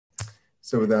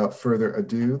So without further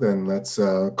ado, then let's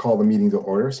call the meeting to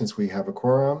order since we have a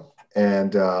quorum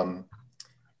and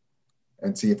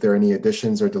see if there are any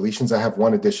additions or deletions. I have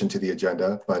one addition to the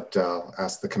agenda, but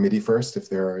ask the committee first if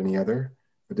there are any other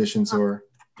additions or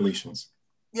deletions.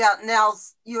 Yeah,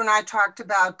 Nels, you and I talked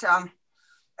about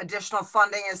additional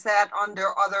funding. Is that under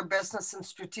other business and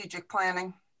strategic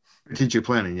planning? Strategic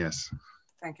planning, yes.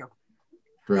 Thank you.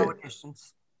 Great. No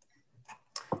additions.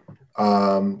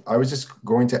 I was just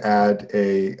going to add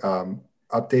a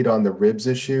update on the RIBS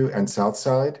issue and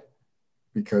Southside,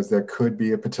 because there could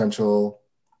be a potential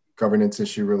governance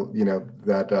issue, you know,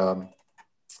 that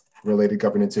related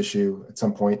governance issue at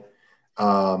some point.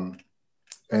 And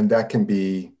that can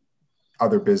be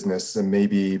other business and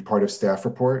maybe part of staff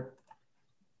report.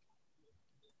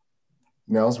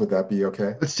 Nels, would that be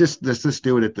okay? Let's just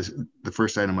do it at the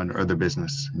first item under other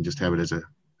business and just have it as a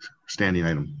standing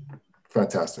item.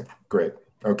 Fantastic. Great.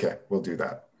 Okay, we'll do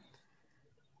that.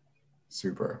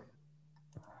 Super.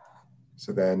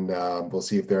 So then we'll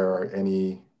see if there are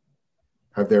any,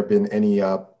 have there been any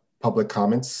public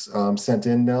comments sent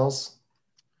in, Nels?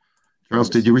 Charles,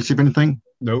 did you receive anything?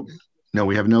 Nope. No,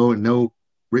 we have no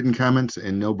written comments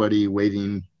and nobody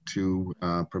waiting to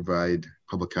provide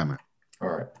public comment. All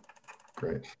right,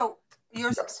 great. So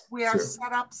we are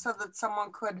set up so that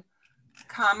someone could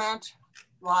comment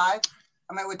live.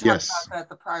 I mean, we talked about that at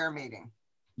the prior meeting.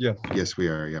 Yeah. Yes, we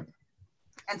are. Yep.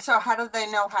 And so how do they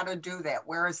know how to do that?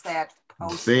 Where is that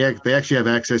posted? They actually have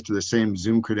access to the same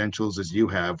Zoom credentials as you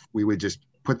have. We would just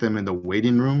put them in the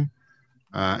waiting room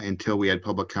until we had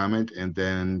public comment and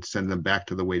then send them back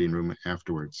to the waiting room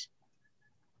afterwards.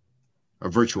 A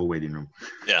virtual waiting room.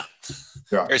 Yeah.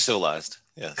 Very civilized.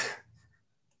 Yeah.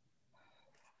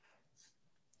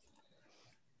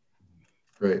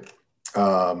 Great.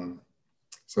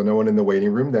 So no one in the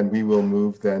waiting room, then we will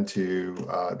move then to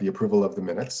the approval of the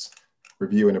minutes,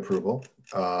 review and approval.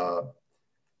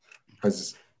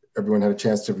 Has everyone had a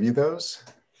chance to review those?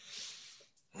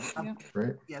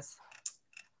 Great. Yes.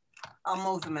 I'll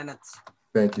move the minutes.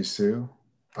 Thank you, Sue.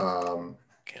 Can't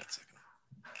second.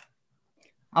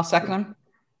 I'll second them.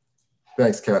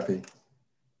 Thanks, Kathy,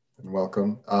 and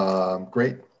welcome.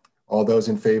 Great. All those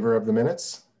in favor of the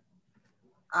minutes?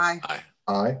 Aye. Aye.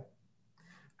 Aye.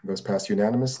 Those pass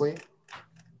unanimously.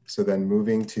 So then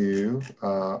moving to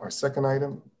our second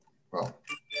item, well,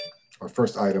 our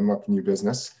first item of new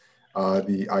business,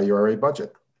 the IURA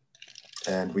budget.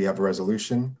 And we have a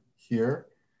resolution here.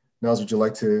 Nels, would you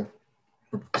like to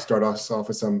start us off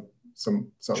with some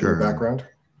Sure. background?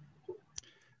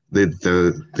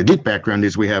 The deep background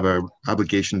is we have an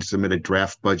obligation to submit a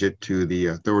draft budget to the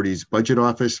authority's budget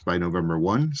office by November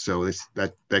 1. So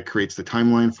that creates the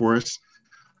timeline for us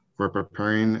for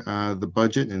preparing the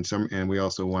budget, and we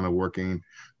also want to work in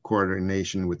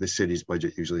coordination with the city's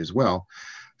budget usually as well.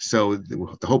 So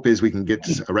the hope is we can get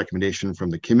a recommendation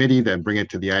from the committee that bring it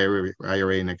to the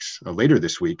IURA later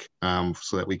this week,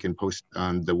 so that we can post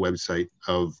on the website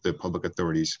of the public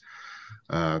authorities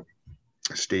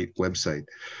state website.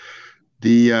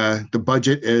 The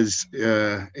budget, as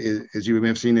you may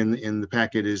have seen in the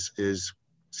packet, is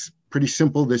pretty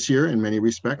simple this year in many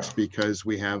respects because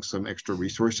we have some extra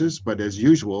resources. But as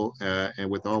usual, and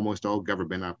with almost all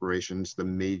government operations, the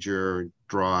major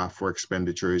draw for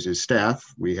expenditures is staff.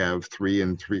 We have 3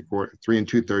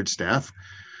 2/3 staff.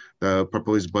 The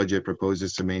proposed budget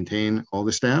proposes to maintain all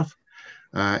the staff.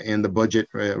 And the budget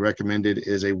recommended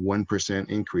is a 1%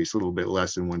 increase, a little bit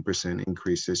less than 1%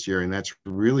 increase this year. And that's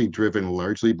really driven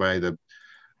largely by the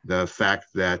fact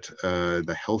that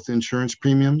the health insurance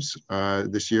premiums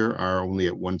this year are only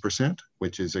at 1%,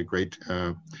 which is a great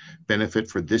benefit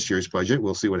for this year's budget.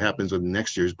 We'll see what happens with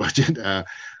next year's budget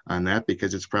on that,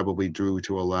 because it's probably due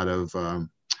to a lot of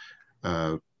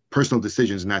personal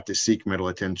decisions not to seek medical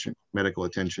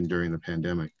attention during the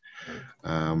pandemic.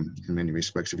 In many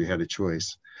respects, if you had a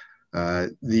choice.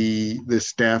 The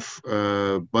staff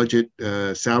budget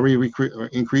salary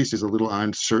increase is a little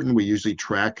uncertain. We usually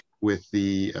track with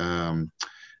the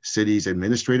city's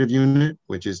administrative unit,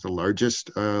 which is the largest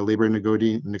labor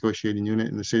negotiating unit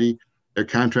in the city. Their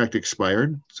contract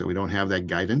expired, so we don't have that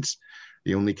guidance.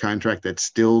 The only contract that's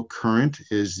still current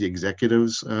is the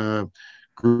executives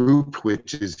group,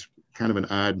 which is kind of an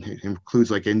odd, it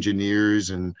includes like engineers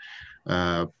and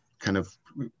kind of,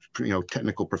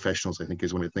 technical professionals, I think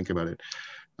is when I think about it.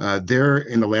 They're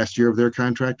in the last year of their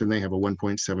contract and they have a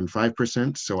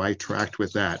 1.75%. So I tracked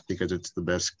with that because it's the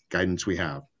best guidance we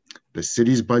have. The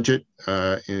city's budget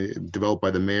developed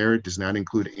by the mayor does not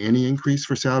include any increase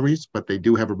for salaries, but they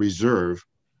do have a reserve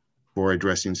for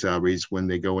addressing salaries when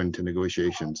they go into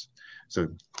negotiations. So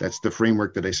that's the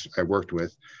framework that I worked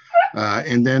with.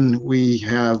 And then we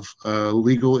have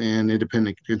legal and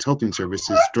independent consulting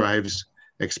services drives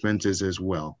expenses as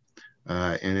well.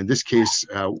 And in this case,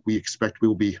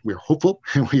 we're hopeful,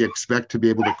 and we expect to be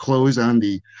able to close on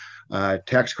the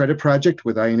tax credit project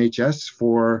with INHS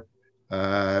for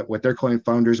what they're calling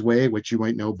Founders Way, which you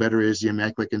might know better as the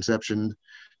Immaculate Conception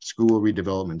School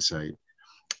redevelopment site.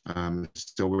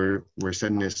 So we're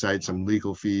setting aside some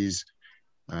legal fees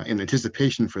in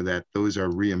anticipation for that. Those are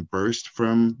reimbursed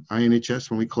from INHS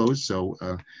when we close. So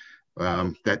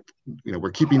that,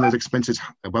 we're keeping those expenses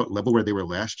about level where they were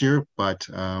last year, but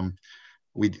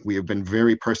we have been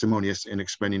very parsimonious in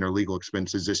expending our legal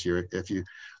expenses this year. If you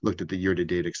looked at the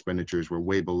year-to-date expenditures, we're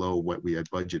way below what we had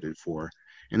budgeted for.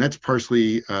 And that's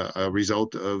partially a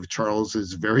result of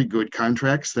Charles's very good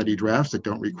contracts that he drafts that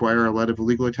don't require a lot of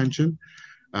legal attention.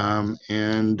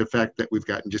 And the fact that we've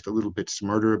gotten just a little bit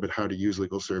smarter about how to use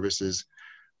legal services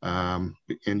and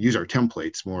use our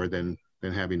templates more than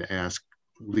having to ask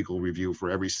legal review for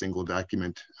every single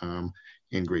document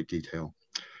in great detail.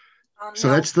 So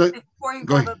now, that's the. Before you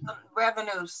go to the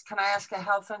revenues, can I ask a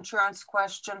health insurance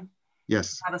question?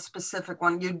 Yes. Not a specific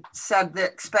one. You said the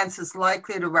expense is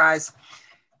likely to rise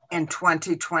in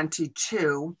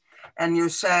 2022, and you're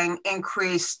saying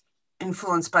increased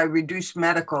influenced by reduced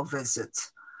medical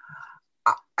visits.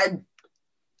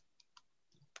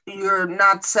 You're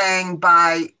not saying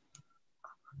by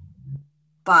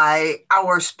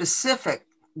our specific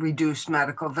reduced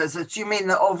medical visits. You mean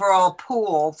the overall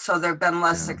pool, so there have been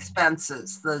less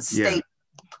expenses, the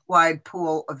statewide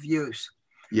pool of use.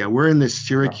 Yeah, we're in the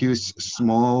Syracuse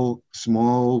small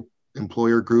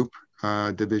employer group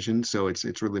division, so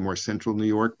it's really more central New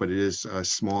York, but it is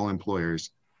small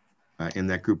employers in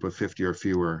that group of 50 or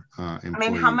fewer employees. I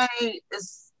mean,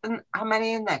 how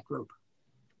many in that group?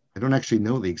 I don't actually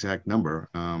know the exact number.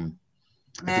 Are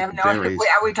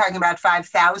we talking about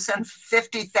 5,000,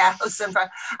 50,000?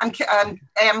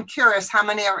 I'm curious how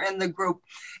many are in the group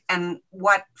and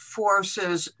what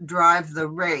forces drive the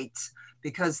rates,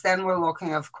 because then we're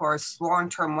looking, of course,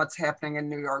 long-term what's happening in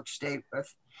New York State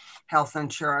with health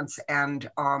insurance and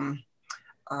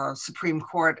Supreme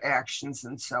Court actions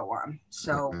and so on.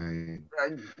 So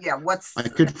I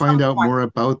could find out more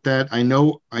about that. I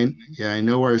know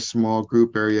our small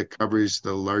group area covers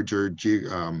the larger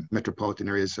metropolitan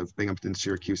areas of Binghamton,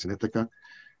 Syracuse, and Ithaca.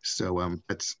 So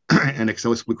that's and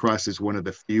Excellus Blue Cross is one of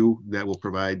the few that will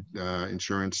provide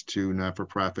insurance to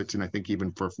not-for-profits, and I think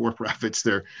even for for-profits,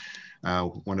 they're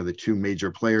one of the two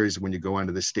major players when you go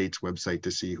onto the state's website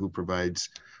to see who provides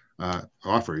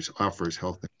offers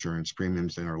health insurance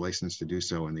premiums and are licensed to do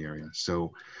so in the area.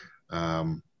 So,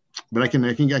 but I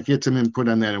can get some input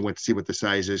on that and see what the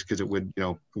size is, because it would,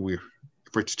 if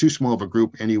it's too small of a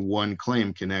group, any one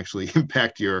claim can actually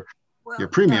impact your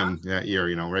premium that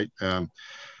year, right?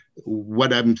 Why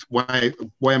I'm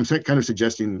kind of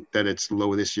suggesting that it's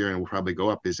low this year and will probably go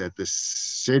up is that the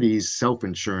city's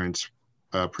self-insurance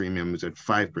premium is at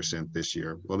 5% this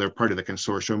year. Well, they're part of the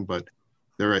consortium, but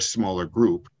they're a smaller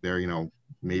group. They're,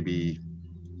 maybe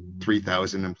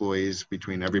 3,000 employees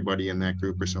between everybody in that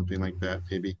group or something like that,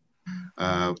 maybe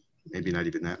not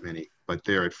even that many, but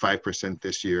they're at 5%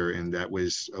 this year. And that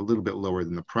was a little bit lower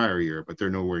than the prior year, but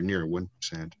they're nowhere near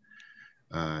 1%.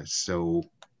 So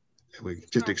we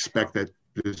just expect that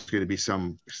there's going to be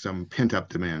some pent up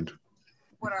demand.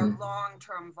 What our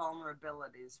long-term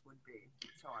vulnerabilities would be,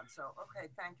 so on. So, okay,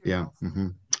 thank you. Yeah. Mm-hmm.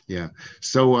 Yeah.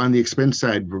 So on the expense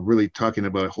side, we're really talking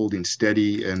about holding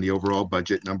steady and the overall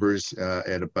budget numbers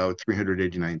at about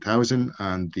 $389,000.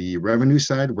 On the revenue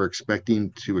side, we're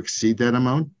expecting to exceed that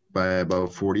amount by about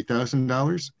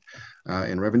 $40,000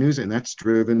 in revenues. And that's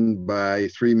driven by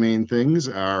three main things: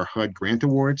 our HUD grant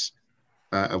awards,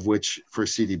 of which for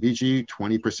CDBG,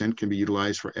 20% can be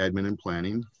utilized for admin and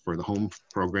planning. For the home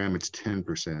program, it's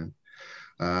 10%.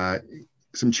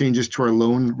 Some changes to our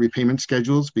loan repayment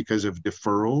schedules because of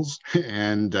deferrals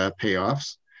and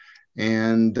payoffs,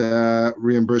 and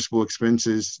reimbursable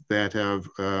expenses that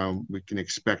we can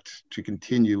expect to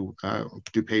continue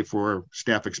to pay for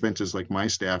staff expenses, like my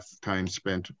staff time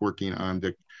spent working on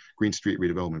the Green Street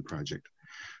redevelopment project.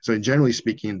 So generally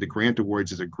speaking, the grant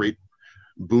awards is a great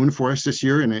boon for us this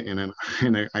year. In an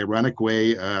ironic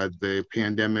way, the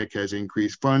pandemic has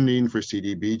increased funding for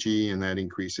CDBG, and that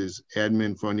increases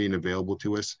admin funding available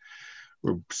to us.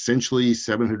 We're essentially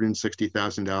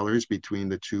 $760,000 between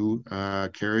the two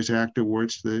CARES Act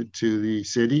awards to the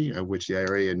city, of which the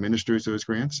IRA administers those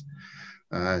grants.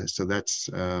 So that's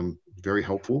very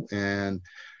helpful, and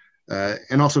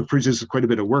also produces quite a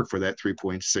bit of work for that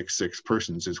 3.66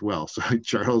 persons as well. So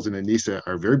Charles and Anissa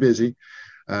are very busy.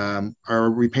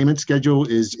 Our repayment schedule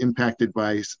is impacted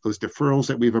by those deferrals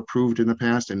that we've approved in the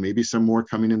past, and maybe some more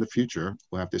coming in the future.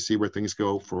 We'll have to see where things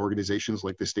go for organizations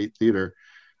like the State Theater.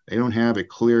 They don't have a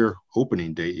clear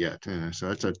opening date yet. So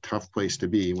that's a tough place to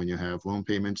be when you have loan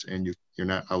payments and you're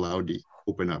not allowed to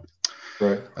open up.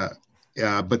 Right.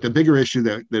 But the bigger issue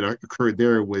that occurred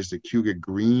there was the Cuga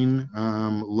Green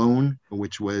loan,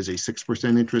 which was a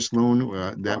 6% interest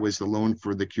loan. That was the loan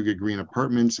for the Cuga Green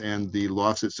apartments and the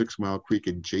lofts at 6 Mile Creek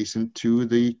adjacent to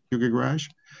the Cuga garage.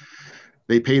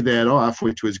 They paid that off,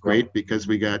 which was great because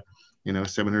we got,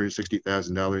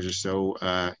 $760,000 or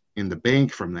so in the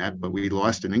bank from that, but we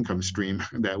lost an income stream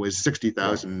that was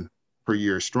 $60,000 per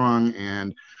year strong,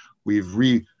 and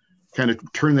we've kind of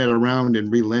turned that around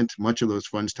and relent much of those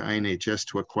funds to INHS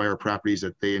to acquire properties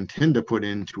that they intend to put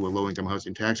into a low-income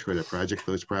housing tax credit project,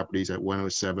 those properties at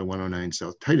 107, 109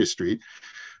 South Titus Street,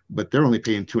 but they're only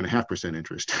paying 2.5%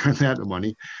 interest on that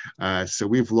money. So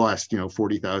we've lost,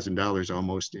 $40,000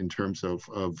 almost in terms of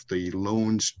the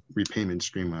loans repayment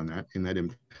stream on that, and that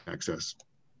impacts us.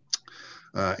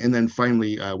 And then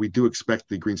finally, we do expect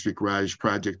the Green Street Garage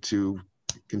project to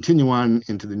continue on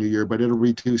into the new year, but at a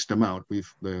reduced amount.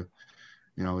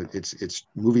 It's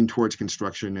moving towards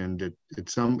construction, and at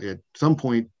some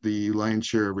point, the lion's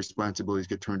share of responsibilities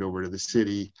get turned over to the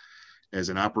city as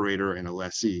an operator and a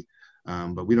lessee.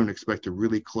 But we don't expect to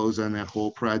really close on that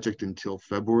whole project until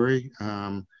February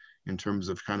in terms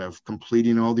of kind of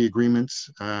completing all the agreements,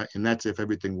 and that's if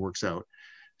everything works out.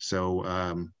 So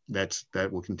that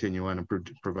will continue on and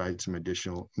provide some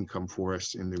additional income for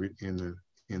us in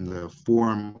the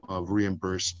form of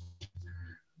reimbursed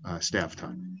staff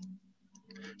time.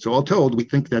 So all told, we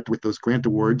think that with those grant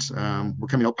awards, we're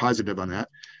coming out positive on that,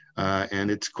 and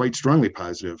it's quite strongly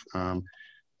positive.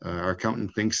 Our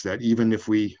accountant thinks that even if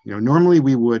we, normally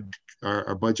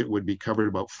our budget would be covered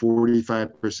about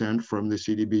 45% from the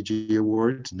CDBG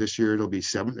awards. This year it'll be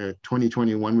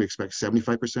 2021, we expect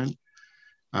 75%.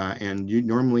 And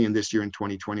normally in this year in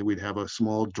 2020, we'd have a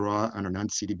small draw on our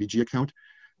non-CDBG account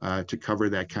to cover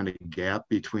that kind of gap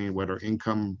between what our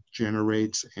income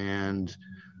generates and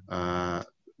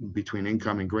between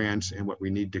income and grants and what we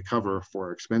need to cover for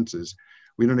our expenses.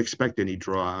 We don't expect any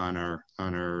draw on our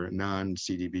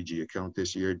non-CDBG account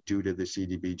this year due to the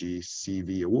CDBG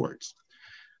CV awards.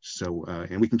 So,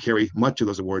 and we can carry much of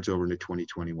those awards over into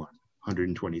 2021,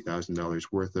 $120,000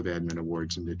 worth of admin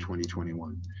awards into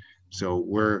 2021.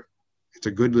 So it's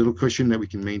a good little cushion that we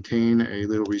can maintain a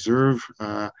little reserve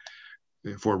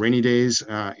for rainy days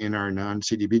in our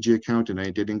non-CDBG account. And I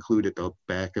did include at the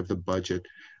back of the budget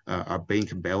our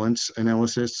bank balance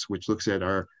analysis, which looks at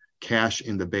our cash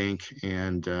in the bank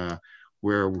and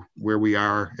where we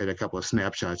are at a couple of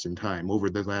snapshots in time over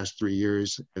the last 3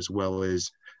 years, as well as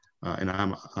an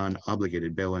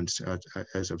unobligated balance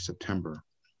as of September.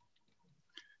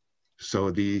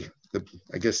 So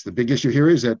I guess the big issue here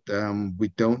is that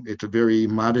it's a very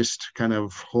modest kind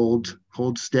of hold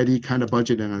steady kind of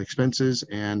budget and on expenses,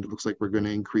 and it looks like we're going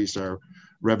to increase our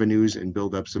revenues and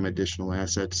build up some additional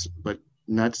assets, but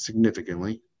not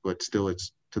significantly, but still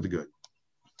it's to the good.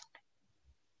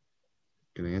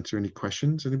 Can I answer any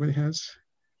questions anybody has?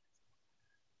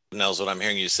 Nels, what I'm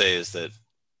hearing you say is that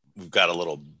we've got a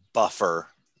little buffer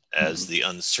as the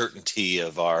uncertainty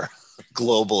of our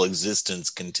global existence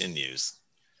continues.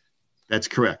 That's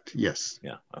correct. Yes.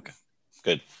 Yeah. Okay.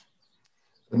 Good.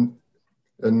 And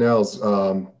Nels,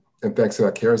 and thanks to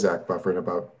that CARES Act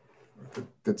buffer,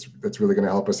 that's really going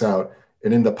to help us out.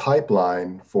 And in the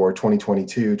pipeline for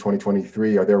 2022,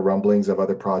 2023, are there rumblings of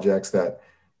other projects that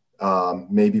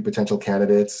may be potential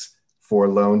candidates for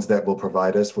loans that will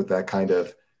provide us with that kind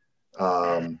of,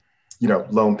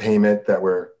 loan payment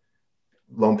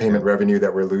revenue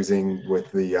that we're losing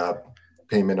with the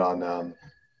payment on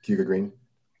Cuga Green?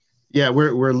 Yeah,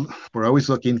 we're always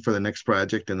looking for the next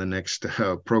project and the next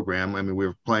program. I mean,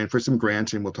 we're applying for some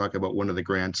grants, and we'll talk about one of the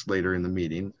grants later in the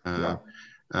meeting,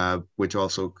 which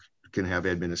also can have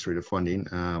administrative funding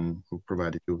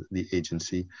provided to the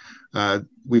agency.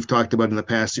 We've talked about in the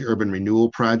past the urban renewal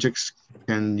projects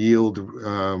can yield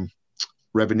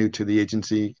revenue to the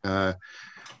agency. The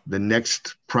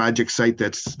next project site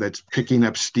that's picking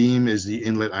up steam is the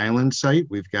Inlet Island site.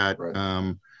 We've got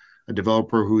a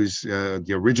developer who's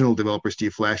the original developer,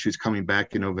 Steve Flash, who's coming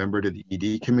back in November to the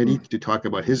ED committee to talk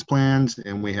about his plans.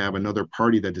 And we have another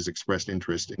party that has expressed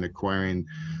interest in acquiring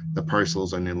the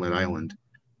parcels on Inlet Island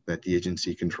that the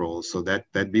agency controls. So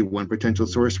that'd be one potential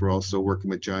source. We're also working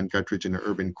with John Guttridge in the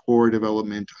urban core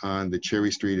development on the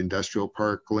Cherry Street Industrial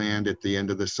Park land at the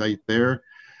end of the site there.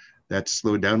 That's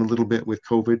slowed down a little bit with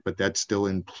COVID, but that's still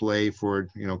in play for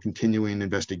continuing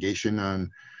investigation on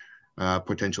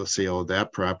potential sale of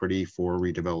that property for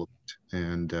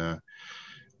redevelopment.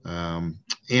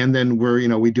 And then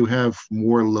we do have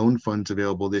more loan funds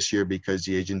available this year because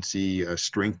the agency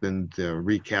strengthened,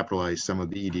 recapitalized some of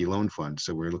the ED loan funds.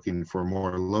 So we're looking for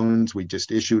more loans. We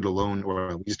just issued a loan,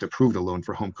 or we just approved a loan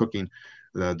for home cooking,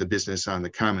 the business on the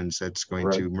Commons that's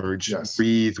going to merge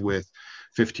Breathe with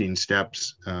 15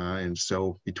 Steps. And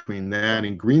so between that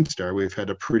and Green Star, we've had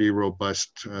a pretty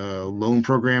robust loan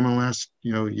program in the last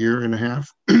year and a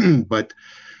half. And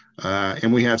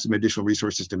we have some additional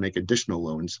resources to make additional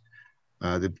loans.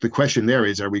 The question there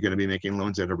is, are we going to be making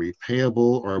loans that are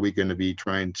repayable, or are we going to be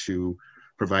trying to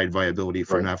provide viability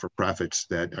for not-for-profits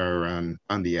that are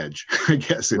on the edge, I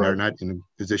guess, and are not in a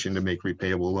position to make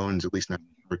repayable loans, at least not in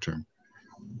the short term?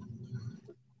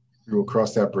 We will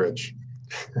cross that bridge.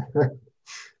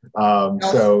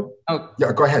 So,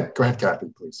 yeah, go ahead, Kathy,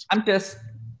 please. I'm just,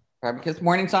 because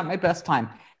morning's not my best time.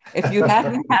 If you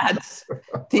hadn't had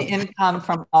the income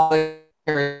from all the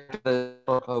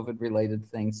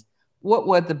COVID-related things, what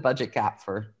would the budget gap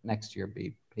for next year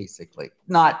be, basically?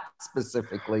 Not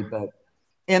specifically, but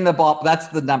in the ball, that's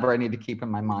the number I need to keep in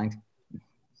my mind.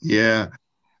 Yeah.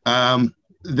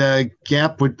 The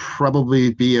gap would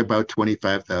probably be about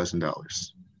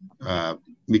 $25,000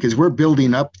 because we're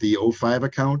building up the 05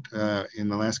 account in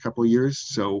the last couple of years.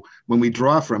 So when we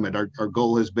draw from it, our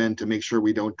goal has been to make sure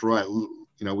we don't draw it,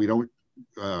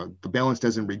 the balance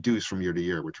doesn't reduce from year to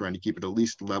year. We're trying to keep it at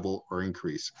least level or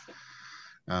increase.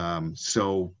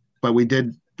 But we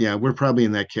did, we're probably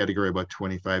in that category, about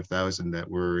 25,000 that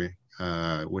would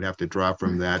have to draw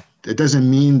from that. It doesn't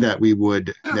mean that we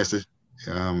would necessarily,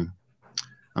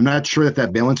 I'm not sure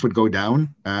that balance would go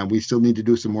down. We still need to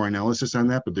do some more analysis on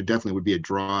that, but there definitely would be a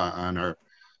draw on our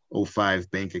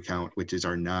 05 bank account, which is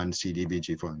our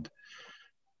non-CDBG fund,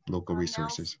 local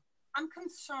resources. I'm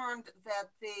concerned that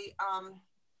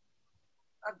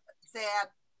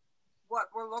what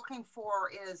we're looking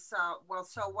for is, so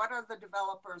what are the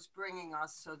developers bringing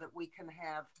us so that we can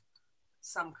have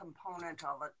some component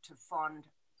of it to fund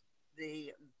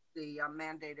the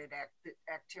mandated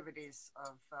activities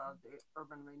of the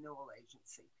Urban Renewal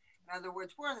Agency? In other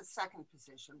words, we're in the second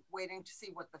position, waiting to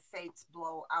see what the fates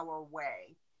blow our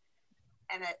way.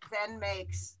 And it then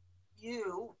makes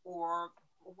you or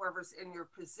whoever's in your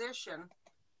position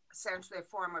essentially a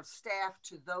form of staff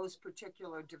to those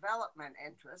particular development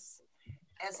interests,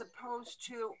 as opposed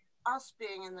to us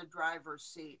being in the driver's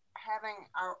seat, having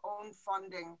our own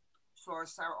funding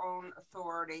source, our own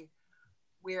authority,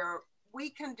 where we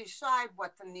can decide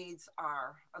what the needs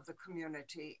are of the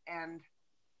community and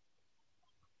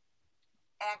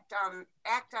act on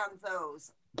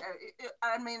those.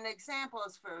 I mean, an example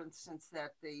is, for instance,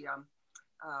 that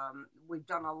we've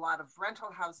done a lot of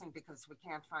rental housing because we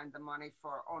can't find the money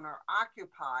for owner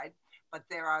occupied, but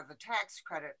there are the tax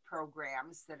credit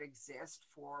programs that exist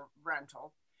for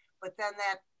rental, but then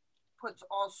that puts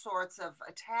all sorts of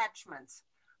attachments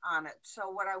on it. So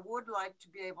what I would like to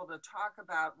be able to talk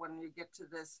about when you get to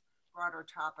this broader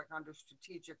topic under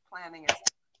strategic planning is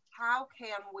how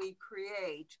can we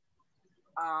create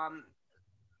a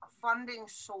funding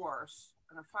source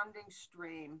and a funding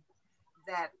stream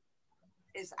that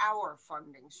is our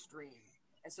funding stream,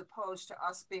 as opposed to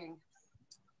us being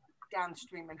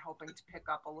downstream and hoping to pick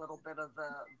up a little bit of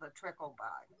the trickle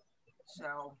by.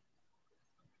 So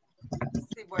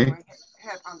see what we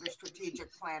hit under strategic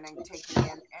planning, taking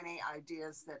in any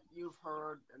ideas that you've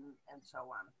heard and so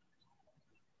on.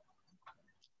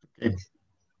 Okay.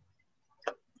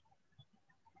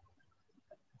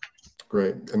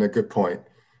 Great, and a good point.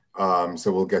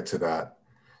 So we'll get to that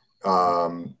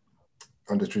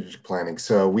under strategic planning.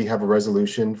 So we have a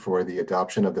resolution for the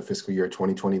adoption of the fiscal year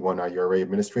 2021 IURA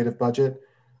administrative budget.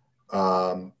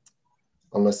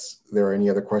 Unless there are any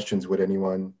other questions, would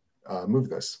anyone move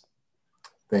this?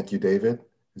 Thank you, David.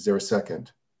 Is there a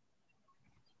second?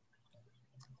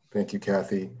 Thank you,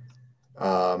 Kathy.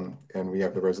 And we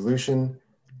have the resolution.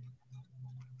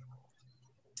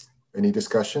 Any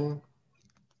discussion?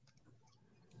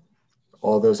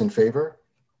 All those in favor?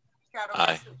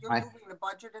 Aye. You're moving the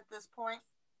budget at this point?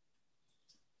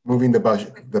 Moving the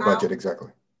budget, exactly.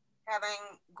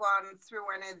 Having gone through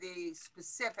any of the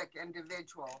specific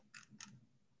individual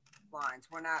lines,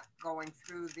 we're not going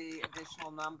through the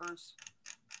additional numbers?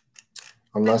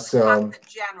 Unless the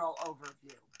general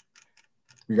overview.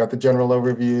 We got the general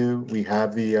overview. We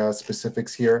have the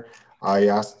specifics here. I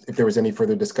asked if there was any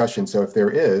further discussion. So if there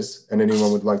is, and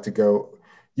anyone would like to go,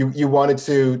 you wanted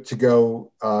to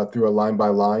go through a line by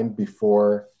line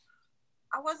before?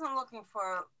 I wasn't looking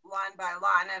for line by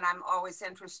line, and I'm always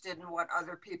interested in what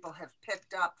other people have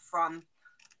picked up from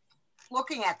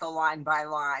looking at the line by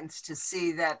lines to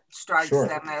see that strikes Sure.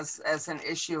 them as an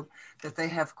issue that they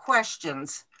have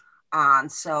questions on.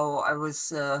 So I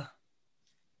was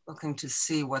looking to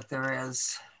see what there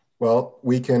is. Well,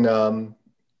 we can,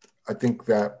 I think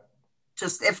that,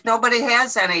 Just if nobody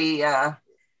has any yeah,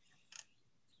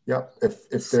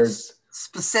 if there's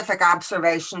specific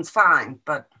observations, fine,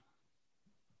 but.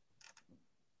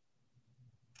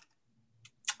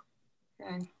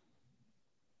 Okay.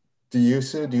 do you,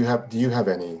 Sue, do you have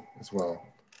any as well?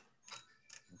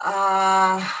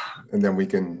 And then we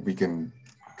can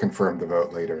confirm the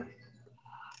vote later.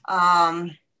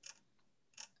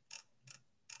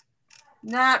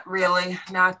 Not really,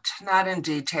 not in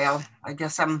detail. I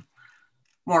guess I'm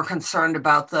more concerned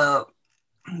about the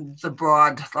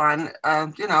broad line.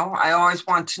 You know, I always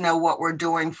want to know what we're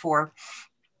doing for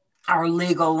our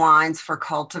legal lines for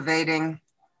cultivating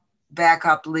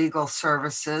backup legal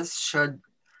services should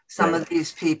some Right. of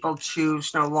these people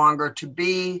choose no longer to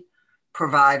be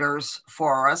providers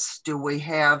for us. Do we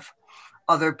have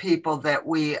other people that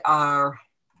we are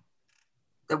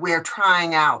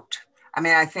trying out? I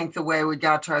mean, I think the way we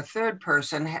got to our third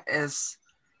person is,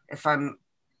 if I'm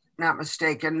not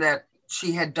mistaken, that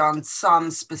she had done some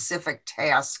specific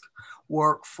task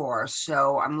work for us.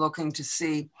 So I'm looking to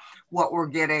see what we're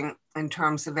getting in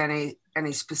terms of any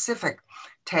specific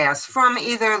tasks from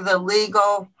either the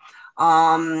legal,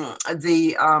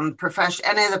 profession,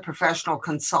 any of the professional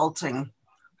consulting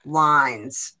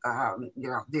lines.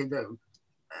 You know,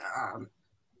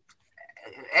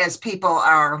 as people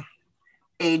are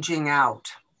aging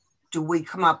out, do we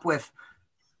come up with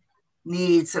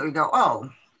needs that we go, oh,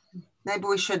 maybe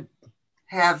we should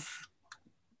have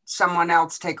someone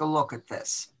else take a look at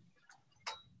this?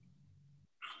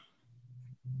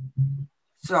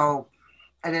 So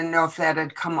I didn't know if that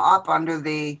had come up under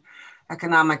the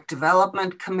Economic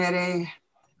Development Committee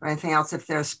or anything else, if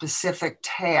there's specific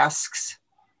tasks.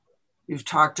 You've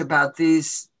talked about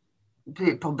these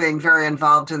people being very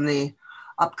involved in the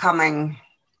upcoming,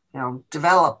 you know,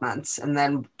 developments and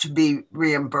then to be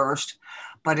reimbursed.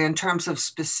 But in terms of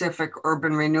specific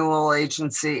urban renewal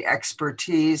agency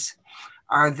expertise,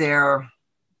 are there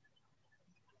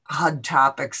HUD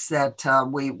topics that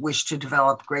we wish to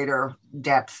develop greater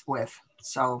depth with?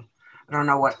 So I don't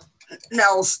know what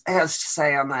Nels has to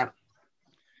say on that.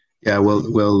 Yeah, well,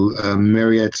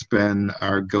 Marriott's been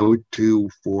our go-to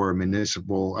for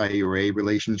municipal IURA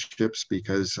relationships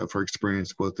because of her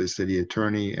experience, both as city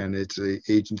attorney and its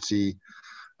agency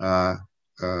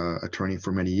attorney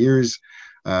for many years.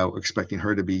 We're expecting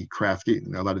her to be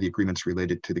crafting a lot of the agreements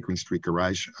related to the Green Street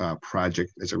Garage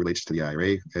project as it relates to the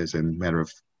IRA, as a matter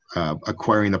of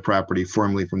acquiring the property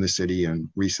formally from the city and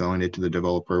reselling it to the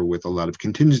developer with a lot of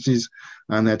contingencies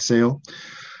on that sale.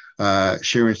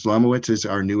 Sharon Slomowitz is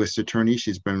our newest attorney.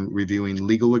 She's been reviewing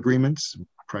legal agreements,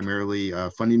 primarily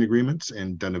funding agreements,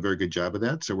 and done a very good job of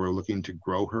that. So we're looking to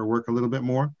grow her work a little bit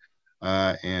more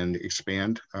and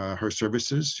expand her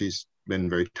services. She's been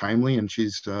very timely, and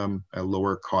she's a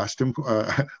lower cost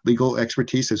legal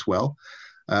expertise as well.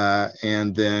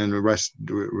 And then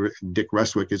Dick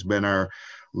Rustwick has been our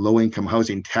low-income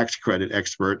housing tax credit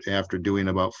expert after doing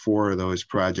about 4 of those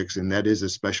projects. And that is a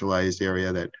specialized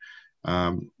area that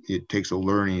it takes a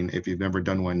learning. If you've never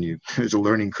done one, there's a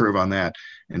learning curve on that.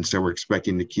 And so we're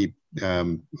expecting to keep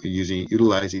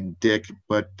utilizing Dick,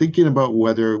 but thinking about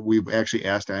whether we've actually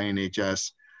asked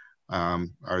INHS,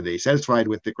 are they satisfied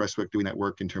with Dick Rustwick doing that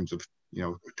work in terms of, you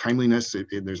know, timeliness?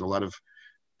 There's a lot of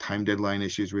time deadline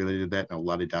issues related to that and a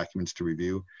lot of documents to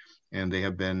review, and they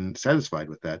have been satisfied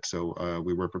with that. So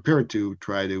we were prepared to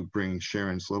try to bring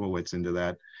Sharon Slomowitz into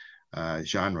that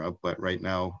genre, but right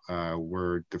now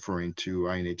we're deferring to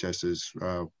INHS's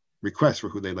request for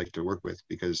who they'd like to work with,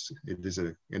 because it is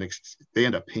they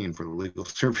end up paying for the legal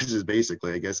services,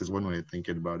 basically, I guess is one way of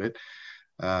thinking about it.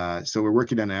 So we're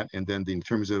working on that. And then in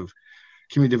terms of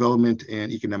community development and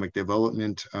economic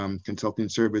development consulting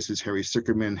services, Harry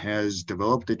Sickerman has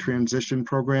developed a transition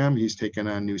program. He's taken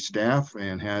on new staff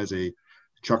and has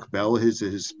Chuck Bell,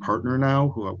 his partner now,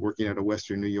 who are working out of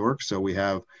Western New York. So we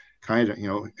have kind of, you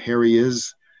know, Harry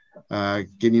is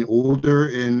getting older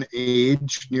in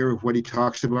age, near what he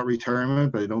talks about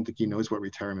retirement, but I don't think he knows what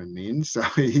retirement means. So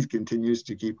he continues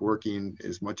to keep working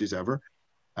as much as ever.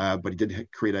 But he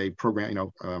did create a program, you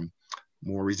know,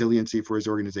 more resiliency for his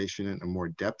organization and more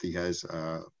depth. He has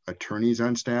attorneys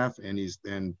on staff,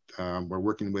 and we're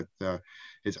working with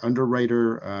his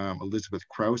underwriter, Elizabeth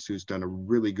Krause, who's done a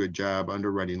really good job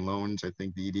underwriting loans. I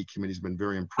think the ED committee has been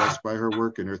very impressed by her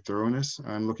work and her thoroughness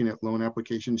on looking at loan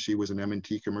applications. She was an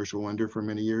M&T commercial lender for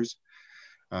many years.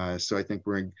 So I think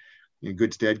we're in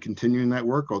good stead continuing that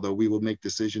work, although we will make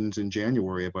decisions in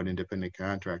January about independent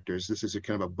contractors. This is a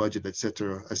kind of a budget that sets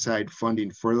aside funding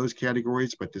for those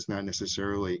categories, but does not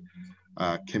necessarily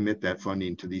commit that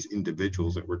funding to these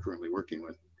individuals that we're currently working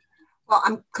with. Well,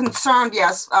 I'm concerned,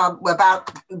 yes,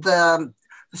 about the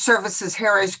services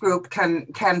Harry's group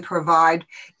can provide.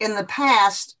 In the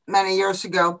past, many years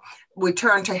ago, we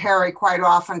turned to Harry quite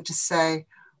often to say,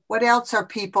 what else are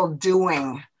people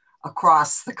doing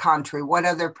across the country? What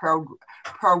other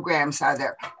programs are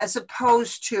there? As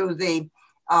opposed to the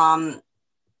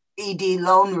ED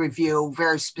loan review,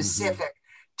 very specific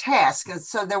task. And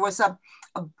so there was a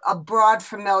broad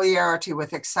familiarity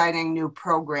with exciting new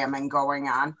programming going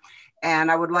on. And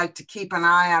I would like to keep an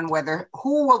eye on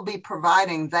who will be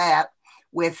providing that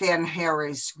within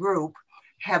Harry's group.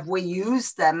 Have we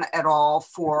used them at all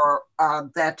for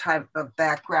that type of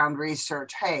background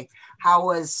research? Hey,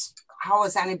 how is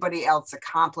anybody else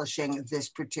accomplishing this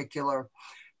particular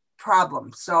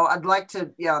problem? So I'd like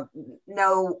to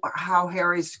know how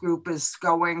Harry's group is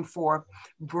going for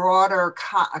broader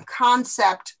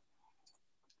concept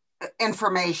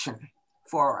information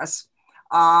for us.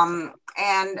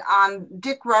 And on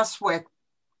Dick Ruswick,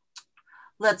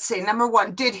 let's see, number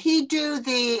one, did he do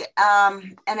the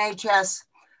NHS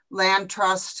Land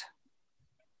Trust?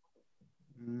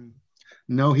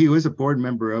 No, he was a board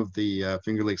member of the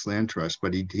Finger Lakes Land Trust,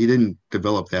 but he didn't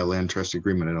develop that land trust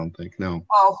agreement, I don't think, no.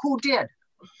 Oh, who did?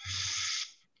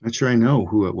 Not sure I know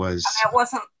who it was. I mean, it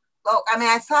wasn't,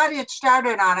 I thought he had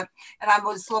started on it, and I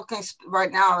was looking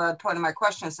right now, the point of my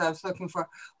question is I was looking for,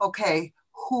 okay,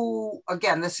 who,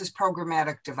 again, this is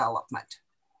programmatic development.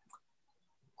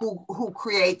 Who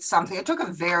creates something. It took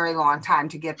a very long time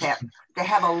to get that, to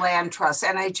have a land trust.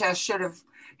 NHS should have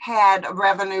had a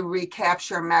revenue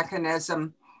recapture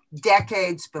mechanism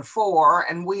decades before,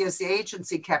 and we as the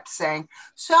agency kept saying,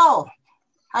 so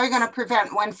how are you going to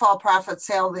prevent windfall profit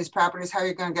sale of these properties? How are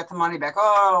you going to get the money back?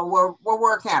 Oh, we're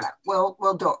working on it.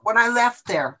 We'll do it. When I left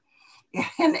there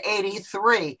in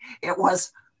 '83, it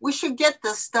was, we should get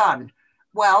this done.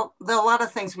 Well, there are a lot of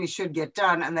things we should get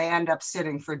done, and they end up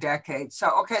sitting for decades. So,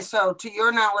 okay, so to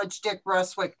your knowledge, Dick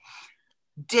Ruswick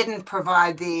didn't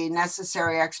provide the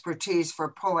necessary expertise for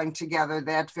pulling together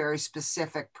that very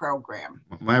specific program.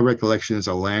 My recollection is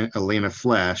Elena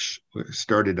Flash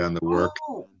started on the work.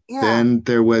 Oh, yeah. Then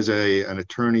there was an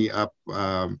attorney up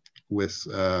with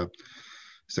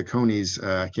Sacconi's,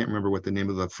 I can't remember what the name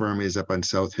of the firm is up on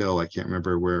South Hill. I can't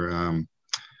remember where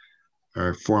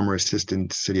our former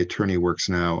assistant city attorney works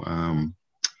now.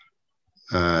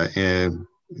 And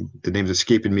the name's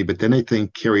escaping me, but then I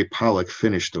think Carrie Pollock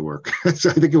finished the work. So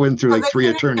I think it went through like 3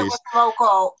 attorneys.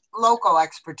 Local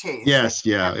expertise. Yes,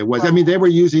 yeah, it was. I mean, they were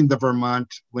using the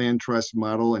Vermont Land Trust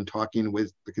model and talking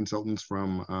with the consultants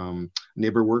from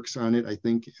NeighborWorks on it, I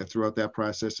think, throughout that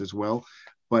process as well.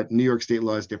 But New York state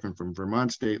law is different from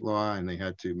Vermont state law, and they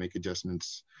had to make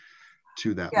adjustments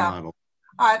to that model.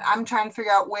 I'm trying to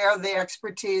figure out where the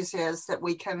expertise is that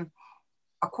we can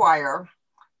acquire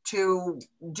to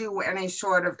do any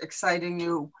sort of exciting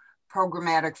new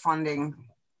programmatic funding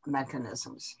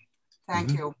mechanisms.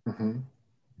 Thank you.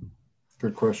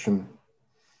 Good question.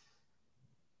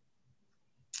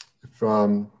 If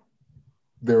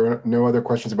there are no other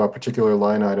questions about particular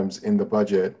line items in the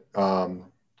budget, and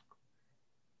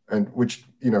which,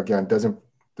 again,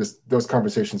 those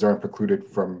conversations aren't precluded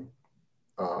from,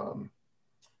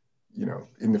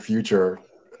 in the future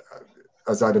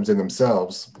as items in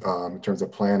themselves in terms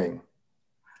of planning.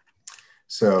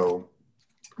 So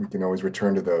we can always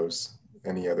return to those,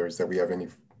 any others that we have any,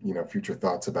 future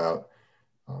thoughts about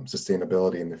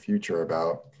sustainability in the future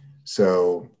about.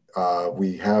 So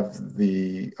we have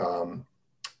the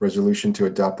resolution to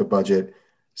adopt the budget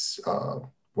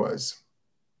was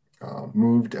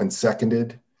moved and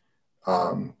seconded.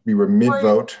 We were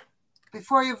mid-vote.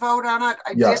 Before you vote on it,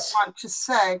 I did want to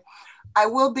say, I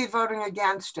will be voting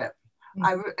against it.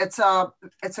 It's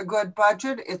a good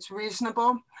budget. It's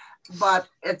reasonable, but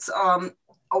it's a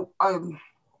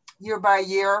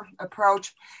year-by-year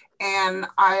approach, and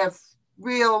I have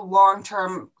real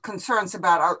long-term concerns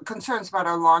about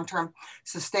our long-term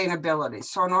sustainability.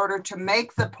 So, in order to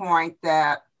make the point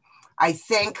that I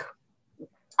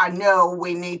know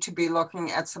we need to be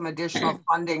looking at some additional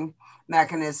funding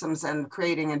mechanisms and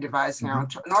creating and devising our own.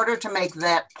 In order to make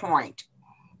that point,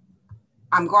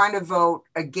 I'm going to vote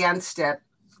against it.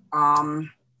 And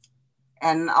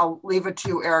I'll leave it to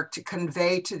you, Eric, to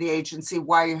convey to the agency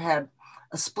why you had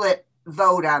a split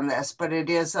vote on this, but it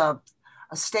is a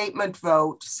statement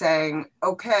vote saying,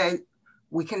 okay,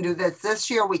 we can do this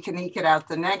year, we can eke it out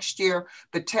the next year,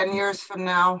 but 10 years from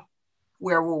now,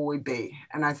 where will we be?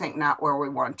 And I think not where we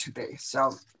want to be.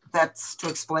 So that's to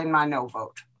explain my no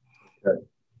vote. Okay.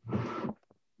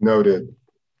 Noted.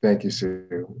 Thank you,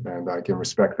 Sue. And I can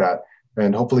respect that.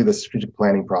 And hopefully the strategic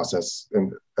planning process,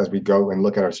 and as we go and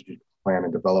look at our strategic plan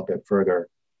and develop it further,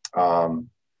 can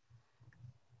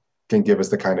give us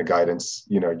the kind of guidance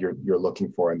you're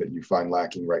looking for and that you find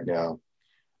lacking right now.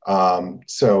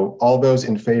 So all those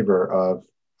in favor of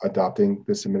adopting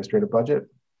this administrative budget?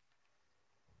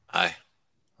 Aye.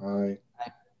 Aye.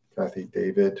 Kathy,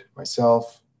 David,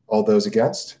 myself. All those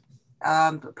against?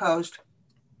 Opposed.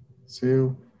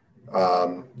 Sue.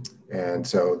 And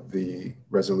so the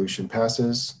resolution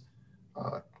passes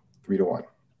 3-1.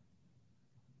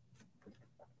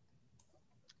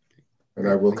 And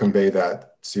I will convey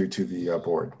that, Sue, to the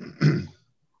board.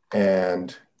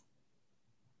 And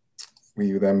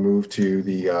we then move to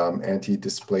the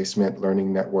Anti-Displacement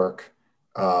Learning Network,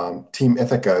 Team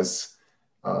Ithaca's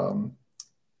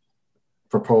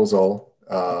proposal.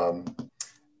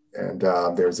 And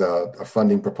there's a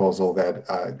funding proposal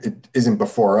that it isn't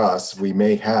before us. We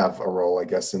may have a role, I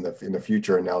guess, in the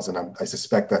future, Nels, and I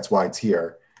suspect that's why it's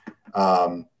here.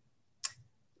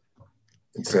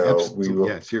 And so we will.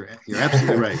 Yes, you're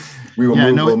absolutely right. We will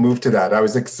we'll move to that. I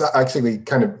was actually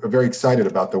kind of very excited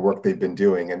about the work they've been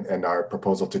doing and our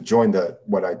proposal to join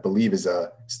what I believe is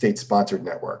a state-sponsored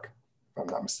network, if I'm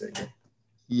not mistaken.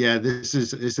 Yeah, this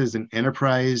is an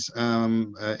enterprise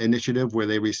initiative where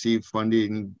they receive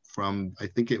funding from, I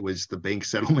think it was the bank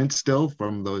settlement still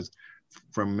from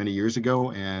many years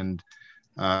ago, and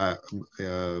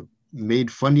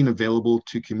made funding available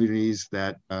to communities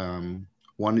that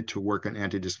wanted to work on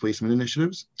anti-displacement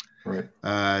initiatives. Right.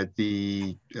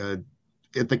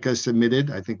 Ithaca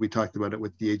submitted, I think we talked about it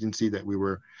with the agency, that we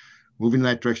were moving in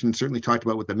that direction, certainly talked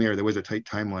about with the mayor. There was a tight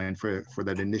timeline for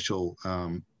that initial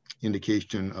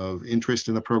indication of interest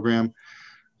in the program.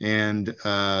 And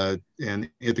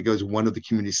Ithaca is one of the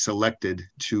communities selected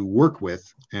to work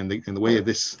with. And the way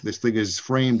this thing is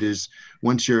framed is,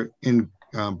 once you're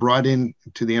brought in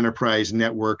to the enterprise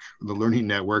network, the learning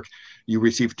network, you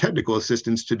receive technical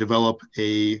assistance to develop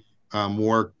a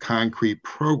more concrete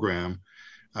program,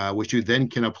 which you then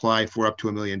can apply for up to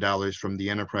 $1 million from the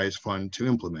enterprise fund to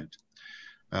implement.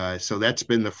 So that's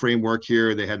been the framework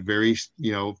here. They had very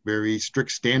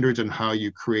strict standards on how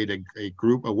you create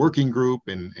a working group,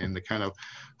 and the kind of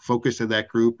focus of that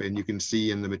group. And you can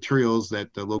see in the materials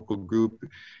that the local group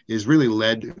is really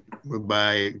led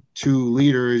by two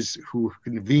leaders who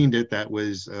convened it. That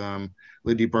was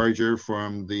Liddy Barger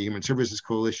from the Human Services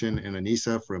Coalition and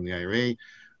Anissa from the IURA.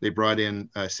 They brought in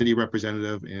a city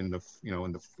representative and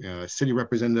the city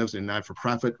representatives and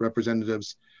not-for-profit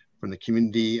representatives from the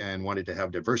community, and wanted to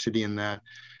have diversity in that.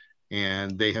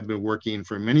 And they have been working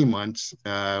for many months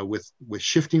with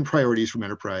shifting priorities from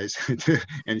enterprise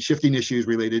and shifting issues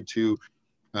related to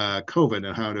COVID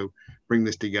and how to bring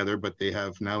this together. But they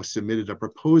have now submitted a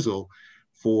proposal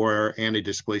for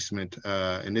anti-displacement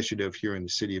initiative here in the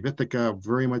city of Ithaca,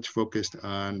 very much focused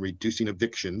on reducing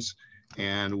evictions.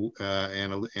 And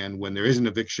when there is an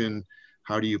eviction,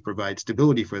 how do you provide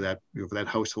stability for that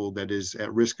household that is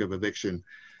at risk of eviction?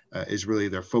 Is really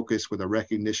their focus, with a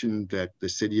recognition that the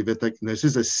city of Ithaca, this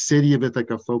is a city of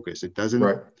Ithaca focus. It doesn't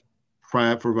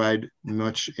provide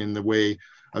much in the way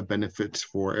of benefits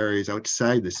for areas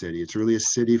outside the city. It's really a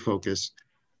city focus,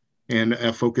 and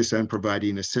a focus on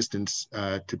providing assistance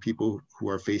to people who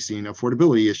are facing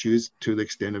affordability issues to the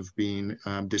extent of being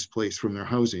displaced from their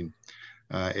housing.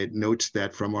 It notes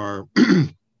that from our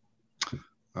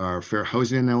fair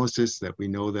housing analysis that we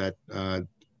know that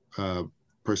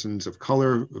persons of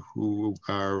color who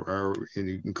are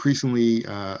increasingly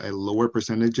at lower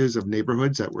percentages of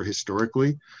neighborhoods that were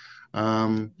historically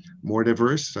more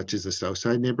diverse, such as the South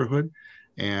Side neighborhood.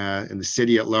 And the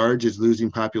city at large is losing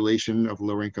population of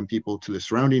lower income people to the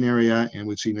surrounding area. And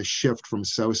we've seen a shift from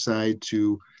South Side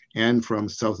and from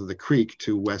south of the creek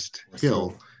to West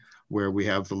Hill, where we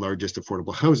have the largest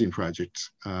affordable housing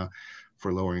projects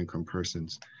for lower income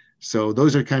persons. So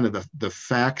those are kind of the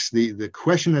facts. The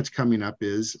question that's coming up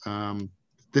is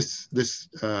this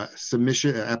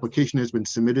submission application has been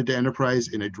submitted to Enterprise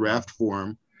in a draft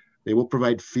form. They will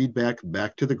provide feedback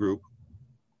back to the group,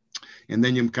 and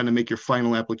then you kind of make your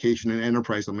final application, and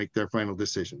Enterprise will make their final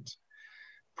decisions.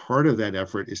 Part of that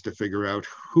effort is to figure out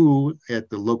who at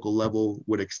the local level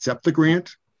would accept the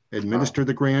grant, administer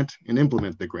the grant, and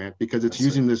implement the grant, because it's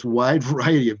using this wide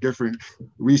variety of different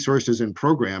resources and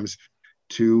programs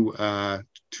to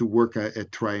work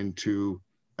at trying to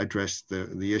address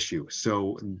the issue.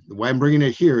 So why I'm bringing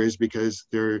it here is because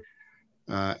the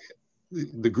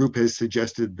group has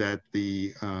suggested that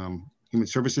the Human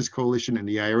Services Coalition and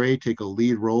the IRA take a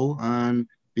lead role on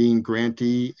being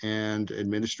grantee and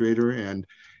administrator and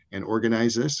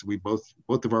organize this. We both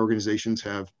of our organizations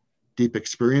have deep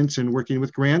experience in working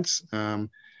with grants,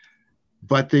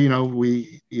 but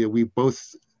we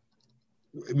both.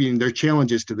 I mean, there are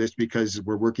challenges to this because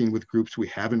we're working with groups we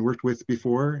haven't worked with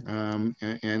before, and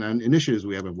on initiatives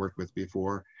we haven't worked with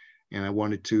before. And I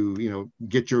wanted to,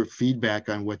 get your feedback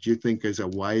on what you think is a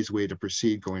wise way to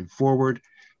proceed going forward.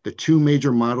 The two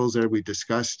major models that we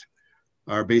discussed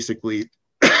are basically,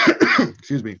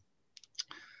 excuse me,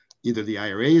 either the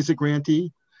IRA is a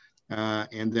grantee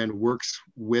and then works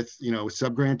with,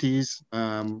 sub-grantees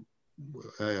to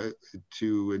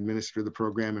administer the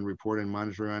program and report and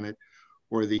monitor on it,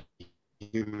 or the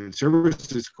Human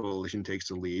Services Coalition takes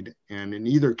the lead. And in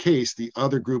either case, the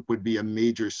other group would be a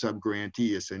major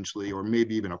sub-grantee essentially, or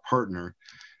maybe even a partner.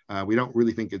 We don't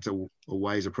really think it's a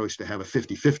wise approach to have a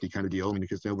 50-50 kind of deal,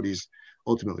 because nobody's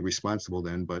ultimately responsible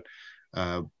then, but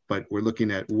we're looking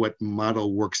at what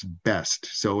model works best.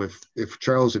 So if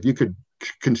Charles, if you could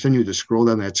continue to scroll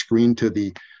down that screen to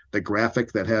the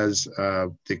graphic that has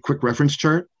the quick reference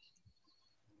chart.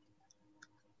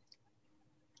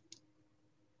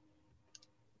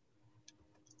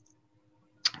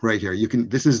 Right here,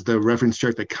 this is the reference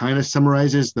chart that kind of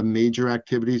summarizes the major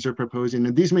activities they're proposing.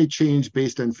 And these may change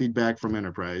based on feedback from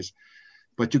enterprise,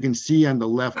 but you can see on the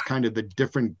left kind of the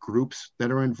different groups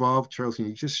that are involved. Charles, can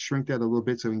you just shrink that a little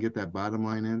bit so we can get that bottom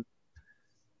line in?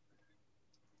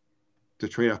 The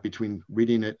trade-off between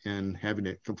reading it and having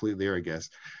it completely there, I guess.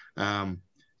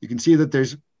 You can see that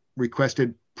there's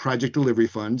requested project delivery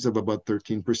funds of about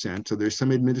 13%. So there's some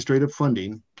administrative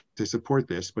funding to support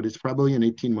this, but it's probably an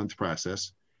 18-month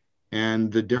process.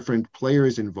 And the different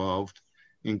players involved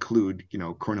include,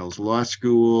 Cornell's Law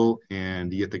School and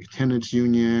the Ethics Tenants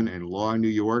Union and Law New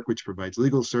York, which provides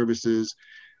legal services,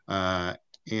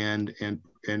 and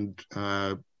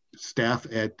staff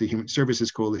at the Human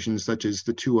Services Coalition, such as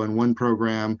the 2-on-1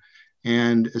 program,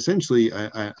 and essentially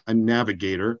a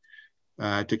navigator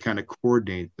to kind of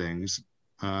coordinate things.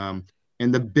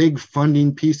 And the big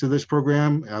funding piece of this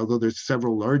program, although there's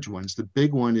several large ones, the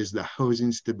big one is the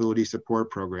Housing Stability Support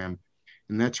Program.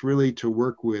 And that's really to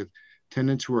work with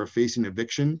tenants who are facing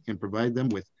eviction and provide them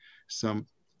with some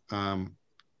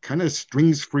kind of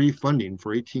strings-free funding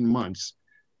for 18 months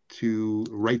to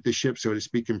right the ship, so to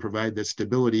speak, and provide the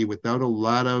stability without a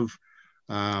lot of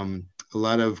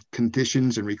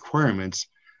conditions and requirements,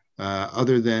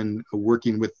 other than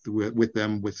working with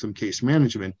them with some case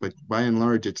management. But by and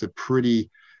large, it's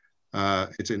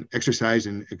it's an exercise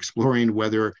in exploring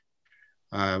whether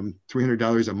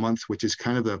 $300 a month, which is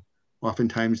kind of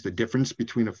oftentimes the difference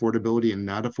between affordability and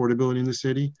not affordability in the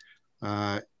city,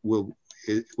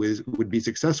 would be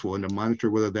successful, and to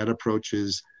monitor whether that approach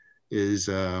is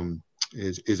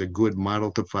a good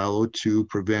model to follow to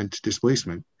prevent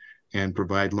displacement and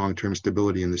provide long-term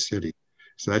stability in the city.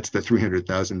 So that's the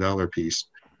 $300,000 piece.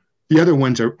 The other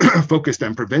ones are focused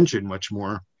on prevention much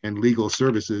more, and legal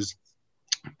services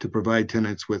to provide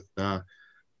tenants with kind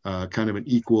of an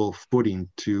equal footing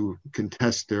to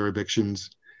contest their evictions,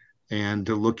 and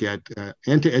to look at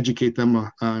and to educate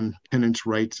them on tenants'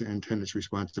 rights and tenants'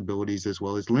 responsibilities, as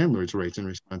well as landlords' rights and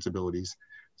responsibilities,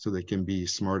 so they can be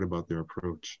smart about their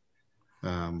approach.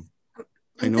 I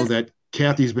know that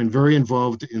Kathy's been very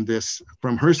involved in this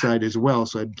from her side as well,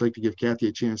 so I'd like to give Kathy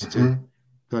a chance to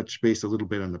touch base a little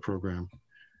bit on the program.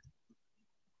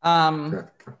 Yeah,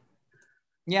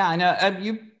 I know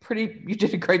you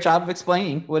did a great job of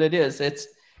explaining what it is.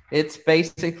 It's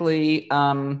basically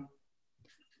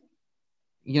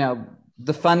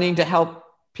the funding to help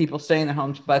people stay in their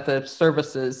homes, but the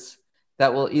services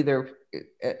that will either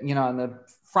on the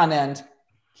front end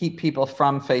keep people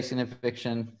from facing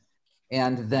eviction,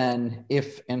 and then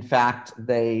if in fact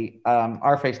they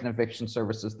are facing eviction,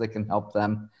 services that can help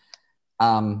them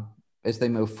as they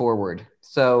move forward.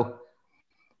 So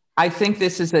I think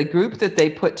this is a group that they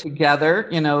put together.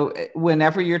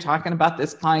 Whenever you're talking about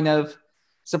this kind of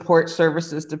support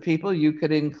services to people, you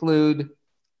could include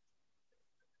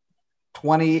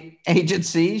 20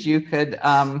 agencies. You could,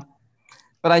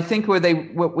 but I think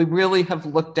what we really have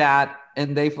looked at,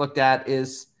 and they've looked at,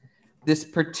 is this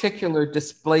particular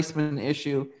displacement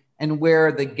issue and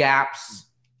where the gaps,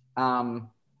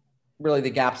 really the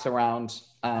gaps around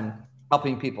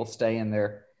helping people stay in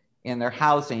their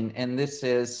housing. And this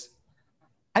is,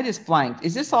 I just blanked.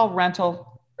 Is this all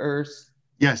rental or?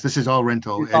 Yes, this is all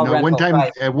rental. All rental, one time,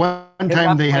 right. At one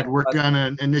time, they had worked on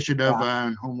an initiative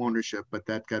on home ownership, but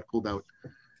that got pulled out.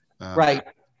 Right.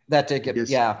 That did get,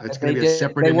 That's going to be a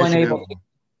separate initiative.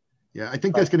 Yeah, I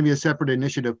think that's going to be a separate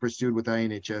initiative pursued with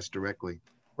INHS directly.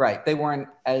 Right. They weren't,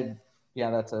 yeah,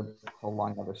 that's a whole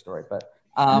long other story, but,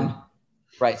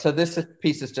 right. So this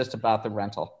piece is just about the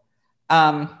rental.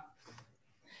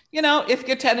 You know, if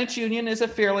your tenants union is a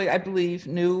fairly, I believe,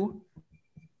 new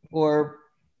or,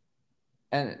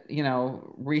 you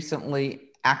know, recently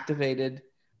activated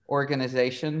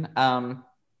organization,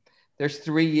 there's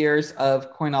 3 years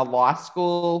of Cornell Law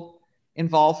School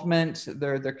involvement.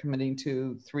 They're committing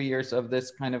to 3 years of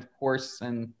this kind of course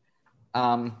and,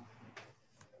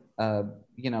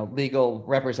 you know, legal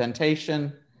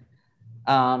representation.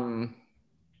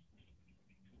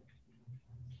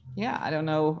 Yeah, I don't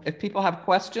know if people have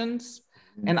questions,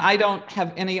 and I don't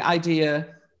have any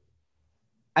idea.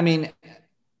 I mean,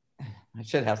 I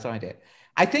should have some idea.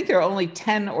 I think there are only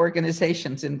 10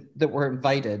 organizations that were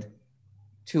invited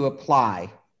to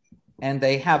apply, and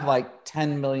they have like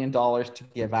 $10 million to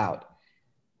give out.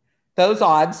 Those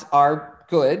odds are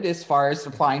good as far as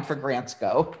applying for grants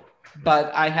go, but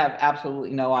I have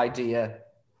absolutely no idea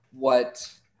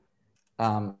what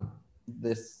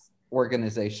this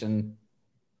organization,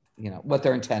 you know, what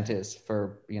their intent is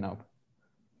for, you know,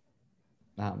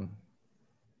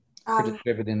 for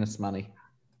distributing this money.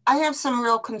 I have some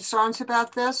real concerns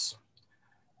about this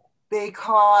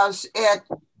because it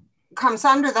comes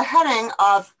under the heading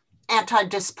of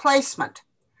anti-displacement.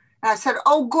 And I said,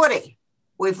 oh, goody.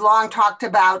 We've long talked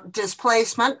about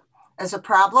displacement as a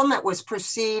problem. It was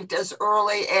perceived as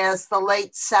early as the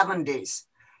late 70s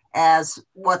as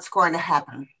what's going to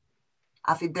happen.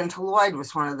 Afi Bint Lloyd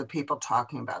was one of the people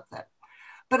talking about that.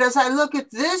 But as I look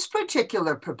at this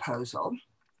particular proposal,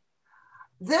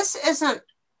 this isn't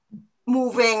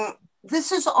moving,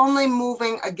 this is only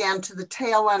moving again to the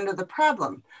tail end of the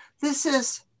problem. This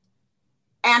is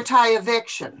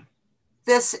anti-eviction.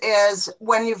 This is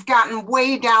when you've gotten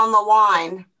way down the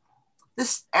line,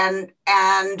 this and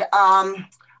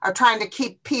are trying to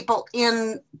keep people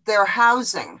in their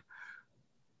housing.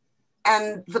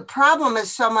 And the problem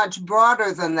is so much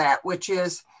broader than that, which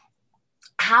is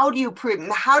how do you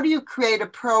create a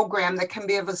program that can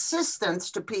be of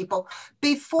assistance to people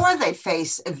before they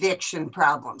face eviction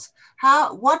problems?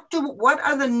 What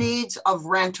are the needs of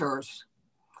renters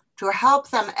to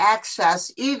help them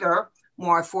access either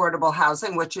more affordable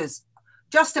housing, which is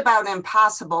just about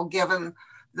impossible given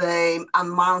the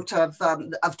amount of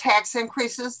tax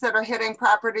increases that are hitting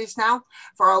properties now.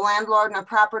 For a landlord and a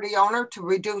property owner to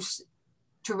reduce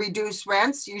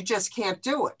rents, you just can't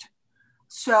do it.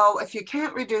 So if you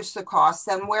can't reduce the cost,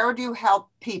 then where do you help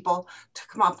people to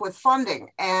come up with funding?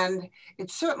 And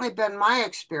it's certainly been my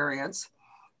experience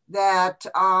that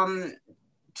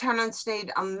tenants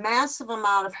need a massive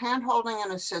amount of handholding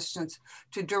and assistance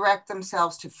to direct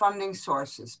themselves to funding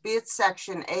sources, be it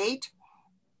Section 8,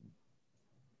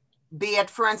 be it,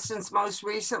 for instance, most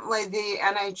recently, the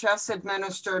NHS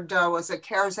administered was a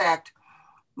CARES Act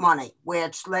money,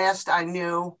 which last I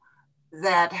knew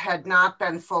that had not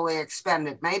been fully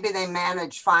expended. Maybe they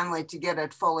managed finally to get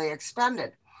it fully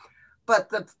expended. But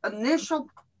the initial,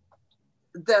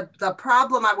 the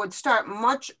problem, I would start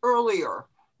much earlier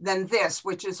than this,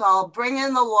 which is all bring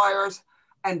in the lawyers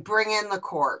and bring in the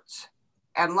courts.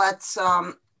 And let's,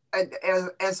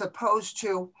 as opposed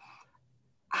to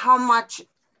how much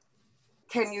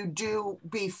can you do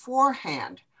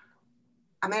beforehand?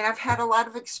 I mean, I've had a lot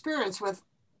of experience with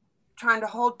trying to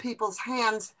hold people's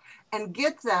hands and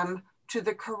get them to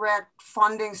the correct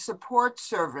funding support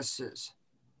services.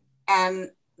 And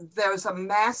there's a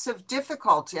massive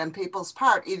difficulty on people's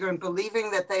part, either in believing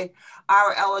that they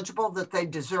are eligible, that they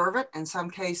deserve it, in some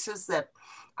cases that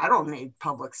I don't need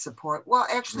public support. Well,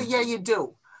 actually, yeah, you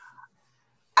do.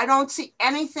 I don't see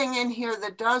anything in here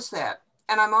that does that.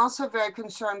 And I'm also very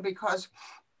concerned because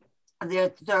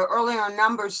the earlier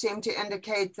numbers seem to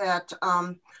indicate that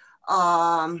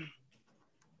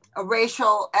a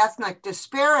racial ethnic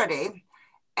disparity.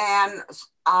 And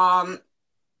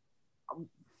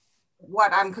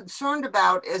what I'm concerned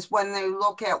about is when they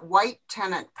look at white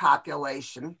tenant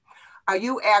population, are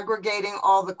you aggregating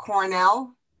all the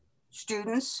Cornell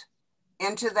students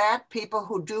into that, people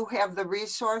who do have the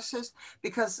resources?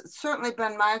 Because it's certainly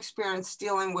been my experience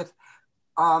dealing with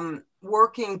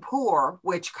working poor,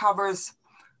 which covers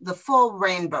the full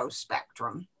rainbow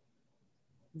spectrum,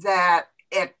 that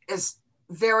it is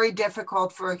very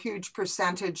difficult for a huge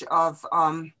percentage of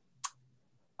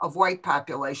white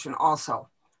population also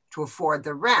to afford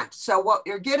the rent. So what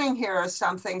you're getting here is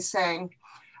something saying,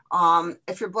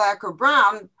 if you're Black or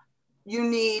brown, you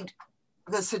need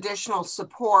this additional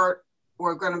support.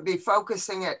 We're going to be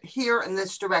focusing it here in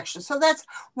this direction. So that's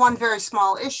one very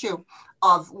small issue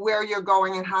of where you're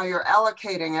going and how you're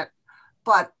allocating it.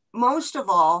 But most of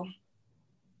all,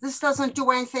 this doesn't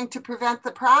do anything to prevent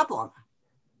the problem.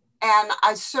 And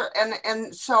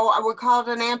so I would call it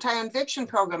an anti-eviction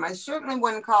program. I certainly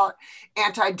wouldn't call it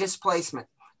anti-displacement.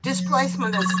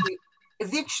 Displacement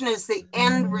eviction is the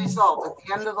end result, at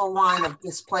the end of the line of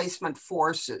displacement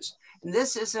forces. And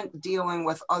this isn't dealing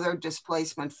with other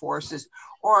displacement forces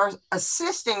or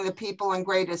assisting the people in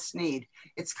greatest need.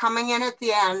 It's coming in at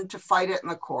the end to fight it in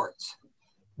the courts.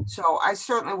 So I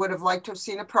certainly would have liked to have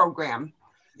seen a program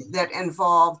that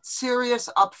involved serious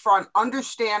upfront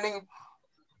understanding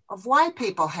of why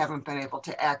people haven't been able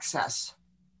to access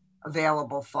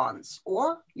available funds,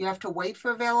 or you have to wait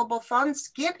for available funds.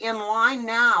 Get in line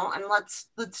now and let's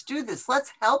do this.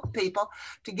 Let's help people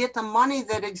to get the money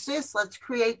that exists. Let's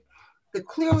create the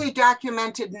clearly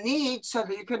documented need so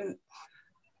that you can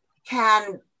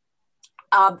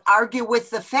argue with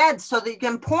the Fed so that you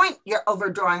can point you're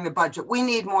overdrawing the budget. We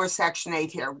need more Section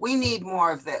 8 here. We need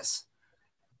more of this.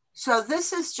 So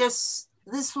this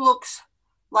looks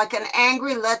like an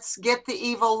angry, let's get the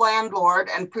evil landlord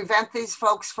and prevent these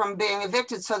folks from being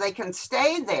evicted so they can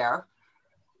stay there.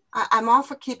 I'm all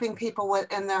for keeping people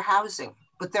in their housing,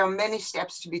 but there are many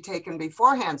steps to be taken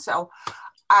beforehand. So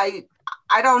I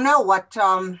don't know what,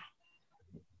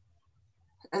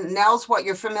 Nels, what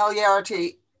your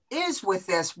familiarity is with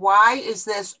this. Why is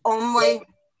this only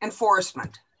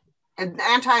enforcement and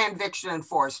anti-eviction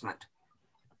enforcement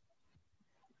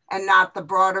and not the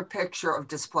broader picture of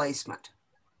displacement?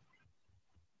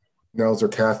 Nels or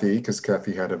Kathy, because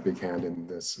Kathy had a big hand in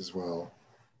this as well.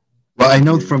 Well, I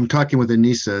know from talking with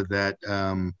Anissa that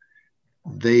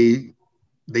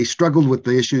they struggled with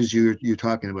the issues you're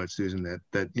talking about, Susan.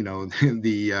 That you know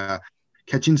the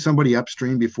catching somebody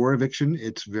upstream before eviction,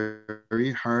 it's very,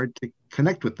 very hard to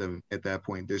connect with them at that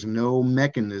point. There's no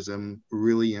mechanism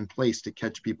really in place to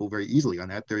catch people very easily on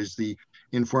that. There's the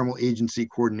informal agency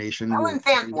coordination. I'll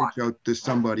invent one. Reach out to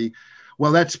somebody.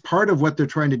 Well, that's part of what they're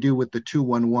trying to do with the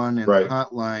 211 and right. the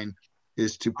hotline,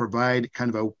 is to provide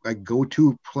kind of a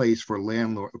go-to place for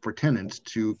tenants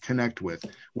to connect with.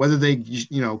 Whether they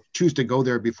choose to go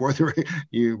there before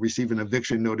you receive an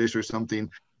eviction notice or something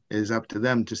is up to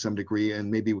them to some degree, and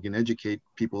maybe we can educate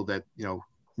people that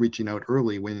reaching out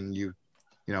early when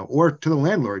or to the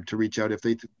landlord to reach out if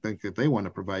they think that they want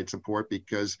to provide support,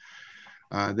 because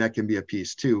that can be a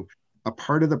piece too. A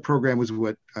part of the program was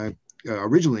what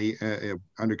originally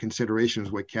under consideration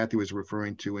is what Kathy was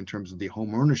referring to in terms of the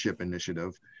home ownership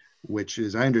initiative, which,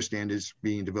 as I understand, is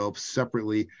being developed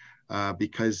separately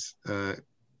because I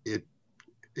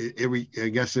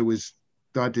guess it was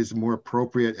thought is more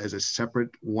appropriate as a separate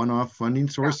one-off funding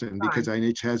source, and because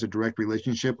INH has a direct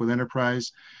relationship with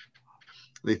Enterprise,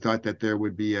 they thought that there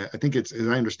would be I think it's, as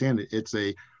I understand it, it's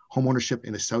a home ownership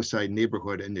in a Southside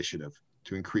neighborhood initiative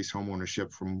to increase home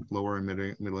ownership from lower and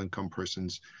middle income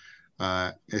persons,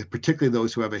 particularly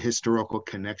those who have a historical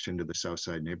connection to the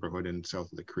Southside neighborhood and south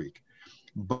of the creek.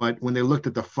 But when they looked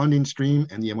at the funding stream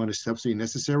and the amount of subsidy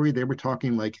necessary, they were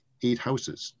talking like 8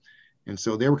 houses. And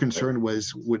so they were concerned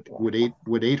was would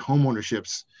 8 home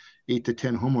ownerships, 8 to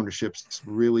 10 home ownerships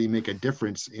really make a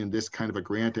difference in this kind of a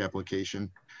grant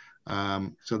application?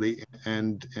 So they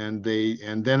and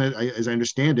then as I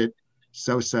understand it,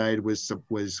 Southside was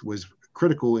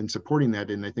critical in supporting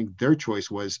that, and I think their choice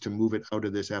was to move it out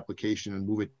of this application and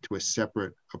move it to a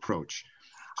separate approach.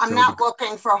 I'm not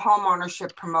looking for home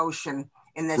ownership promotion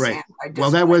in this. Right. Well,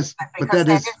 that was, but that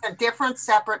is a different,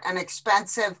 separate, and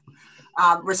expensive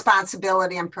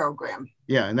responsibility and program.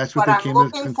 Yeah, and that's what but they I'm came to. I'm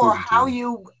looking for how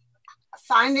you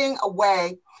finding a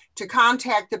way to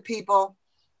contact the people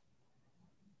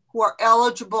who are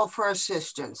eligible for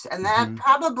assistance, and that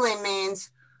probably means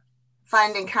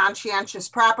finding conscientious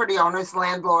property owners,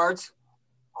 landlords,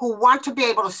 who want to be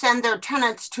able to send their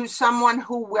tenants to someone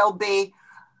who will be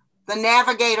the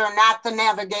navigator, not the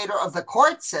navigator of the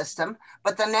court system,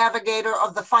 but the navigator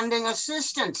of the funding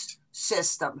assistance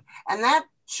system. And that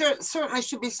certainly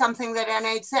should be something that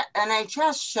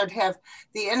NHS should have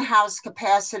the in-house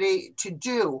capacity to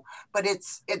do. But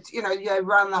it's you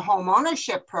run the home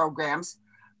ownership programs,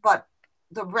 but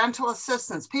the rental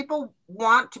assistance, people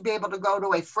want to be able to go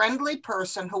to a friendly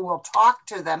person who will talk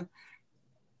to them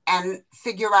and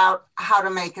figure out how to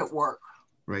make it work.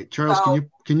 Right, Charles, so,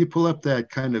 can you pull up that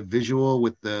kind of visual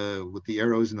with the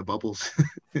arrows and the bubbles?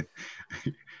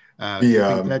 I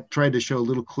think that tried to show a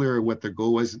little clearer what the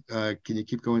goal was. Can you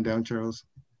keep going down, Charles?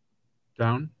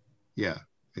 Down? Yeah,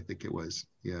 I think it was.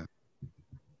 Yeah,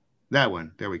 that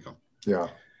one. There we go. Yeah.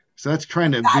 So that's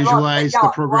trying to visualize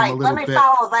the program a little bit. Let me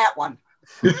follow that one.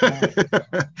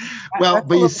 Well,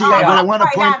 but you see, what I want to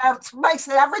point out, it makes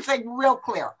everything real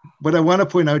clear. What I want to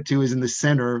point out too is in the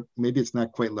center, maybe it's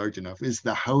not quite large enough, is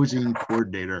the housing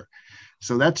coordinator.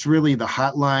 So that's really the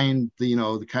hotline,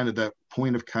 the kind of the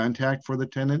point of contact for the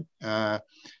tenant.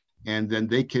 And then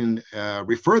they can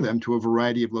refer them to a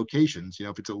variety of locations.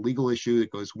 If it's a legal issue,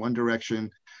 it goes one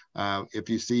direction. If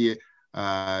you see it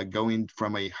going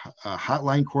from a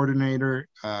hotline coordinator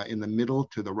in the middle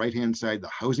to the right-hand side, the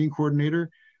housing coordinator,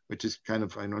 which is kind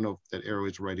of, I don't know if that arrow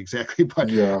is right exactly, but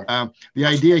yeah. The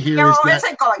idea here is that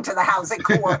isn't going to the housing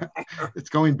coordinator. It's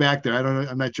going back there. I don't know.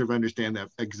 I'm not sure if I understand that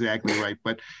exactly right,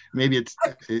 but maybe it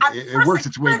works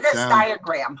its way this down.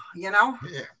 Diagram,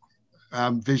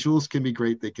 visuals can be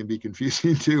great. They can be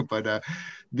confusing too, but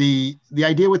the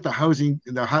idea with the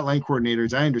hotline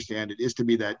coordinators, I understand it, is to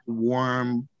be that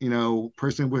warm,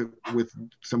 person with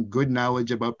some good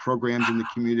knowledge about programs in the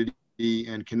community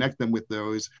and connect them with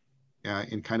those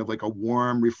in kind of like a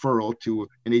warm referral to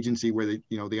an agency where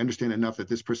they understand enough that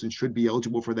this person should be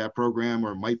eligible for that program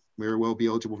or might very well be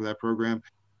eligible for that program.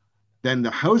 Then the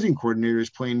housing coordinator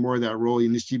is playing more of that role.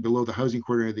 You see below the housing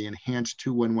coordinator, the enhanced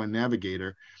 211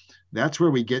 navigator. That's where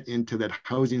we get into that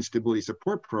housing stability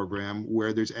support program,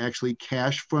 where there's actually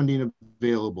cash funding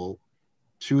available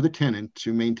to the tenant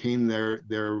to maintain their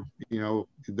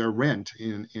rent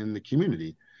in the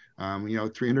community.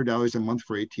 $300 a month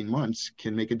for 18 months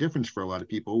can make a difference for a lot of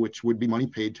people, which would be money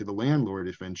paid to the landlord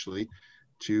eventually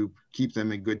to keep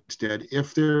them in good stead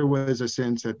if there was a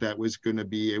sense that was going to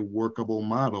be a workable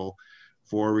model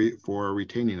for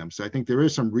retaining them. So I think there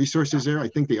is some resources there. I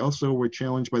think they also were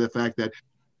challenged by the fact that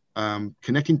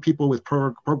connecting people with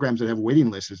programs that have waiting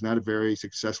lists is not a very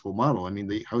successful model. I mean,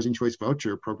 the Housing Choice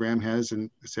Voucher program has a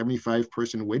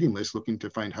 75-person waiting list looking to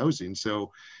find housing.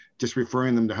 So just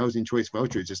referring them to Housing Choice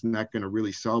Vouchers is not going to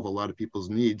really solve a lot of people's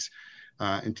needs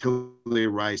until they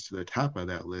rise to the top of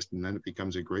that list, and then it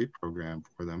becomes a great program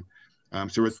for them.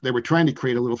 So they were trying to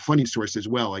create a little funding source as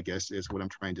well, I guess, is what I'm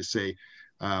trying to say.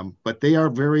 But they are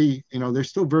very, they're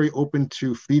still very open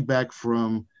to feedback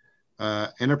from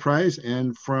enterprise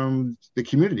and from the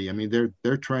community. I mean,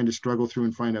 they're trying to struggle through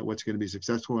and find out what's going to be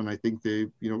successful. And I think they,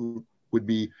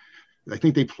 I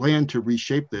think they plan to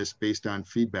reshape this based on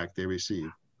feedback they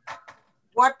receive.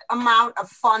 What amount of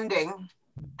funding,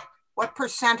 what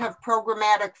percent of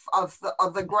programmatic of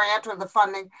the grant or the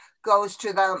funding goes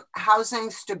to the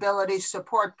Housing Stability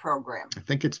Support Program? I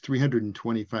think it's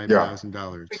 $325,000. Yeah.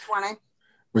 320?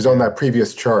 Was on that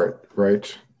previous chart,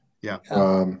 right? Yeah.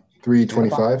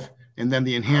 325. And then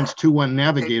the enhanced 2-1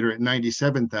 navigator at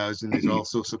 97,000 is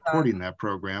also supporting that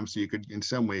program. So you could, in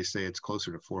some ways, say it's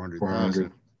closer to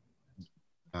 400,000.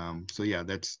 So yeah,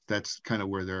 that's kind of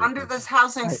where they're under this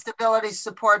Housing Stability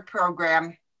Support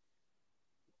Program.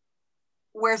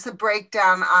 Where's the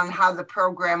breakdown on how the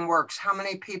program works? How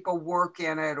many people work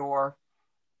in it, or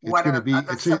what?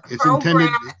 It's intended.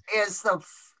 Is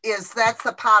that's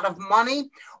the pot of money,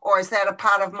 or is that a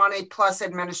pot of money plus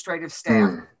administrative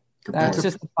staff? That's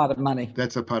just a pot of money.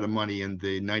 That's a pot of money, and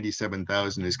the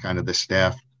 97,000 is kind of the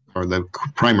staff or the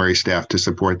primary staff to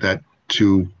support that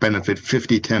to benefit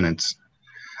 50 tenants.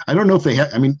 I don't know if they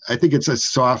have, I mean, I think it's a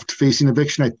soft facing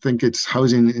eviction. I think it's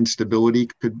housing instability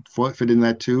could fit in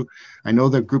that too. I know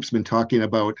the group's been talking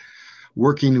about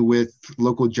working with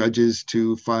local judges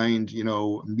to find,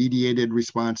 mediated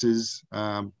responses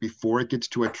before it gets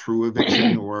to a true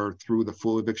eviction or through the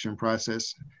full eviction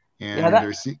process. And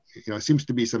there's, seems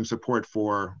to be some support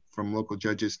from local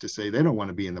judges to say they don't want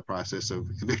to be in the process of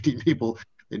evicting people.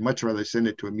 They'd much rather send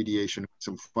it to a mediation,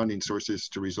 some funding sources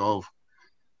to resolve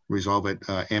it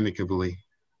amicably.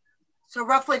 So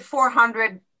roughly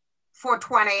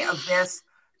 420 of this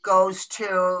goes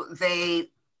to the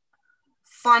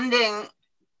funding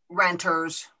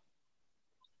renters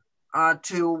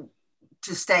to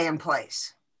stay in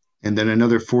place. And then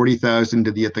another 40,000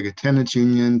 to the Ithaca Tenants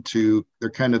Union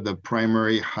they're kind of the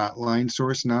primary hotline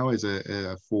source now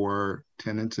for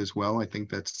tenants as well. I think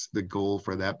that's the goal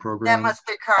for that program. That must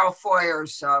be Carl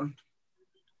Foyer's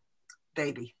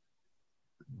baby.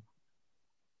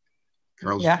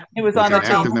 Carl's, it was on the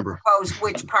active member. Propose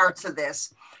which parts of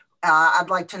this. I'd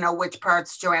like to know which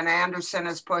parts Joanna Anderson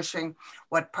is pushing,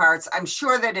 what parts. I'm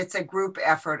sure that it's a group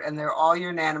effort and they're all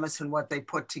unanimous in what they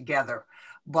put together.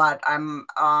 But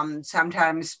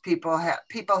sometimes people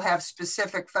have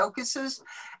specific focuses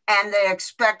and they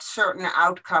expect certain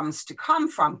outcomes to come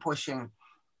from pushing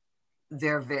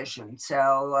their vision.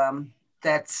 So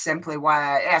that's simply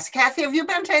why I asked. Kathy, have you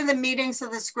been to any of the meetings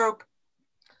of this group?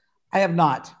 I have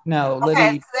not. No.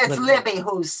 Okay, it's Libby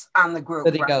who's on the group.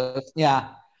 Libby goes. Yeah.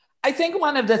 I think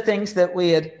one of the things that we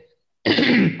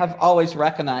have always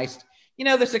recognized,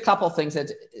 there's a couple things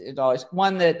that it always,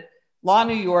 one, that Law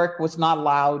New York was not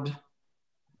allowed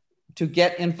to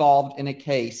get involved in a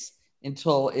case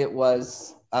until it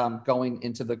was going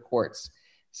into the courts.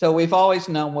 So we've always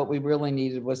known what we really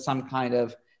needed was some kind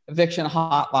of eviction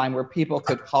hotline where people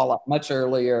could call up much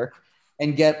earlier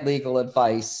and get legal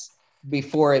advice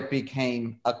before it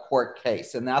became a court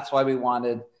case. And that's why we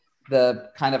wanted the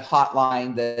kind of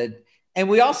hotline that, and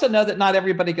we also know that not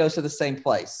everybody goes to the same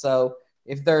place. So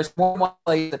if there's one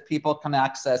place that people can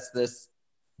access this,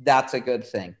 that's a good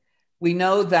thing. We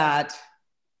know that,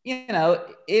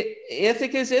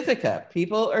 Ithaca is Ithaca.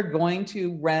 People are going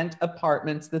to rent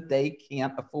apartments that they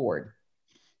can't afford.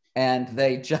 And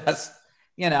they just,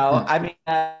 we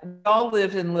all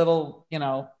live in little,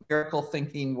 miracle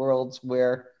thinking worlds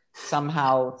where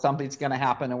somehow something's going to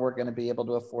happen and we're going to be able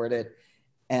to afford it.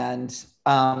 And,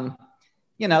 so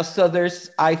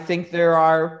I think there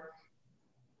are,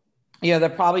 there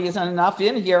probably isn't enough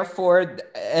in here for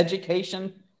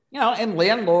education, and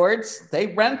landlords, they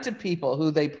rent to people who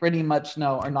they pretty much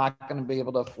know are not going to be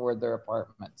able to afford their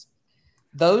apartments.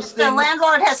 Those things. The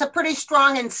landlord has a pretty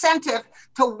strong incentive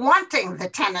to wanting the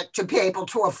tenant to be able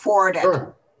to afford it.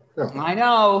 Sure. Yeah. I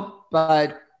know,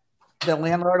 but the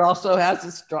landlord also has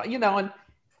a strong, and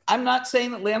I'm not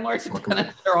saying that landlords and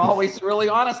tenants are always really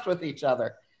honest with each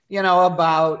other,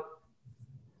 about,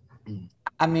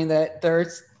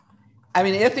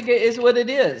 Ithaca is what it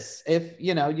is. If,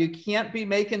 you can't be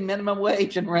making minimum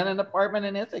wage and rent an apartment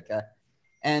in Ithaca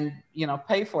and,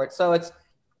 pay for it. So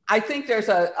I think there's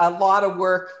a lot of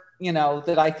work,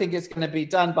 that I think is going to be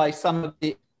done by some of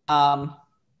the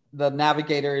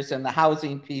navigators and the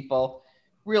housing people.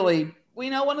 Really, we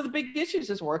know one of the big issues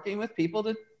is working with people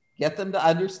to get them to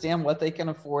understand what they can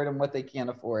afford and what they can't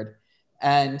afford.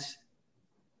 And,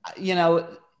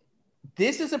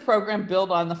 this is a program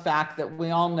built on the fact that we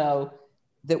all know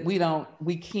that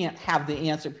we can't have the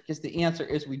answer, because the answer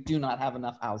is we do not have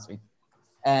enough housing.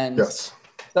 And yes.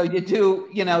 So you do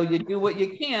what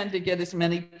you can to get as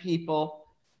many people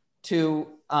to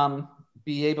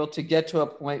be able to get to a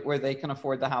point where they can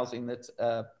afford the housing that's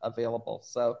available.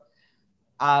 So,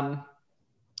 I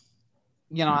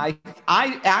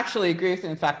actually agree with you.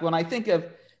 In fact, when I think of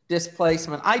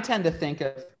displacement, I tend to think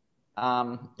of,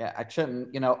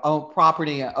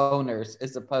 property owners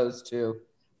as opposed to,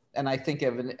 and I think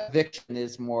of an eviction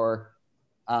is more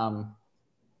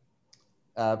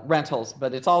rentals,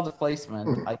 but it's all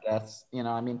displacement, I guess.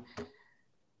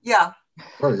 Yeah.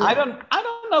 Oh, yeah. I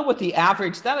don't know what the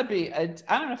average, that'd be, I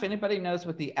don't know if anybody knows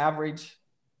what the average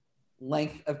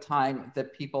length of time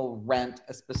that people rent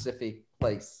a specific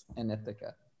place in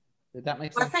Ithaca. Did that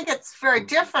make sense? I think it's very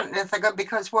different in Ithaca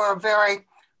because we're a very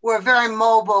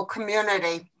mobile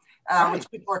community, Right. which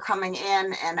people are coming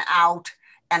in and out,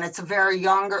 and it's a very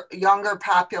younger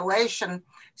population.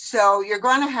 So you're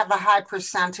going to have a high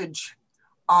percentage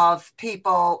of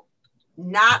people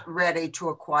not ready to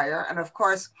acquire. And of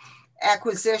course,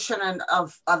 acquisition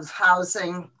of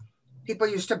housing, people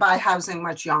used to buy housing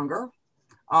much younger.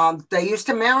 They used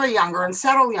to marry younger and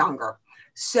settle younger.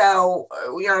 So,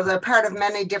 they're part of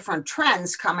many different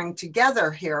trends coming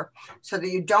together here so that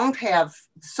you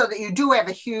do have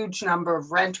a huge number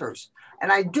of renters. And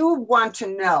I do want to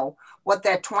know what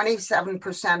that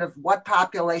 27% of what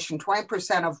population,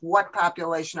 20% of what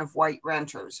population of white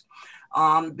renters,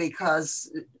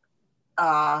 because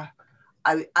I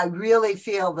really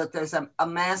feel that there's a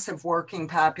massive working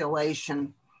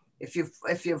population. If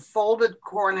you've folded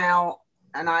Cornell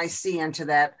and IC into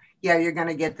that, yeah, you're going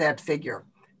to get that figure.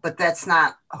 But that's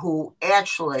not who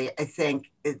actually, I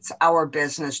think it's our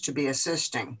business to be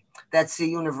assisting. That's the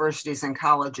universities and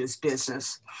colleges'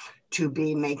 business to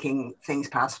be making things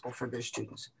possible for their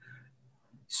students.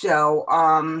 So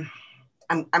I'm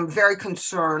very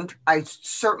concerned. I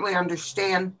certainly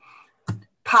understand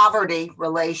poverty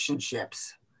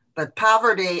relationships, but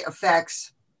poverty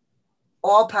affects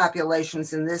all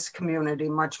populations in this community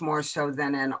much more so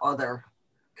than in other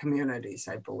communities,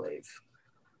 I believe.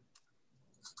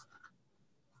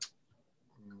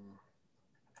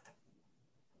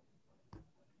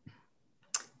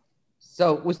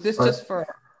 So was this just for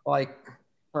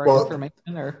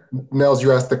information, or? Nels,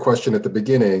 you asked the question at the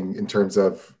beginning in terms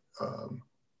of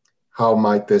how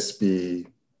might this be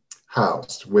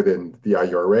housed within the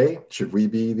IURA? Should we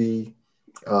be the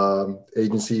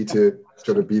agency to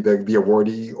sort of be the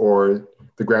awardee or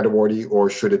the grant awardee, or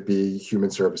should it be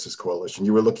Human Services Coalition?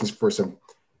 You were looking for some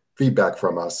feedback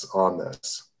from us on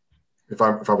this, if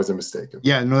I wasn't mistaken.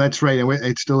 Yeah, no, that's right.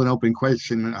 It's still an open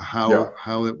question how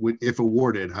it would, if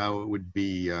awarded, how it would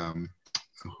be, who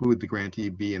would the grantee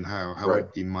be and how it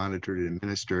would be monitored and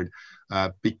administered.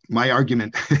 My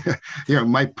argument,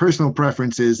 my personal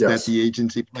preference is Yes. that the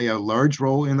agency play a large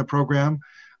role in the program,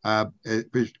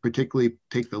 particularly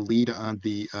take the lead on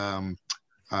the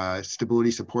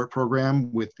stability support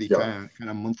program with the kind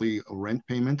of monthly rent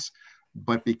payments.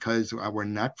 But because we're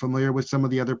not familiar with some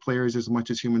of the other players as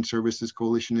much as Human Services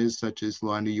Coalition is, such as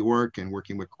Law New York and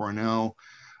working with Cornell,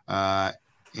 the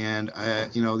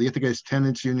Ithaca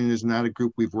Tenants Union is not a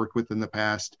group we've worked with in the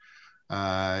past.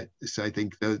 So I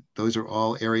think those are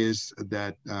all areas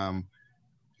that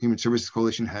Human Services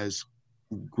Coalition has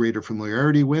greater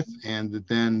familiarity with. And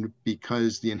then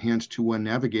because the Enhanced 2-1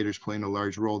 Navigators playing a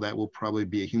large role, that will probably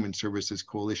be a Human Services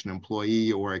Coalition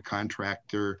employee or a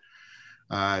contractor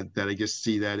that I guess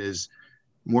see that as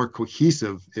more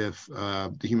cohesive if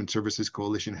the Human Services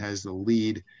Coalition has the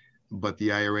lead, but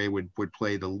the IRA would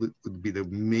be the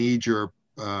major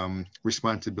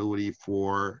responsibility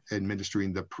for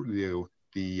administering the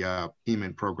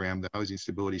payment program, the Housing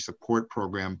Stability Support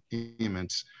Program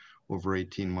payments over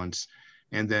 18 months,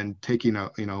 and then taking a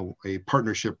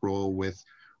partnership role with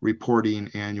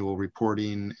annual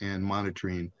reporting and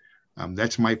monitoring.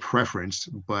 That's my preference,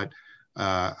 but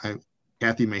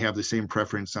Kathy may have the same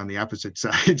preference on the opposite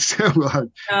side. So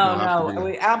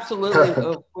we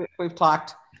absolutely, we've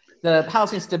talked. The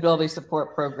Housing Stability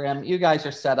Support Program, you guys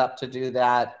are set up to do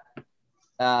that.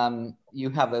 You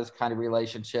have those kind of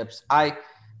relationships. I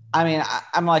mean,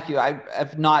 I'm like you.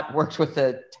 I've not worked with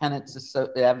the tenants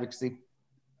advocacy.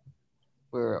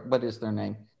 What is their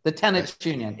name? The Tenants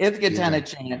Union, Ithaca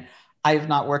Tenants Union. I have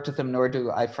not worked with them, nor do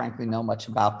I frankly know much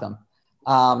about them.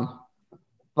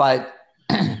 But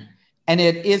and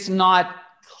it is not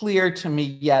clear to me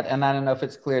yet, and I don't know if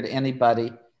it's clear to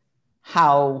anybody,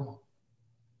 how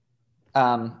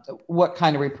what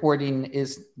kind of reporting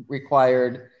is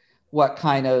required. What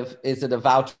kind of, is it a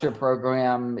voucher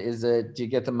program? Do you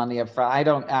get the money up front? I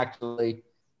don't actually,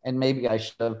 and maybe I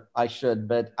should,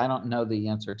 but I don't know the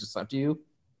answer to some. Do you?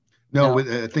 No,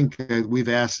 I think we've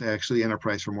asked actually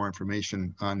Enterprise for more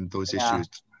information on those issues.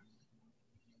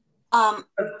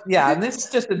 And this is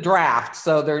just a draft,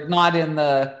 so they're not in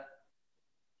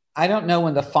I don't know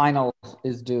when the final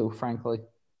is due, frankly.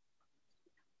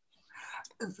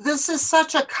 This is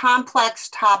such a complex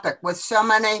topic with so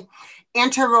many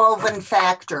interwoven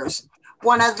factors.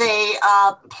 One of the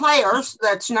players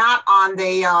that's not on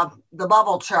the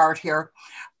bubble chart here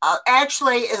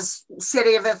actually is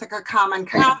City of Ithaca Common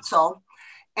Council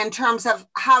in terms of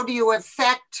how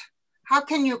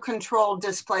can you control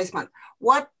displacement?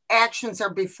 What actions are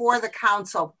before the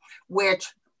council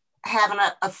which have an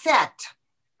effect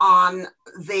on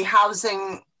the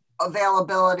housing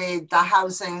availability, the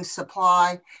housing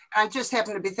supply? And I just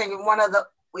happen to be thinking one of the,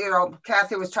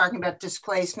 Kathy was talking about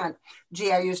displacement.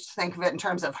 Gee, I used to think of it in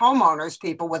terms of homeowners,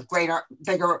 people with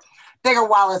bigger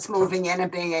wallets moving in and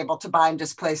being able to buy and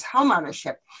displace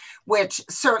homeownership, which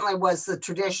certainly was the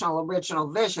traditional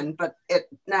original vision, but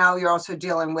now you're also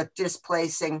dealing with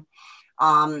displacing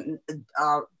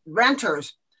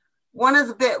renters. One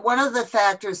of the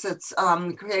factors that's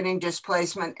creating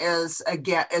displacement is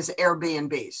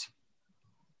Airbnbs.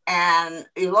 And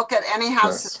you look at any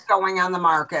house that's going on the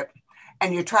market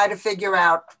and you try to figure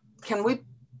out, can we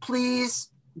please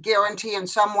guarantee in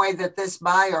some way that this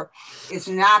buyer is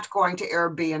not going to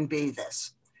Airbnb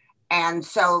this? And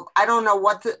so I don't know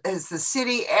has the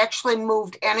city actually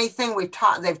moved anything?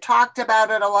 They've talked about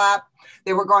it a lot.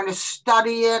 They were going to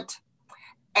study it.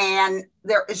 And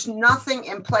there is nothing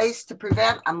in place to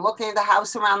prevent. I'm looking at the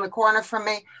house around the corner from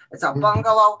me. It's a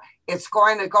bungalow. It's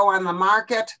going to go on the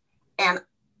market. And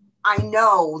I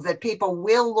know that people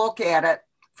will look at it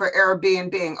for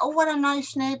Airbnb. Oh, what a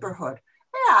nice neighborhood.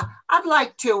 Yeah, I'd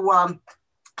like to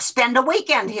spend a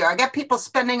weekend here. I get people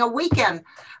spending a weekend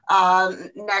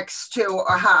next to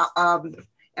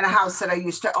in a house that I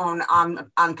used to own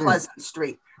on Pleasant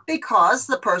Street, because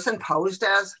the person posed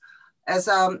as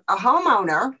a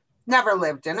homeowner, never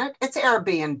lived in it. It's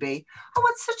Airbnb. Oh,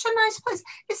 it's such a nice place.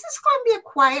 Is this going to be a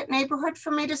quiet neighborhood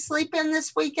for me to sleep in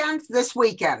this weekend? This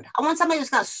weekend. I want somebody who's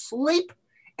going to sleep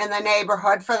in the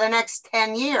neighborhood for the next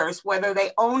 10 years, whether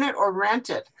they own it or rent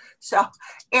it. So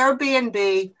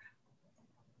Airbnb,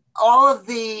 all of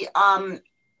the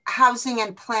housing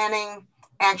and planning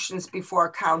actions before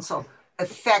council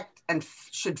affect and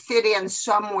should fit in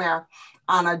somewhere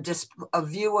on a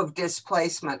view of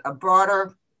displacement,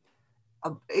 even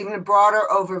a broader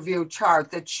overview chart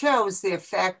that shows the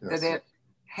effect that it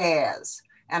has.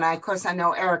 And of course, I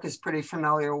know Eric is pretty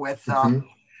familiar with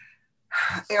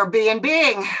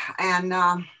Airbnb, and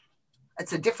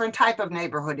it's a different type of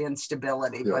neighborhood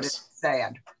instability, but it's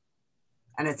sad.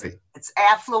 And it's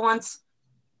affluence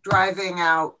driving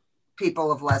out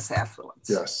people of less affluence.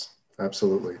 Yes,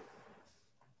 absolutely.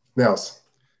 Nels.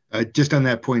 Just on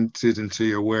that point, Susan, so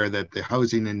you're aware that the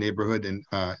Housing and Neighborhood and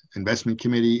Investment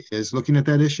Committee is looking at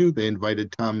that issue. They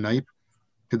invited Tom Knipe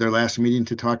to their last meeting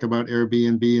to talk about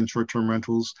Airbnb and short-term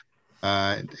rentals.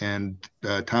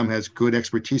 Tom has good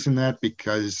expertise in that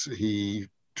because he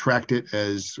tracked it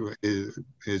as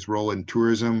his role in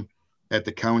tourism at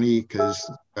the county, because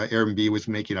Airbnb was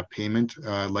making a payment,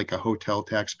 like a hotel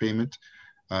tax payment,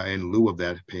 in lieu of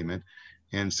that payment.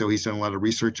 And so he's done a lot of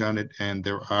research on it, and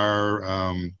there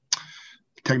are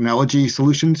technology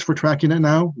solutions for tracking it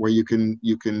now, where you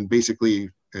can basically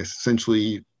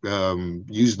essentially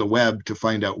use the web to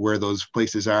find out where those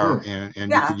places are, and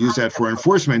you could use that for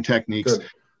enforcement techniques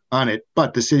on it.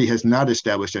 But the city has not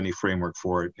established any framework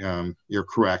for it. You're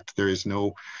correct. There is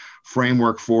no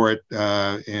framework for it,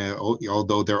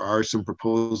 although there are some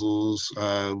proposals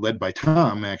led by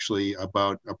Tom, actually,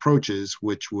 about approaches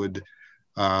which would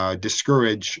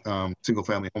discourage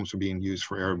single-family homes from being used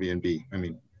for Airbnb. I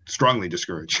mean, strongly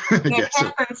discourage.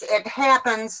 It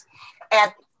happens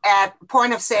at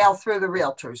point of sale through the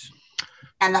realtors,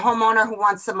 and the homeowner who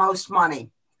wants the most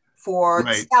money for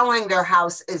selling their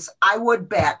house is, I would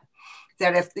bet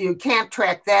that if you can't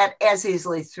track that as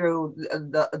easily through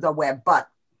the web, but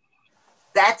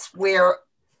that's where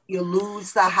you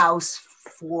lose the house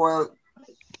for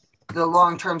the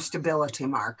long-term stability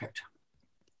market.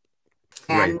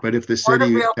 And but if the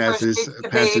city passes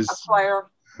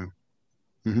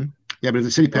yeah, but if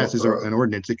the city passes an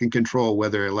ordinance, it can control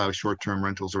whether it allows short-term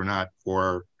rentals or not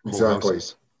for whole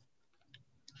houses.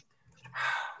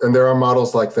 And there are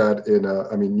models like that in,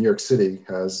 I mean, New York City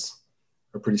has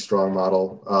a pretty strong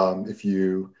model. If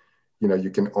you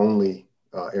can only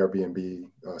Airbnb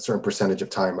a certain percentage of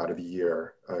time out of the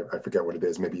year. I forget what it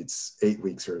is. Maybe it's 8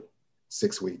 weeks or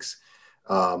 6 weeks.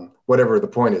 Whatever the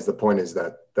point is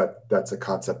that that's a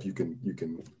concept you can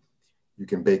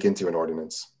bake into an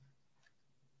ordinance.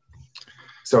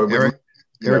 So Eric,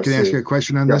 can I ask you a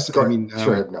question on this? I mean,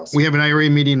 we have an IURA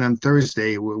meeting on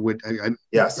Thursday.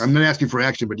 Yes. I'm not asking for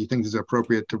action, but do you think it's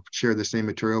appropriate to share the same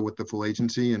material with the full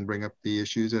agency and bring up the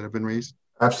issues that have been raised?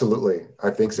 Absolutely. I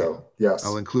think so. Yes.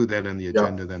 I'll include that in the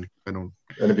agenda then. And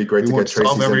it'd be great to get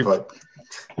Tracy's input.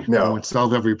 No. I won't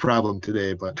solve every problem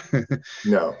today, but.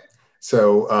 No.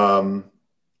 So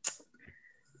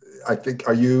I think,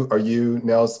 are you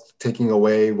Nels taking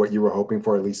away what you were hoping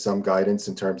for, at least some guidance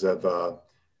in terms of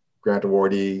grant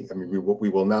awardee? I mean, we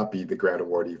will not be the grant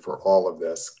awardee for all of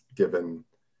this,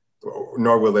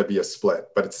 nor will there be a split,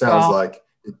 but it sounds like,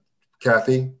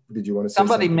 Kathy, did you want to say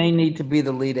somebody something? may need to be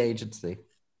the lead agency.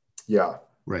 Yeah.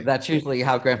 Right. That's usually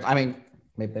how I mean,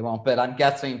 maybe they won't, but I'm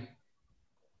guessing.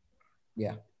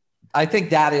 Yeah. I think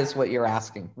that is what you're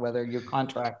asking, whether you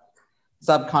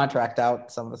subcontract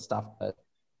out some of the stuff, but.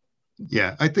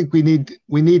 Yeah, I think we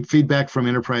need feedback from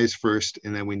enterprise first,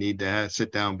 and then we need to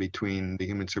sit down between the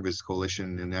Human Services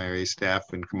Coalition and the IURA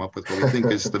staff and come up with what we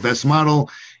think is the best model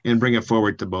and bring it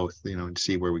forward to both, and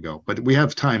see where we go. But we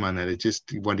have time on that. It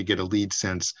just want to get a lead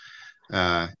sense,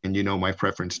 and my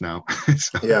preference now.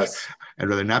 So yes, I'd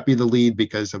rather not be the lead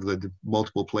because of the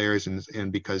multiple players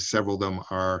and because several of them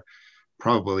are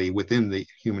probably within the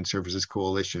Human Services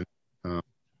Coalition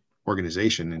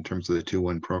organization in terms of the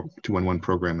 211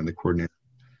 program and the coordinator.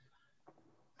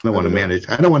 I don't want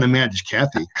to manage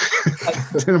Kathy.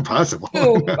 It's impossible.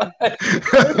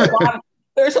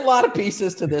 There's a lot of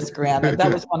pieces to this grant. And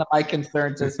that was one of my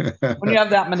concerns, is when you have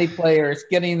that many players,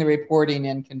 getting the reporting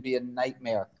in can be a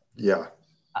nightmare. Yeah.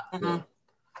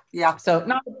 Yeah. So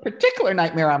not a particular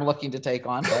nightmare I'm looking to take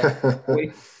on,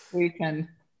 but we can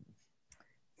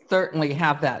certainly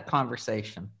have that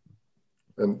conversation.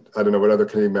 And I don't know what other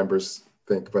committee members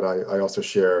think, but I also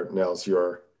share, Nels,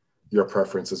 your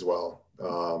preference as well.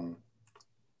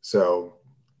 So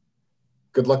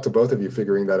good luck to both of you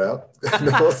figuring that out.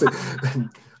 We'll see.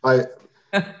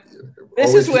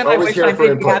 This is when I wish I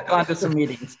maybe had gone to some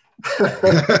meetings.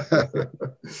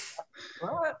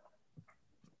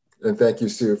 And thank you,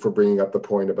 Sue, for bringing up the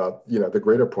point about, the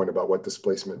greater point about what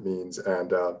displacement means.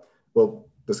 And we'll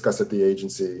discuss at the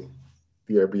agency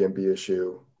the Airbnb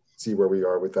issue, see where we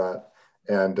are with that,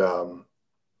 and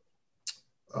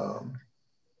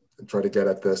try to get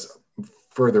at this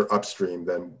further upstream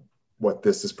than what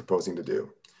this is proposing to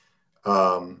do.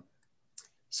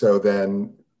 So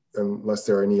then, unless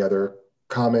there are any other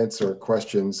comments or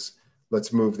questions,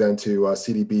 let's move then to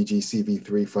CDBG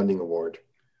CV3 funding award.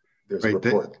 There's a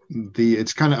report.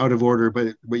 It's kind of out of order,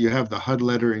 but you have the HUD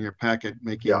letter in your packet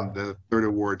making the third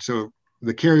award. So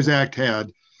the CARES Act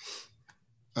had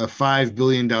a $5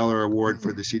 billion award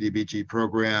for the CDBG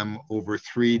program over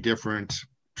 3 different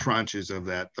tranches of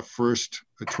that. The first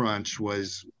tranche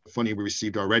was funding we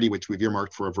received already, which we've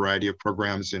earmarked for a variety of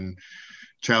programs in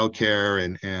childcare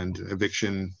and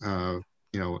eviction,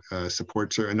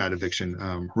 supports, or not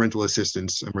eviction, rental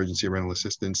assistance, emergency rental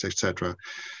assistance, etc.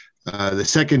 The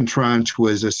second tranche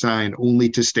was assigned only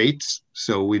to states,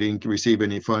 so we didn't receive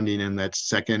any funding in that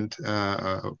second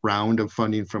round of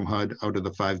funding from HUD out of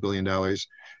the $5 billion.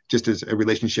 Just as a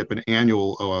relationship, an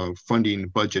annual funding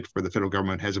budget for the federal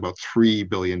government has about $3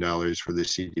 billion for the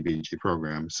CDBG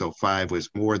program. So 5 was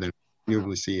more than we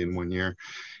usually see in 1 year.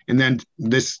 And then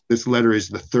this letter is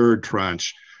the third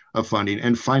tranche of funding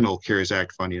and final CARES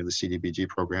Act funding of the CDBG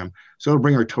program. So it'll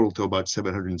bring our total to about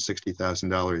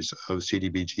 $760,000 of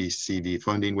CDBG CV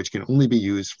funding, which can only be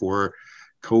used for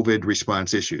COVID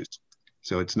response issues.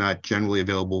 So it's not generally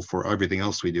available for everything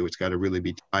else we do. It's got to really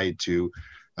be tied to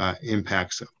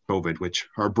impacts of COVID, which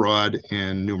are broad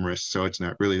and numerous. So it's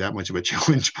not really that much of a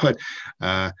challenge. But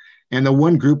and the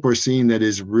one group we're seeing that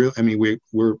is real, I mean,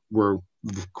 we're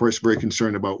of course very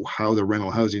concerned about how the rental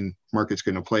housing market's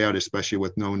going to play out, especially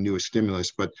with no new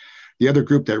stimulus. But the other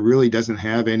group that really doesn't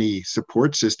have any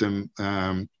support system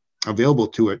available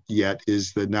to it yet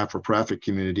is the not-for-profit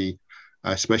community,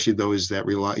 especially those that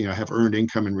rely, have earned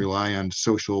income and rely on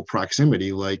social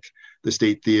proximity, like the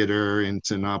State Theater and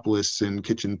Sinopolis and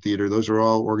Kitchen Theater. Those are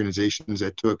all organizations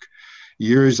that took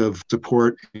years of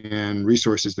support and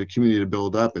resources the community to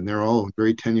build up, and they're all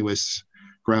very tenuous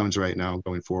grounds right now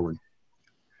going forward.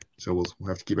 So we'll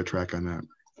have to keep a track on that.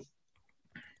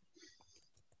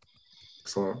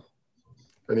 Excellent.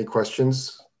 Any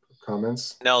questions,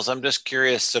 comments? Nels, I'm just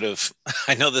curious, sort of,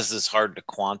 I know this is hard to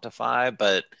quantify,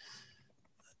 but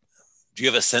do you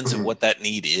have a sense of what that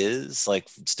need is? Like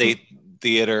state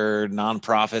theater,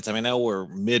 nonprofits? I mean, I know we're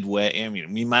midway. I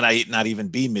mean, we might not even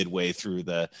be midway through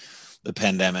the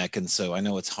pandemic. And so I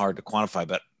know it's hard to quantify,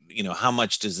 but how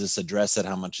much does this address it?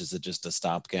 How much is it just a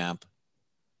stopgap?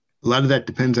 A lot of that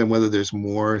depends on whether there's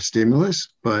more stimulus,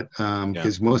 but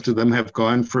because most of them have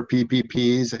gone for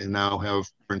PPPs and now have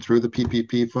burned through the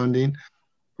PPP funding.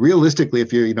 Realistically,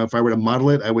 if I were to model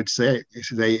it, I would say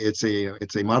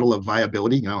it's a model of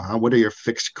viability. What are your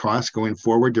fixed costs going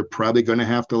forward? You're probably going to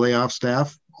have to lay off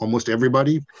staff, almost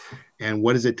everybody. And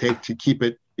what does it take to keep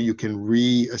it? You can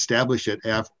reestablish it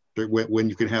after when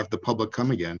you can have the public come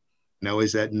again.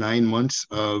 Is that 9 months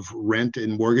of rent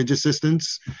and mortgage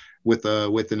assistance with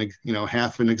an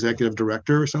half an executive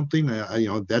director or something?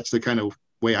 That's the kind of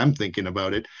way I'm thinking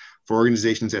about it for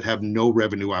organizations that have no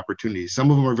revenue opportunities. Some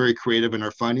of them are very creative and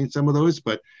are finding some of those,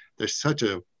 but there's such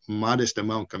a modest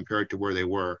amount compared to where they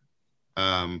were.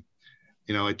 I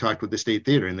talked with the State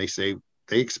Theater, and they say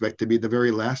they expect to be the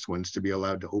very last ones to be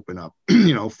allowed to open up,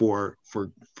 for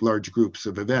large groups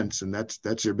of events, and that's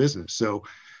their business. So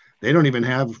they don't even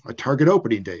have a target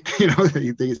opening date. They don't have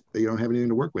anything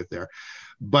to work with there.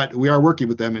 But we are working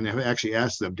with them and have actually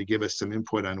asked them to give us some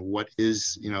input on what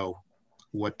does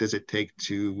it take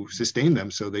to sustain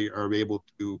them so they are able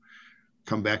to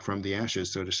come back from the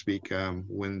ashes, so to speak,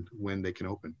 when they can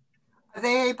open. Are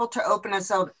they able to open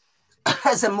as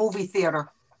a movie theater?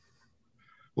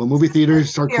 Well, movie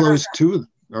theaters are closed too.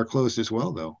 Are closed as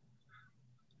well, though.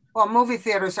 Well, movie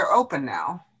theaters are open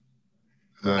now.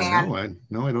 No,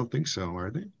 I don't think so.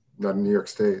 Are they? Not in New York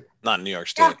State. Not in New York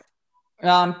State.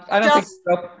 I don't think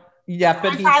so. Yeah,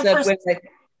 but he said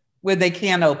when they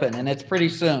can open, and it's pretty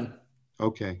soon.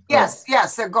 Okay. Yes,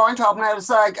 they're going to open. It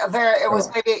was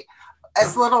maybe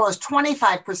as little as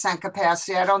 25%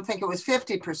 capacity. I don't think it was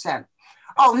 50%.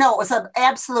 Oh no, it was an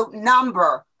absolute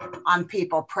number on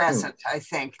people present, I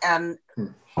think. And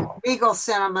Regal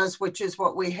Cinemas, which is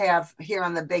what we have here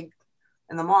in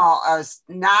the mall, is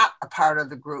not a part of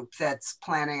the group that's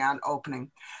planning on opening.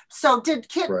 So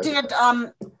did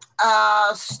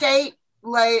state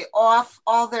lay off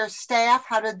all their staff?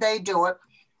 How did they do it?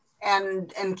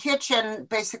 And in Kitchen,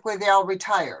 basically they all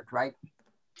retired, right?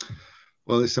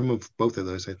 Well, there's some of both of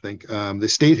those, I think. The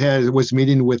state was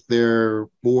meeting with their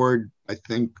board, I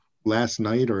think, last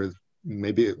night, or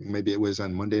maybe it was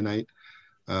on Monday night,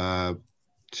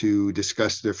 to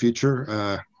discuss their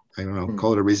future. I don't know,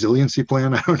 call it a resiliency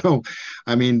plan. I don't know.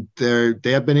 I mean, they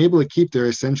have been able to keep their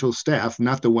essential staff,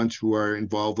 not the ones who are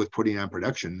involved with putting on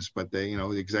productions, but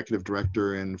the executive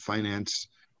director and finance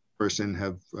person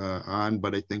have on.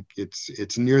 But I think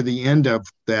it's near the end of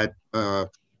that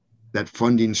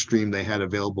funding stream they had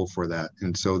available for that,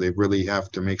 and so they really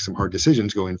have to make some hard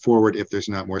decisions going forward if there's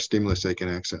not more stimulus they can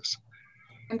access.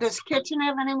 And does Kitchen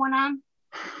have anyone on?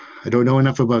 I don't know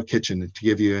enough about Kitchen to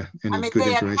give you any good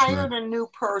information. They had hired a new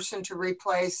person to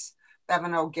replace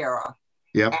Bevan O'Gara.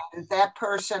 Yep. And that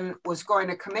person was going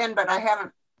to come in, but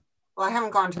well, I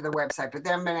haven't gone to their website, but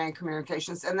there haven't been any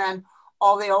communications. And then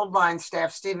all the old line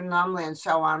staff, Stephen Lumley and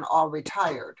so on, all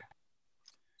retired.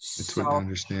 That's what I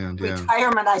understand. Yeah.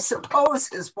 Retirement, I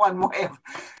suppose, is one way of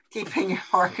keeping your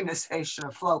organization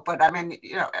afloat. But I mean,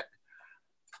 you know,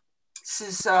 this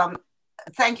is,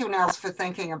 thank you, Nels, for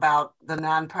thinking about the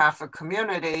nonprofit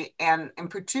community and in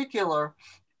particular,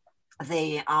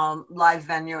 the live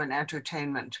venue and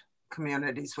entertainment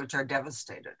communities, which are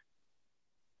devastated.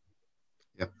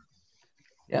 Yep.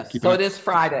 Yes. So it is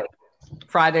Friday.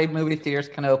 Friday movie theaters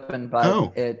can open, but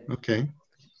okay.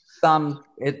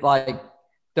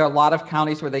 There are a lot of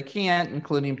counties where they can't,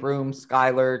 including Broome,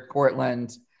 Schuyler,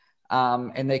 Cortland,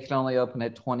 and they can only open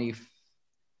at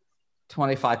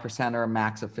 25% or a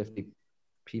max of 50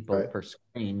 people per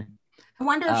screen. I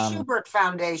wonder if Schubert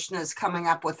Foundation is coming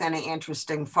up with any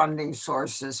interesting funding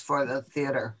sources for the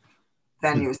theater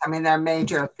venues. I mean, they're a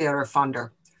major theater funder.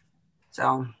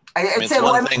 So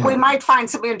we might find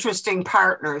some interesting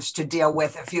partners to deal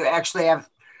with if you actually have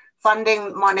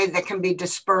funding money that can be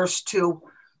dispersed to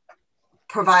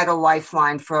provide a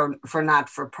lifeline for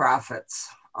not-for-profits.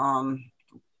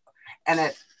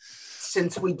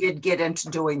 Since we did get into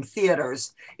doing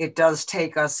theaters, it does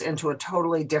take us into a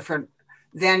totally different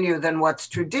venue than what's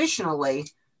traditionally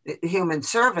human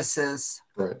services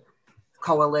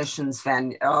coalitions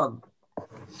venue,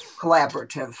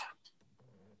 collaborative.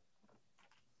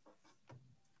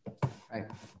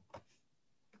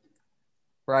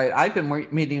 Right. I've been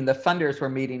meeting, the funders were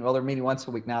meeting, well, they're meeting once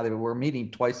a week now. They were meeting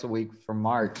twice a week for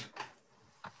March,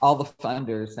 all the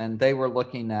funders, and they were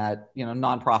looking at, you know,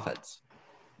 nonprofits,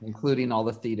 including all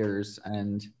the theaters,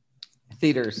 and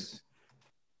theaters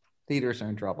are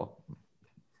in trouble.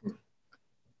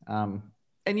 And,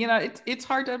 you know, it's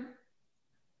hard to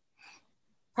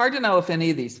know if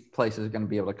any of these places are going to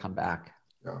be able to come back.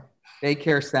 Yeah.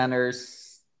 Daycare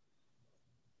centers,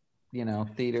 you know,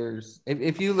 theaters.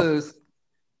 If you lose,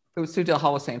 it was Sue Del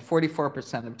Hall was saying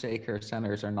 44% of daycare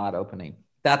centers are not opening.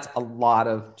 That's a lot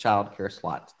of childcare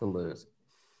slots to lose.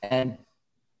 And,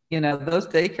 you know, those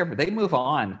daycare, they move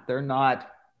on. They're not,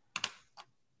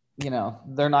 you know,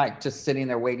 they're not just sitting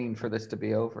there waiting for this to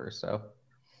be over. So,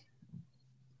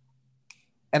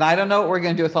 and I don't know what we're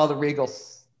going to do with all the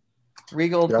Regals.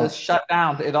 Regal just shut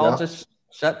down. It all just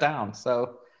shut down.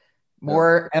 So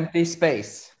more empty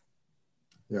space.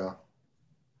 Yeah.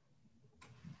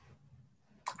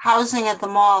 Housing at the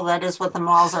mall, that is what the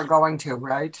malls are going to,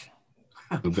 right?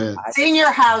 A bit.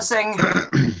 Senior housing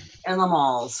in the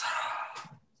malls.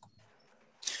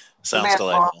 Sounds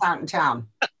delightful. Out in town.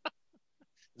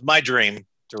 It's my dream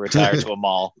to retire to a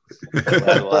mall.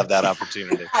 I will have that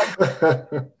opportunity.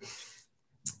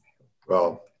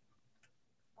 Well,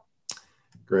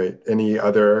 great. Any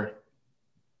other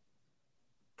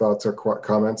thoughts or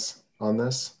comments on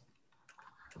this?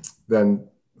 Then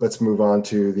let's move on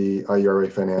to the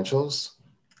IURA financials.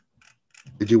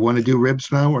 Did you want to do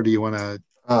RIBS now, or do you want to?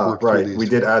 Right. We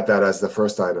did add that as the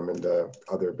first item in the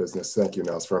other business. Thank you,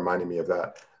 Nels, for reminding me of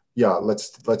that. Yeah,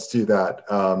 let's do that.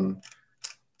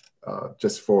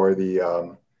 Just for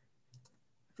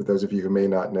those of you who may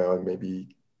not know, and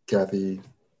maybe Kathy,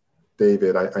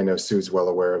 David, I know Sue's well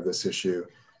aware of this issue.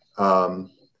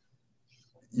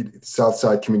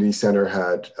 Southside Community Center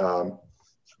had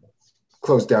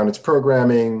closed down its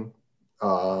programming,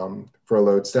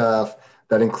 furloughed staff.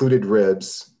 That included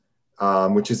RIBS,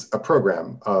 which is a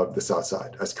program of the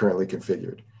Southside as currently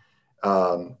configured.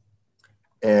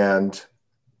 And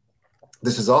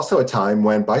this is also a time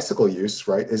when bicycle use,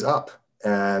 right, is up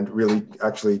and really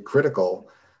actually critical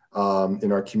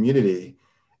in our community.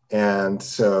 And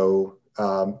so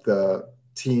the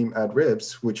team at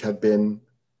RIBS, which had been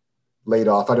laid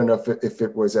off, I don't know if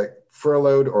it was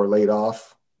furloughed or laid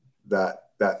off,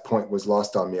 that point was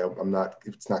lost on me.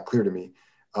 It's not clear to me.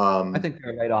 I think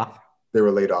they were laid off. They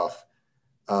were laid off.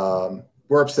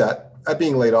 We're upset at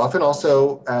being laid off and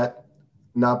also at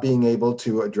not being able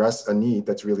to address a need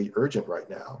that's really urgent right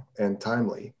now and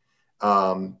timely.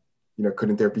 You know,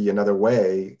 couldn't there be another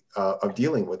way of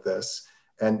dealing with this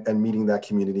and meeting that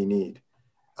community need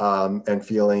and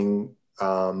feeling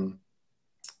that,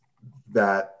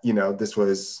 you know, this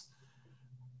was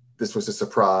a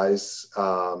surprise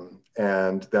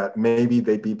and that maybe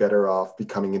they'd be better off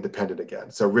becoming independent again.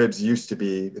 So RIBS used to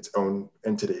be its own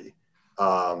entity.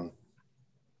 And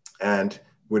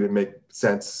would it make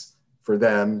sense for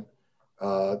them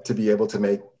to be able to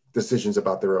make decisions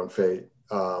about their own fate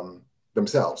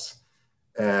themselves?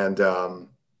 And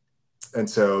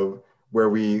so where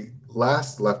we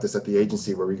last left this at the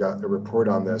agency, where we got a report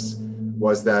on this,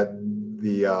 was that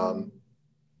the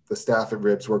staff at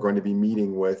RIBS were going to be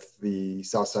meeting with the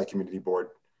Southside Community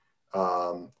Board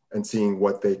and seeing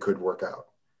what they could work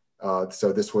out.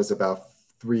 So this was about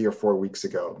 3 or 4 weeks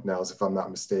ago now, if I'm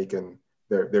not mistaken.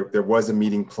 There was a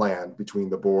meeting planned between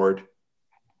the board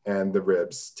and the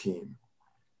RIBS team.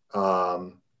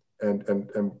 And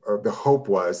the hope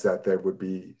was that there would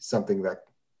be something that,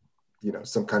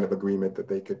 some kind of agreement that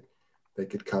they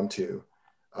could come to.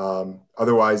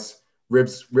 Otherwise,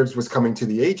 RIBS was coming to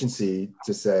the agency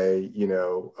to say,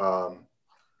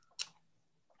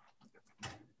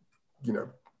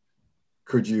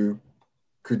 could you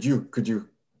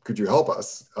help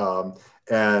us?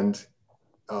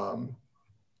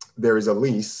 There is a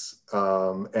lease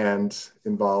and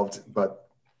involved, but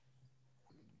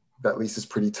that lease is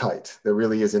pretty tight. There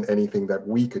really isn't anything that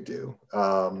we could do.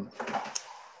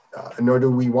 Nor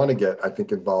do we want to get, I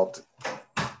think, involved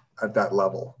at that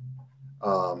level.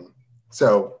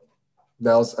 So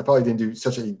Nels, I probably didn't do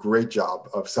such a great job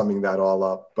of summing that all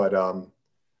up, but I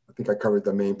think I covered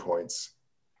the main points.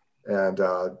 And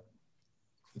so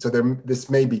this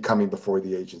may be coming before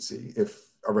the agency if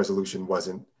a resolution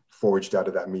wasn't forged out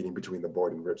of that meeting between the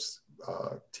board and RIBS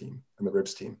team and the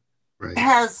RIBS team. Right.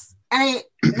 Nels,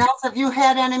 have you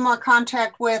had any more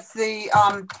contact with the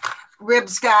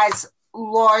RIBS guys'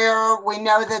 lawyer? We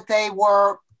know that they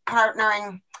were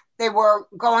partnering. They were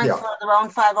going for their own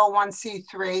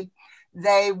 501c3.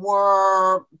 They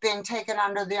were being taken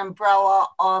under the umbrella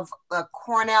of a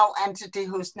Cornell entity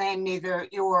whose name neither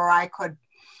you or I could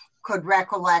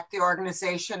recollect. The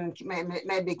organization,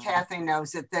 maybe Kathy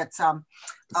knows it. That's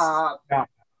CTA,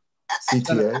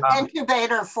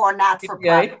 incubator for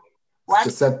not-for-profit. What?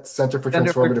 The Center for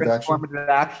Transformative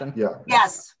Action. Yeah.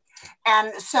 Yes,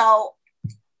 and so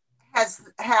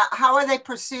how are they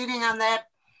proceeding on that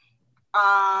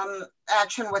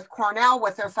action with Cornell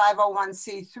with their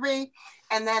 501c3?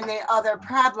 And then the other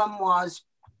problem was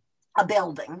a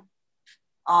building.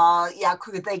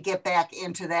 Could they get back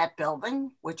into that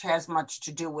building, which has much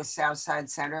to do with Southside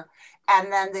Center?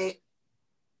 And then the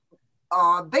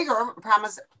bigger problem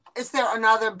is there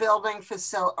another building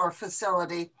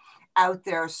facility out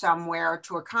there somewhere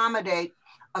to accommodate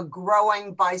a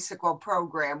growing bicycle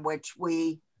program, which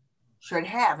we should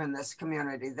have in this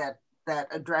community that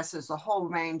addresses a whole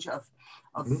range of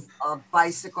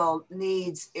bicycle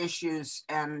needs, issues,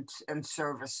 and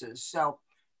services. So,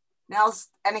 Nels,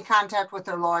 any contact with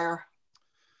their lawyer?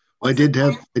 Well, I did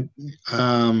have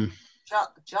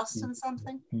Justin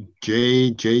something?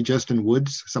 J. Justin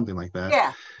Woods, something like that.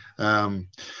 Yeah.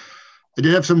 I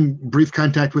did have some brief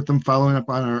contact with them following up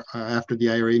on our after the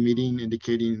IURA meeting,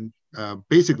 indicating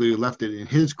basically left it in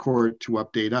his court to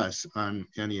update us on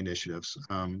any initiatives.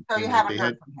 So you haven't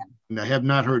heard from him? And I have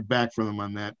not heard back from them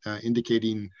on that,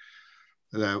 indicating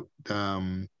that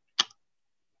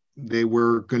they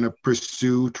were going to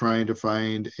pursue trying to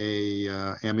find a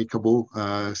amicable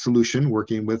solution,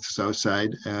 working with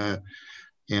Southside.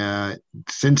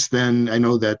 Since then, I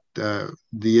know that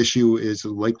the issue is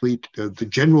likely, the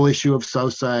general issue of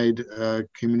Southside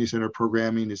Community Center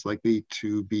programming is likely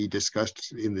to be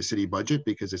discussed in the city budget,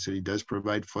 because the city does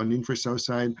provide funding for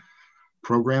Southside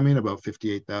programming, about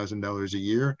 $58,000 a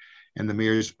year. And the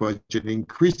mayor's budget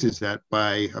increases that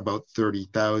by about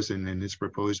 $30,000 in his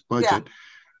proposed budget.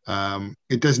 Yeah.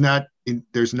 It does not,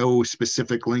 there's no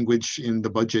specific language in the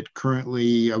budget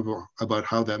currently about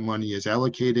how that money is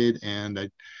allocated. And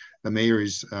the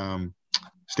mayor's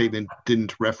statement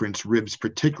didn't reference RIBS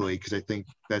particularly, because I think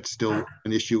that's still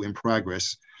an issue in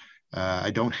progress. I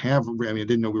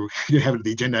didn't know we were going to have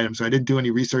the agenda item, so I didn't do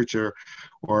any research or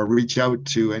reach out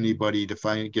to anybody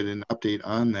to get an update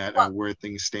on that, on where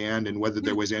things stand and whether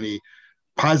there was any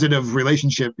positive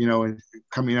relationship,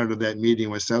 coming out of that meeting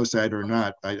with Southside or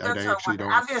not. I actually don't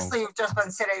know. Obviously, you've just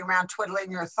been sitting around twiddling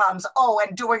your thumbs,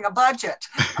 and doing a budget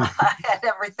and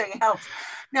everything else.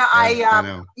 Now,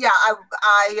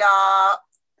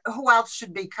 who else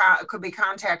could be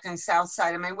contacting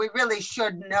Southside? I mean, we really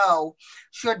should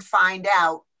find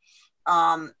out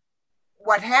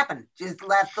what happened. Just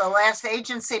left the last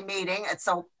agency meeting. It's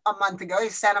a month ago. He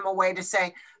sent him away to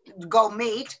say, go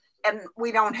meet. And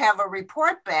we don't have a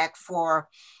report back for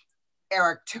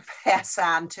Eric to pass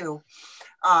on to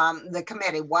the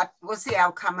committee. What was the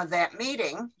outcome of that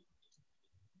meeting?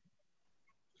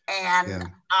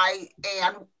 And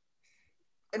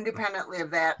independently of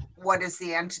that, what is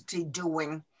the entity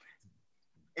doing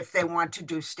if they want to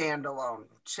do standalone?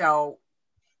 So,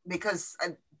 because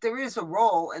there is a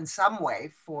role in some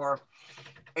way for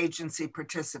agency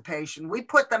participation. We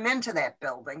put them into that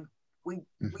building. We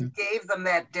gave them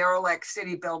that derelict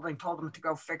city building, told them to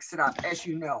go fix it up. As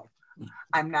you know,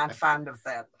 I'm not fond of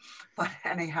that. But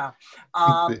anyhow,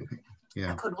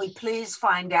 could we please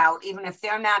find out, even if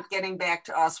they're not getting back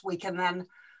to us, we can then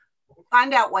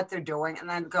find out what they're doing, and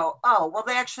then go, oh, well,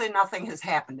 actually nothing has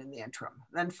happened in the interim.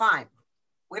 Then fine.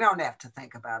 We don't have to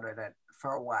think about it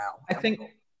for a while. I think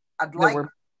I'd like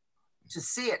to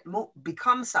see it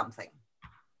become something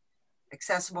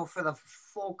accessible for the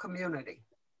full community.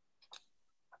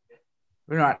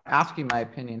 We're not asking my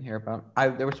opinion here, but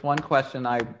there was one question.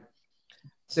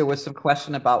 There was some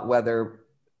question about whether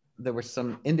there was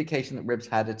some indication that RIBS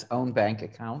had its own bank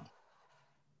account.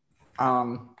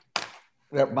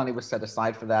 That money was set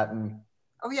aside for that, and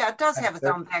oh yeah, it does have its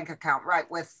own bank account, right?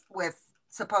 With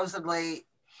supposedly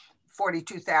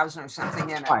 42,000 or something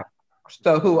in it. Right.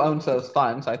 So who owns those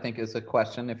funds? I think is a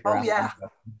question. If you're asking. Yeah.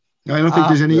 No, I don't think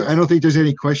there's any. Yes. I don't think there's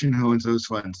any question who owns those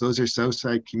funds. Those are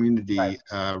Southside community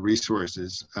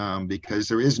resources, because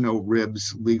there is no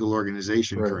RIBS legal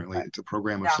organization currently. It's a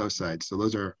program of Southside. So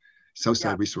those are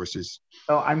Southside resources.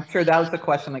 So I'm sure that was the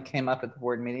question that came up at the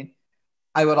board meeting.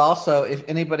 I would also, if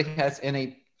anybody has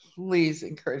any, please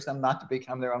encourage them not to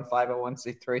become their own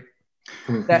 501c3.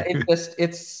 That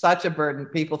it's such a burden.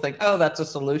 People think, oh, that's a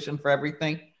solution for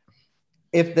everything.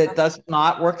 If that does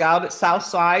not work out at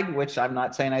Southside, which I'm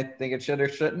not saying I think it should or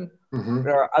shouldn't,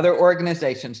 there are other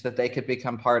organizations that they could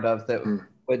become part of that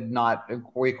would not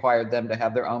require them to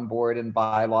have their own board and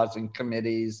bylaws and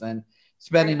committees and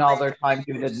spending all their time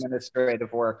doing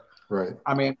administrative work. Right.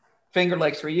 I mean, Finger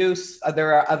Lakes Reuse,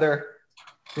 there are other.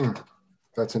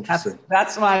 That's interesting.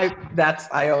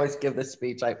 I always give this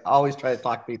speech. I always try to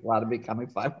talk people out of becoming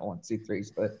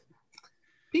 501c3s, but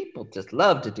people just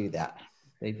love to do that.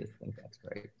 They just think that's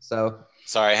great. So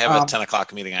sorry, I have a 10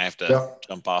 o'clock meeting I have to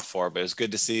jump off for, but it was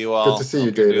good to see you all. Good to see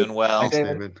you, David. You're doing well. Thanks,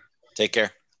 David. Take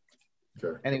care.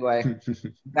 Sure. Anyway,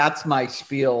 that's my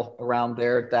spiel around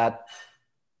there.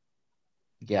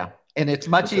 And it's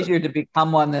much easier to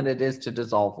become one than it is to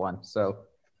dissolve one. So,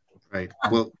 right.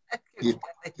 Well,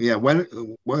 yeah.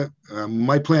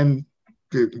 My plan,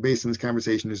 based on this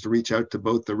conversation, is to reach out to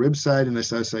both the RIB side and the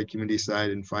Southside community side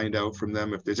and find out from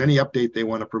them if there's any update they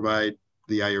want to provide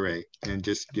the IURA, and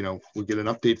just, we'll get an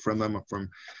update from them from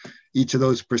each of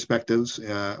those perspectives,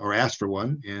 or ask for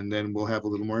one, and then we'll have a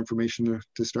little more information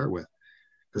to start with.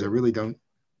 Because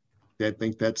I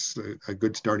think that's a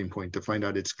good starting point to find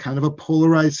out. It's kind of a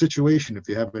polarized situation, if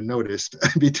you haven't noticed,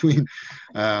 between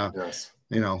the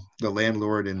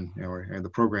landlord and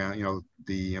the program,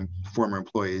 the former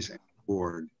employees and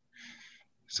board.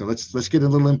 So let's get a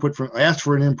little input I asked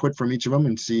for an input from each of them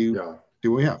and see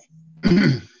do we have.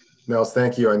 Nels,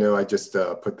 thank you. I know I just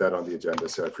put that on the agenda,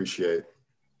 so I appreciate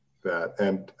that.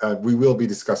 And we will be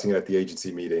discussing it at the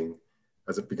agency meeting,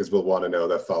 because we'll want to know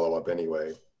that follow-up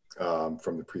anyway,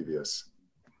 from the previous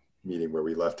meeting where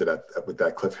we left it with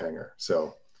that cliffhanger.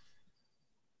 So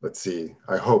let's see.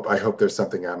 I hope there's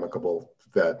something amicable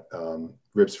that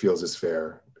RIBS feels is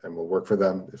fair and will work for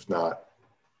them. If not,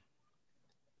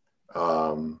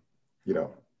 I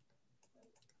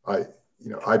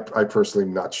personally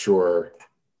am not sure.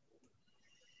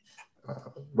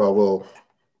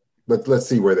 Let's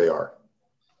see where they are.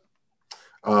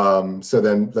 So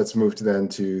then let's move to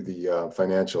the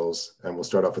financials, and we'll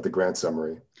start off with the grant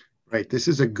summary. Right. This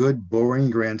is a good, boring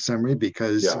grant summary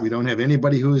because we don't have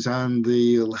anybody who's on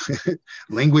the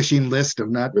languishing list of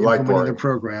not implementing the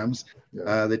programs.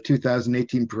 Yeah. The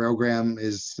 2018 program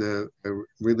is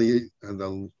really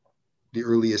the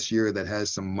earliest year that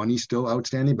has some money still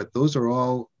outstanding, but those are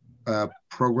all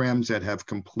programs that have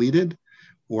completed,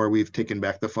 or we've taken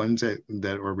back the funds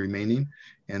that are remaining.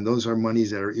 And those are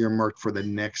monies that are earmarked for the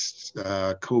next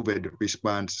COVID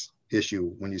response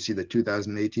issue. When you see the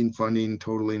 2018 funding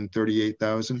totaling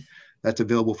 38,000, that's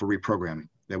available for reprogramming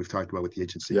that we've talked about with the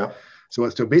agency. Yeah. So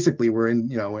basically we're in,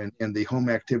 and the home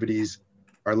activities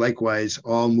are likewise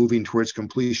all moving towards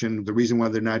completion. The reason why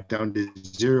they're not down to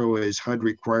zero is HUD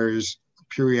requires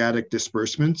periodic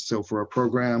disbursements. So for a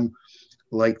program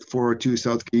like 402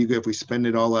 South Cayuga, if we spend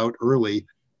it all out early,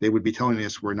 they would be telling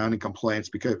us we're not in compliance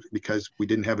because we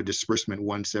didn't have a disbursement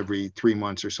once every 3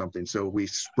 months or something. So we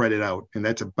spread it out, and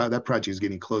that project is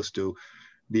getting close to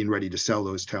being ready to sell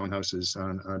those townhouses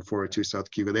on 402 South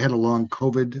Cayuga. They had a long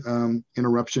COVID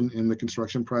interruption in the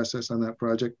construction process on that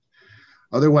project.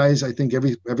 Otherwise, I think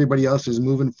everybody else is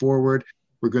moving forward.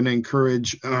 We're going to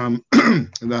encourage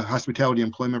the Hospitality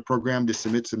Employment Program to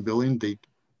submit some billing. They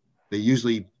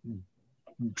usually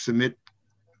submit.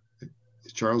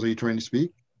 Charles, are you trying to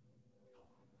speak?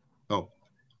 Oh,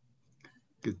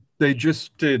 they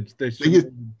just did.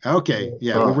 Okay,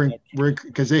 yeah, we're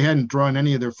because they hadn't drawn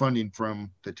any of their funding from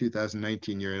the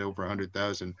 2019 year at over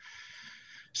 100,000.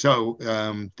 So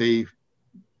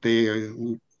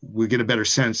we get a better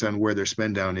sense on where their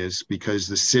spend down is, because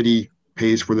the city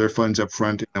pays for their funds up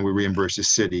front and we reimburse the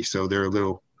city. So they're a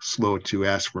little slow to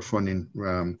ask for funding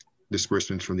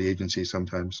disbursements from the agency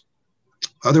sometimes.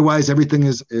 Otherwise, everything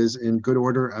is in good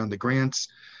order on the grants.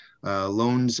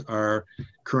 Loans are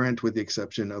current with the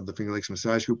exception of the Finger Lakes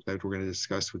Massage Group that we're going to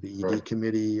discuss with the ED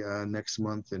committee next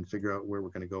month and figure out where we're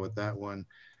going to go with that one.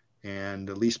 And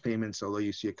the lease payments, although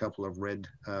you see a couple of red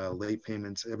late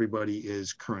payments, everybody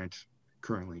is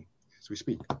currently as we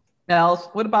speak. Now,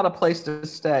 what about a place to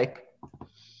stay?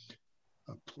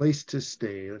 A place to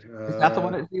stay. Is that the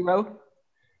one at 0?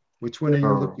 Which one are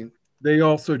you looking? They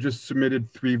also just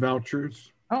submitted 3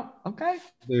 vouchers. Oh, okay.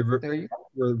 There you go.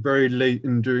 Were very late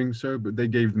in doing so, but they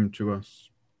gave them to us.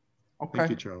 Okay.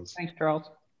 Thank you, Charles. Thanks, Charles.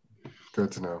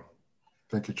 Good to know.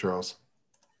 Thank you, Charles.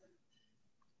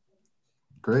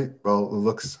 Great. Well, it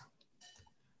looks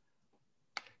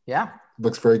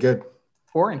very good.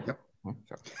 Boring. Yep.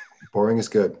 Boring is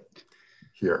good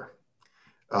here.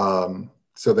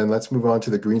 So then let's move on to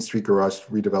the Green Street Garage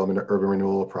Redevelopment Urban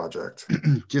Renewal Project.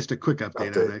 Just a quick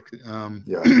update on that.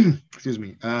 Yeah. Excuse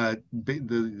me.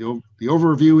 The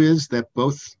overview is that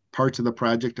both parts of the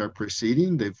project are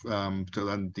proceeding. They've so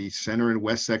on the center and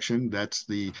west section, that's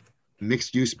the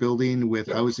mixed use building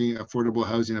with housing, affordable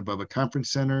housing above a conference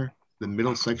center. The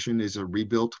middle section is a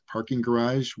rebuilt parking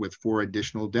garage with 4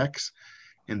 additional decks.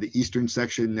 And the eastern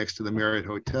section next to the Marriott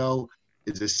Hotel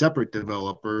is a separate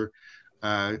developer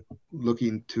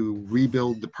looking to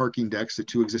rebuild the parking decks, the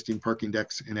 2 existing parking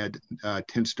decks, and add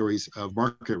 10 stories of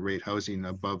market rate housing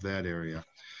above that area.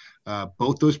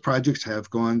 Both those projects have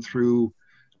gone through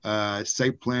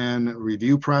site plan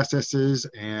review processes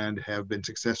and have been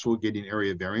successful getting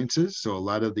area variances. So a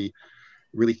lot of the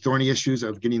really thorny issues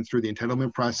of getting through the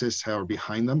entitlement process are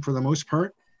behind them for the most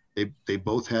part. They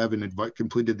both have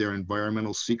completed their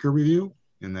environmental seeker review,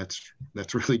 and that's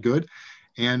really good.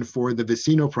 And for the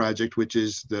Vicino project, which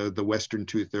is the western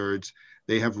 2/3,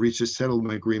 they have reached a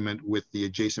settlement agreement with the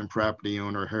adjacent property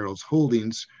owner, Harold's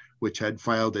Holdings, which had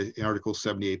filed an Article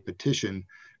 78 petition,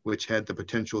 which had the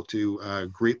potential to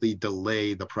greatly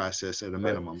delay the process at a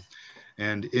minimum.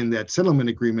 And in that settlement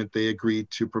agreement, they agreed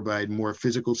to provide more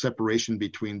physical separation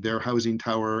between their housing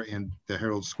tower and the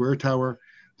Herald Square Tower.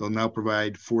 They'll now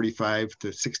provide 45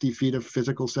 to 60 feet of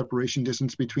physical separation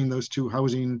distance between those 2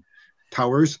 housing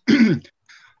towers.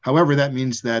 However, that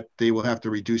means that they will have to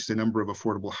reduce the number of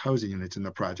affordable housing units in the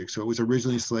project. So it was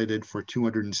originally slated for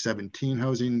 217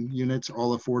 housing units,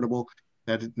 all affordable.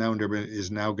 That is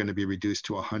now going to be reduced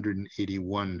to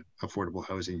 181 affordable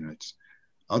housing units.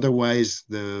 Otherwise,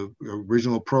 the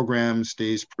original program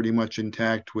stays pretty much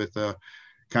intact with a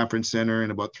conference center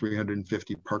and about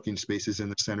 350 parking spaces in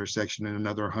the center section and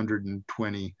another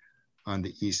 120 on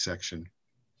the east section.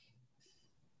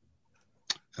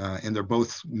 And they're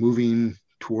both moving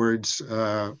towards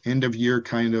end of year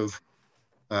kind of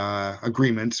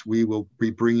agreements. We will be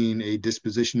bringing a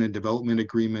disposition and development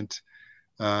agreement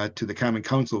to the Common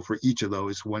Council for each of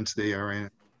those once they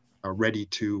are ready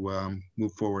to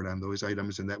move forward on those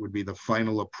items. And that would be the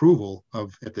final approval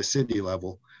at the city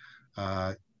level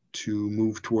to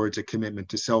move towards a commitment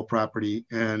to sell property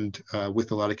and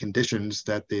with a lot of conditions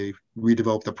that they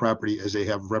redevelop the property as they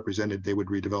have represented they would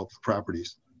redevelop the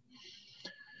properties.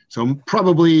 So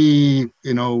probably,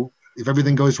 if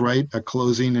everything goes right, a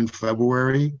closing in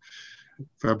February,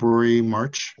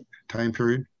 March time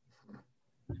period.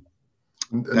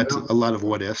 That's a lot of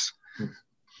what ifs.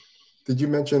 Did you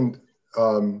mention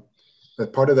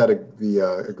that part of that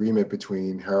the agreement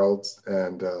between Harold's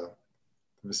and the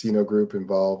Vicino Group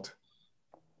involved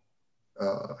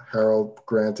Harold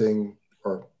granting,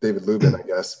 or David Lubin, I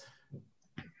guess,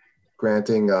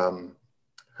 granting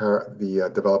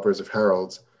the developers of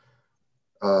Harold's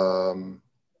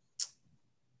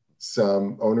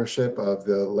some ownership of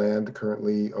the land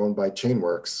currently owned by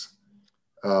Chainworks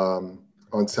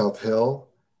on South Hill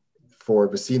for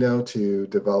Vicino to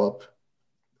develop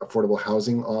affordable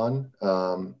housing on.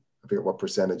 I forget what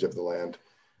percentage of the land.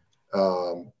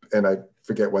 And I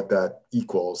forget what that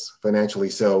equals financially.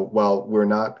 So while we're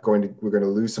going to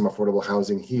lose some affordable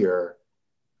housing here,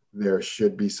 there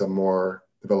should be some more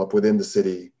developed within the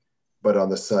city, but on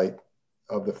the site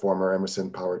of the former Emerson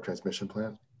Power Transmission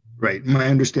Plant. Right. My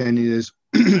understanding is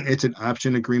it's an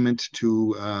option agreement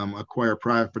to acquire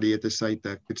property at the site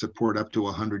that could support up to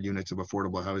 100 units of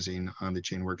affordable housing on the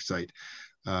Chainworks site.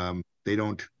 They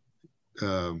don't,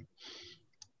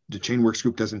 the Chainworks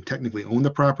Group doesn't technically own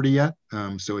the property yet.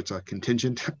 So it's a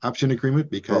contingent option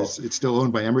agreement because it's still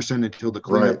owned by Emerson until the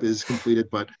cleanup is completed.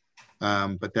 But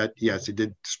that, yes, it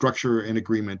did structure an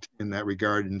agreement in that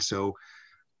regard. And so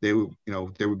there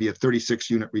would be a 36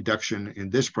 unit reduction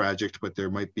in this project, but there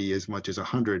might be as much as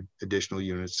 100 additional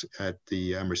units at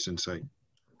the Emerson site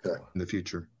in the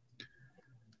future.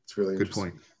 It's really Good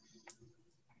interesting. point.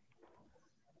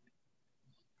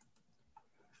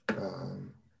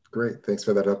 Great, thanks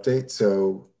for that update.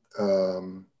 So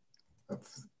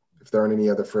if there aren't any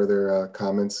other further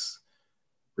comments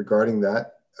regarding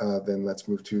that, then let's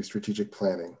move to strategic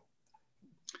planning.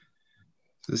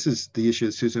 This is the issue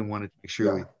that Susan wanted to make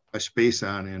sure we touch base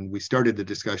on, and we started the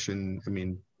discussion, I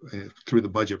mean, through the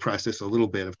budget process a little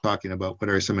bit of talking about what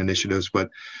are some initiatives, but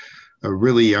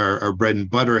really our bread and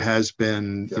butter has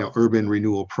been urban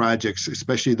renewal projects,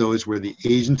 especially those where the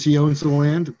agency owns the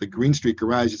land. The Green Street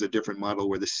Garage is a different model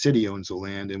where the city owns the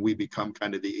land and we become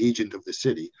kind of the agent of the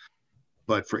city.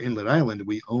 But for Inlet Island,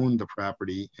 we own the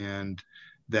property, and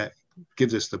that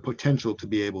gives us the potential to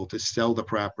be able to sell the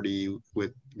property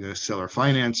with seller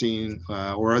financing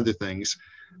or other things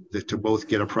to both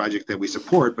get a project that we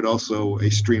support, but also a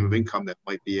stream of income that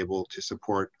might be able to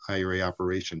support IURA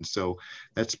operations. So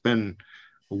that's been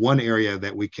one area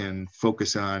that we can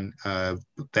focus on.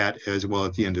 That as well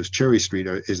at the end of Cherry Street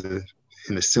is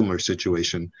in a similar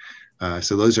situation.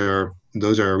 So those are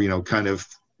kind of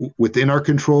within our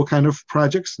control kind of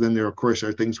projects. Then there of course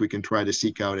are things we can try to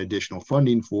seek out additional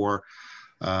funding for.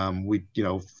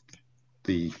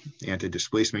 The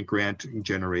anti-displacement grant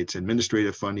generates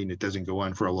administrative funding. It doesn't go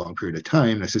on for a long period of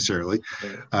time necessarily.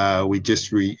 We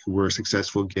just were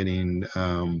successful getting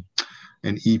an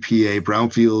EPA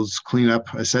brownfields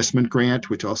cleanup assessment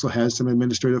grant, which also has some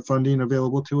administrative funding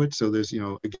available to it. So there's,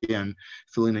 again,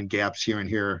 filling in gaps here and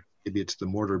here. Maybe it's the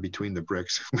mortar between the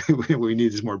bricks. We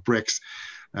need is more bricks,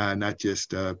 not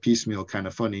just piecemeal kind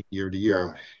of funding year to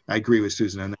year. I agree with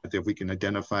Susan on that. If we can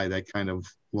identify that kind of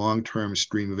long-term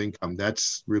stream of income,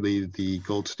 that's really the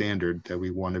gold standard that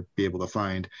we want to be able to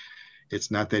find. It's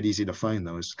not that easy to find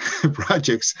those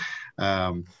projects,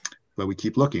 but we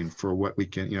keep looking for what we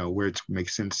can, where it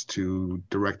makes sense to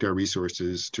direct our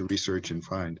resources to research and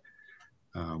find.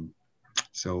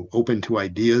 So open to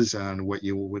ideas on what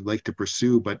you would like to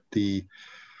pursue, but the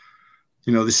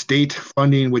state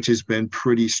funding, which has been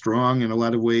pretty strong in a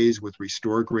lot of ways with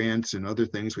restore grants and other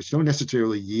things, which don't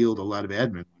necessarily yield a lot of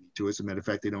admin money to us. As a matter of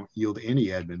fact, they don't yield any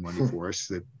admin money for us,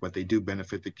 but they do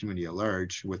benefit the community at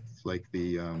large with like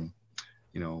the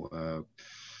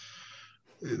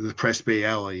Press Bay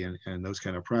Alley and those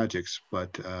kind of projects.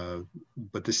 But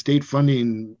the state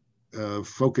funding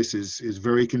focus is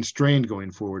very constrained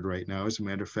going forward right now. As a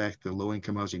matter of fact, the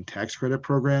low-income housing tax credit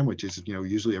program, which is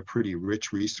usually a pretty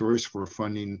rich resource for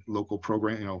funding local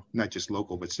program, not just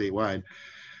local but statewide,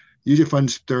 usually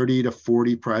funds 30 to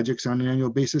 40 projects on an annual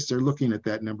basis. They're looking at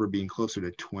that number being closer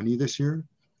to 20 this year.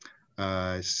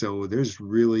 So there's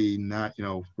really not,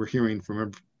 we're hearing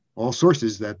from all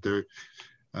sources that the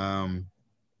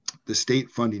state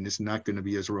funding is not going to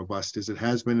be as robust as it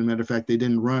has been. As a matter of fact, they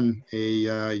didn't run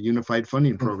a unified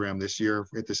funding program this year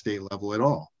at the state level at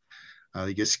all.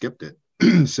 They just skipped it.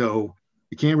 So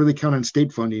you can't really count on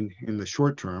state funding in the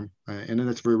short term. And then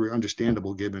that's very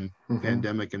understandable given the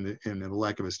pandemic and the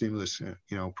lack of a stimulus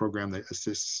program that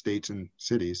assists states and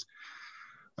cities.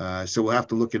 So we'll have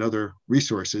to look at other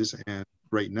resources. And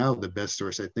right now, the best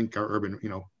source, I think, our urban,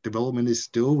 development is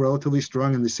still relatively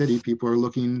strong in the city. People are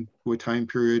looking to a time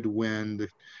period when the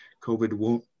COVID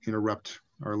won't interrupt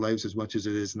our lives as much as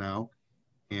it is now.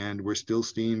 And we're still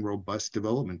seeing robust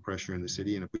development pressure in the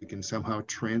city. And if we can somehow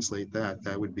translate that,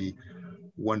 that would be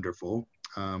wonderful.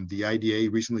 The IDA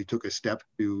recently took a step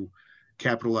to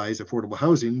capitalize affordable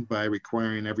housing by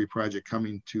requiring every project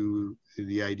coming to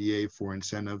the IDA for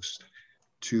incentives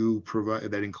to provide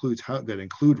that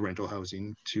include rental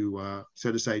housing to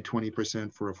set aside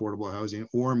 20% for affordable housing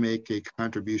or make a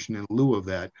contribution in lieu of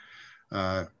that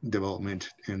development,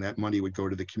 and that money would go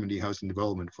to the Community Housing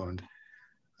Development Fund,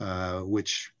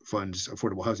 which funds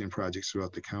affordable housing projects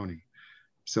throughout the county.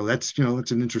 So that's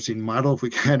it's an interesting model.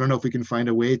 I don't know if we can find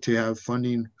a way to have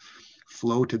funding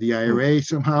flow to the IRA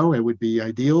somehow, it would be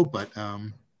ideal, but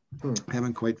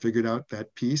haven't quite figured out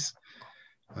that piece.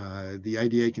 The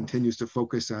IDA continues to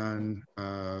focus on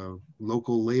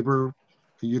local labor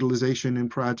utilization in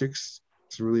projects.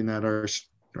 It's really not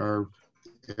our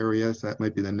area. That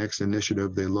might be the next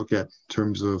initiative they look at in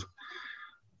terms of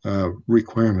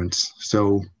requirements.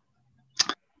 So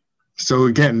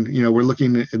again, we're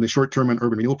looking in the short term on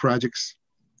urban renewal projects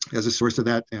as a source of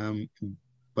that,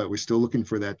 but we're still looking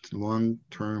for that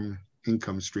long-term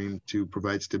income stream to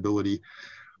provide stability.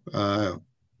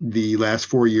 The last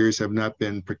 4 years have not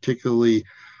been particularly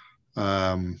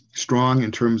strong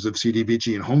in terms of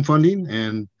CDBG and home funding,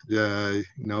 and the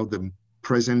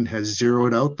president has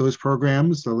zeroed out those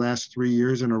programs the last 3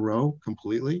 years in a row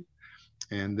completely,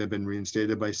 and they've been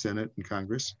reinstated by Senate and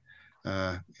Congress.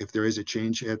 If there is a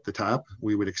change at the top,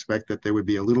 we would expect that there would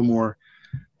be a little more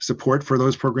support for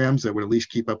those programs that would at least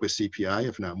keep up with CPI,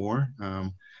 if not more.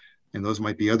 And those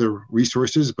might be other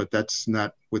resources, but that's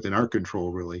not within our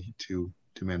control really to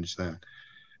manage that.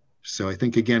 So I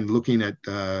think, again, looking at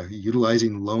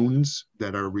utilizing loans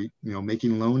that are,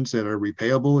 making loans that are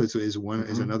repayable is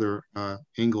another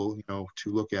angle,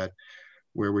 to look at,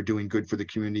 where we're doing good for the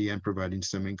community and providing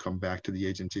some income back to the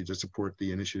agency to support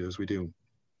the initiatives we do.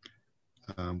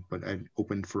 But I'm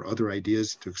open for other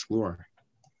ideas to explore.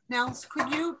 Nels,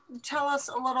 could you tell us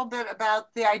a little bit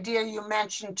about the idea you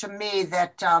mentioned to me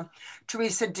that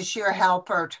Teresa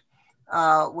DeShear-Halpert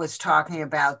was talking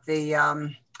about,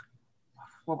 the,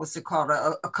 what was it called?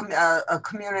 A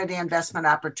community investment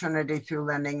opportunity through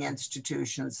lending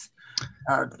institutions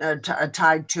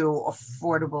tied to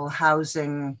affordable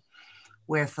housing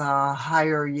with a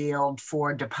higher yield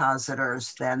for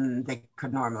depositors than they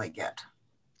could normally get.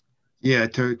 Yeah,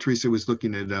 Teresa was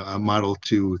looking at a model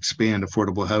to expand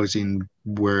affordable housing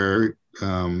where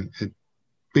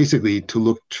basically to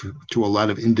look to a lot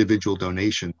of individual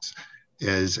donations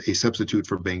as a substitute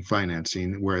for bank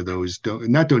financing, where those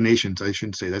not donations, I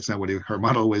shouldn't say, that's not what her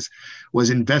model was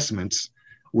investments,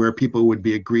 where people would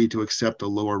be agreed to accept a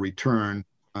lower return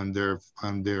on their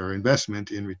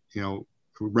investment in,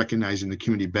 recognizing the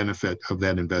community benefit of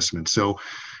that investment. So,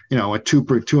 a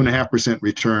 2.5%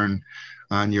 return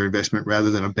on your investment rather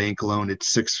than a bank loan at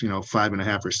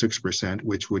 5.5 or 6%,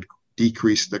 which would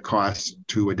decrease the cost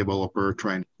to a developer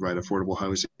trying to provide affordable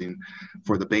housing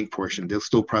for the bank portion. They'll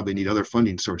still probably need other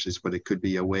funding sources, but it could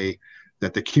be a way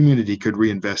that the community could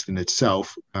reinvest in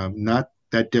itself. Not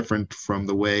that different from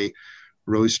the way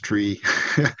Rose Tree,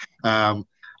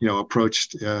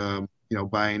 approached,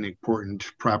 buying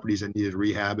important properties that needed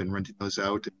rehab and renting those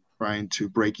out, and trying to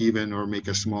break even or make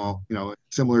a small,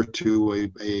 similar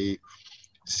to a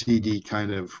CD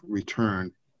kind of return,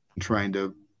 and trying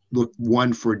to look,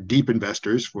 one, for deep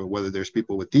investors, for whether there's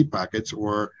people with deep pockets,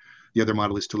 or the other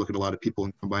model is to look at a lot of people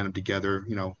and combine them together.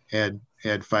 Add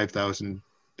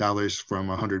 $5,000 from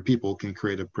 100 people can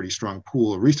create a pretty strong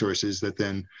pool of resources that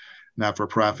then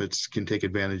not-for-profits can take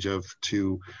advantage of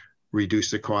to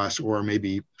reduce the cost, or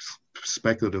maybe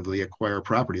speculatively acquire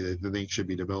property that they think should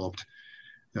be developed.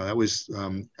 That was,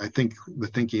 I think, the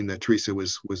thinking that Teresa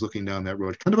was looking down that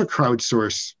road, kind of a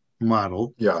crowdsource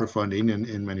model for funding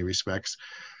in many respects.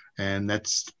 And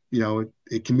that's,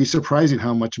 it can be surprising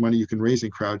how much money you can raise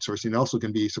in crowdsourcing. It also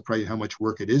can be surprising how much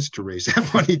work it is to raise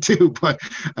that money too. But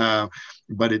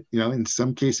it, in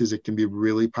some cases it can be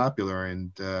really popular.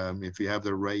 And if you have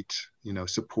the right,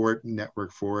 support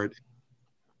network for it,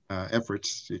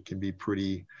 efforts, it can be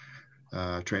pretty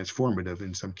transformative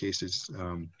in some cases.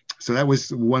 So that was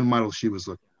one model she was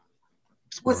looking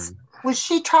at. Was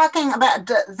she talking about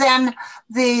then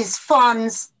these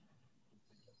funds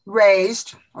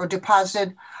raised or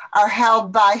deposited are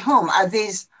held by whom?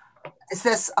 Is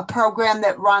this a program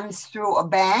that runs through a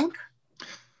bank?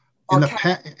 In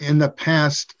the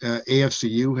past,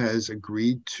 AFCU has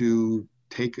agreed to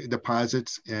take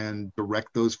deposits and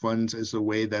direct those funds as the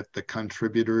way that the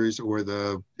contributors or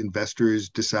the investors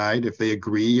decide. If they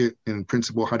agree in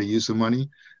principle how to use the money,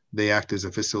 they act as a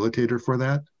facilitator for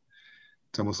that.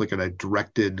 It's almost like a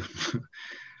directed,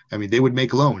 I mean, they would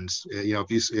make loans.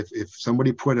 If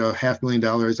somebody put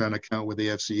 $500,000 on account with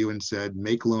AFCU and said,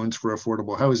 make loans for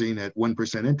affordable housing at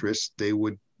 1% interest, they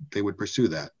would pursue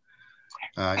that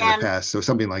in the past. So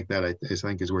something like that, I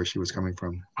think, is where she was coming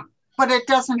from. But it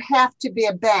doesn't have to be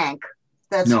a bank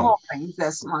that's holding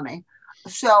this money.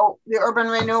 So the Urban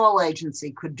Renewal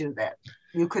Agency could do that.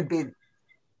 You could be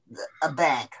a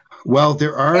bank. Well,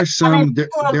 there are some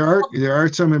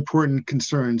important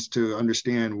concerns to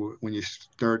understand when you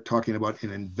start talking about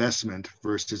an investment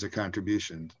versus a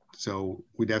contribution. So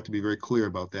we'd have to be very clear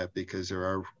about that, because there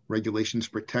are regulations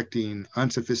protecting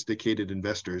unsophisticated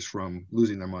investors from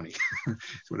losing their money.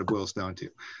 That's what it boils down to.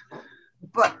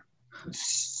 But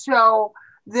so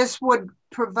this would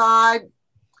provide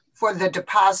for the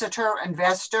depositor,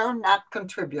 investor, not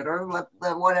contributor,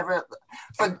 whatever,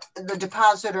 but the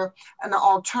depositor, an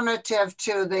alternative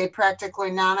to the practically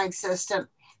non-existent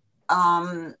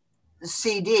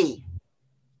CD.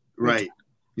 Right,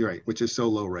 you're right, which is so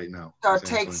low right now. So it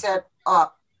takes it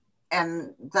up,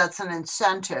 and that's an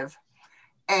incentive.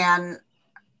 And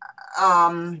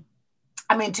I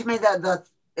mean, to me,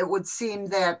 it would seem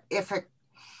that if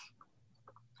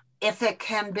it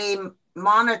can be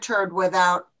monitored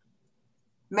without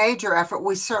major effort,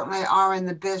 we certainly are in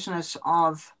the business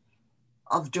of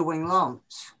doing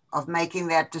loans, of making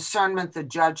that discernment, the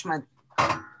judgment,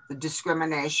 the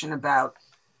discrimination about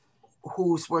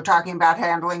we're talking about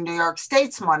handling New York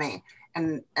State's money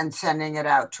and sending it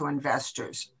out to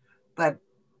investors. But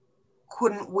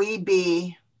couldn't we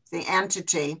be the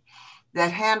entity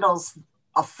that handles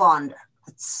a fund?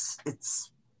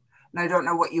 And I don't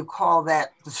know what you call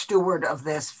that, the steward of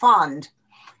this fund,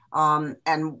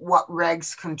 and what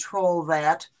regs control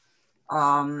that.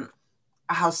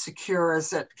 How secure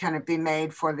is it? Can it be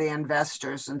made for the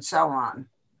investors and so on?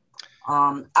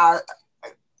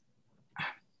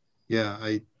 Yeah,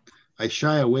 I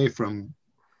shy away from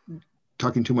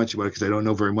talking too much about it because I don't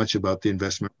know very much about the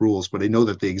investment rules, but I know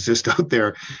that they exist out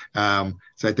there. So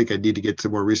I think I need to get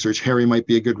some more research. Harry might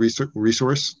be a good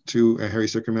resource to, Harry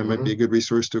Zuckerman might be a good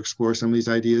resource to explore some of these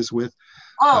ideas with.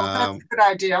 Oh, that's a good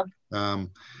idea.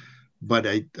 But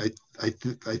I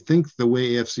think the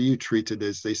way AFCU treats it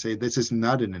is they say this is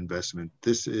not an investment.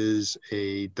 This is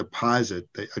a deposit,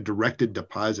 a directed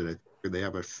deposit. They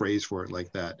have a phrase for it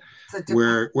like that,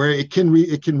 where it can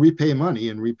repay money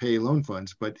and repay loan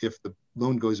funds. But if the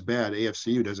loan goes bad,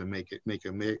 AFCU doesn't make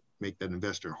that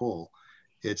investor whole.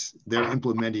 They're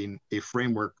implementing a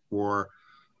framework for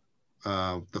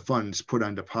the funds put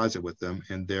on deposit with them,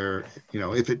 and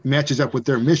if it matches up with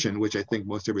their mission, which I think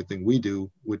most everything we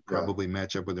do would probably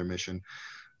match up with their mission.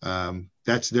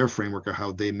 That's their framework of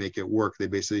how they make it work. They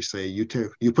basically say you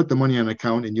put the money on an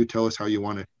account and you tell us how you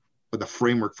want it, with the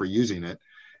framework for using it,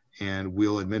 and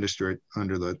we'll administer it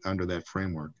under that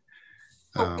framework.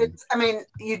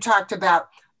 You talked about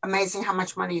amazing how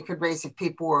much money you could raise if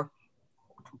people were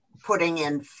putting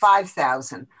in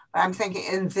 5,000. I'm thinking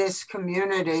in this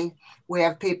community, we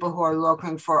have people who are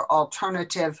looking for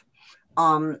alternative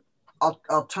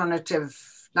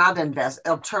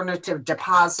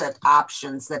deposit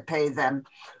options that pay them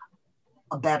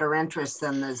a better interest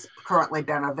than has currently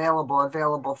been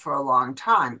available for a long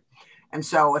time. And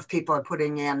so if people are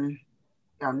putting in,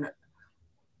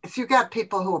 if you got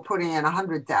people who are putting in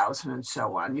 100,000 and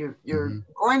so on, you're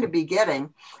going to be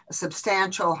getting a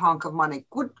substantial hunk of money.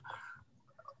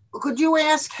 Could you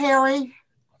ask Harry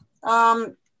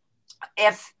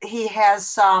if he has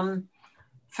some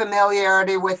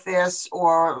familiarity with this,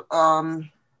 or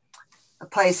a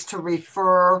place to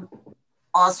refer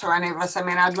us or any of us? I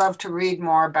mean, I'd love to read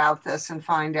more about this and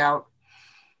find out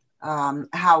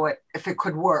if it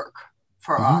could work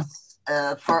for us,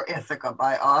 for Ithaca,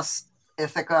 by us,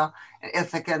 Ithaca, and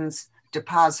Ithacans,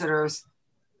 depositors,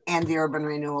 and the Urban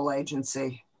Renewal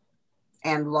Agency,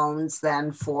 and loans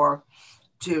then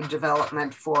to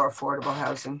development for affordable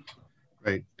housing.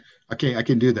 Right. Okay, I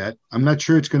can do that. I'm not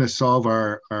sure it's going to solve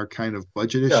our kind of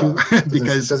budget issue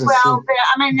because that's the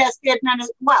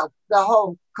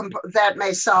whole that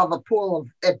may solve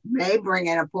it may bring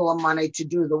in a pool of money to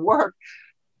do the work,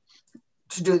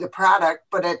 to do the product,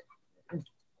 but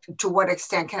to what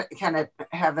extent can it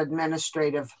have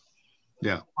administrative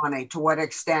money? To what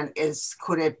extent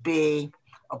could it be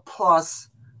a plus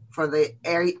for the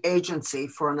agency,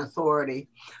 for an authority,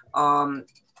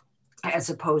 as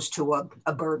opposed to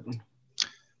a burden?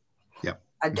 Yeah.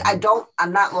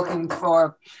 I'm not looking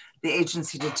for the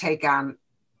agency to take on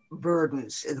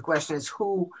burdens. The question is,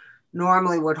 who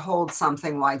normally would hold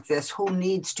something like this? Who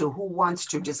needs to? Who wants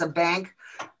to? Does a bank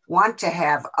want to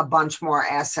have a bunch more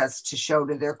assets to show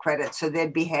to their credit, so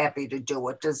they'd be happy to do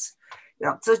it?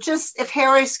 So just if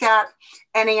Harry's got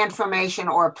any information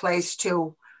or a place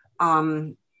to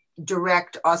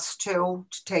direct us to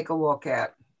take a look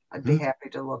at, I'd be happy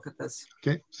to look at this.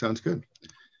 Okay, sounds good.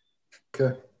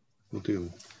 Okay. We'll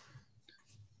do.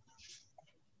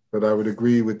 But I would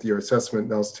agree with your assessment,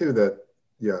 Nels, too, that,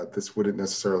 this wouldn't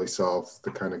necessarily solve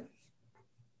the kind of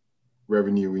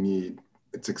revenue we need.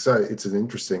 It's exciting. It's an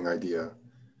interesting idea.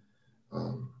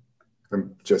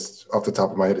 I'm just off the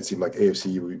top of my head, it seemed like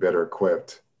AFCU would be better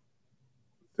equipped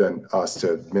than us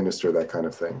to administer that kind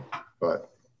of thing. But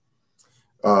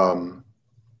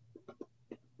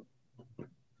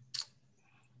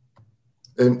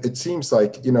and it seems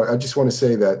like, I just want to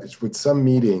say that with some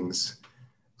meetings,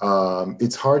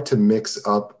 it's hard to mix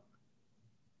up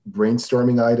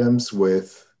brainstorming items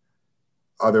with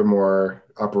other more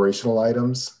operational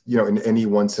items, in any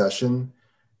one session.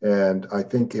 And I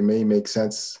think it may make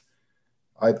sense.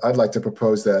 I'd like to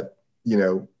propose that,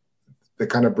 the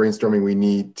kind of brainstorming we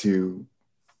need to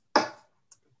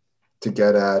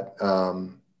get at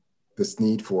this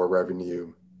need for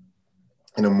revenue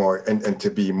in a more, and to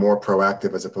be more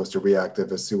proactive as opposed to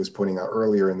reactive, as Sue was pointing out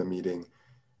earlier in the meeting.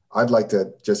 I'd like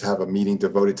to just have a meeting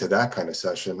devoted to that kind of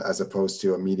session, as opposed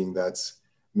to a meeting that's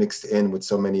mixed in with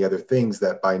so many other things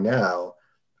that by now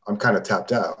I'm kind of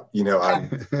tapped out.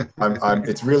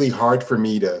 It's really hard for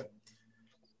me to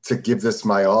give this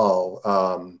my all,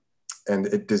 and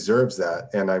it deserves that.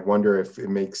 And I wonder if it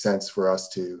makes sense for us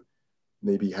to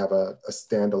maybe have a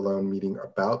standalone meeting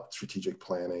about strategic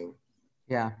planning.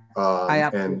 Yeah.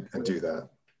 and do that.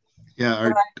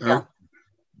 Yeah,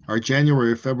 our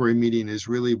January or February meeting is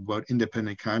really about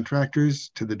independent contractors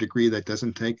to the degree that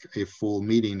doesn't take a full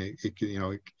meeting.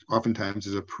 It oftentimes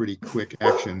is a pretty quick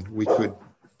action. We could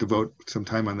devote some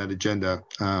time on that agenda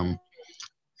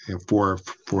for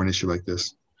an issue like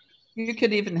this. You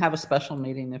could even have a special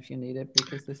meeting if you need it,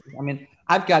 because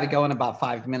I've got to go in about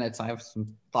 5 minutes. I have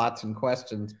some thoughts and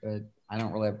questions, but I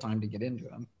don't really have time to get into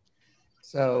them.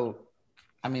 So,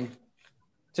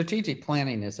 strategic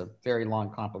planning is a very long,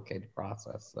 complicated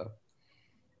process. So,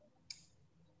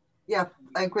 yeah,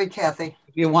 I agree, Kathy.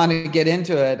 if you want to get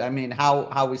into it,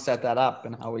 how we set that up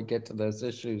and how we get to those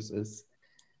issues is,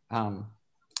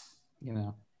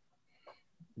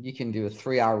 you can do a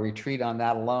 3-hour retreat on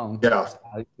that alone. Yeah.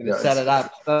 You can set it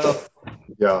up. So,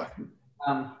 yeah.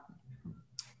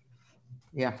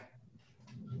 Yeah.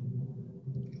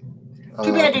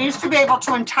 Too bad you used to be able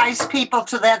to entice people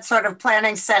to that sort of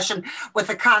planning session with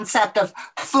the concept of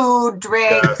food,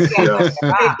 drink,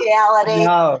 reality.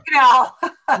 No.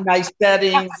 Nice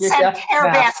setting. Send care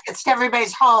baskets to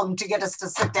everybody's home to get us to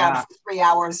sit down for 3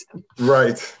 hours.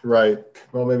 Right.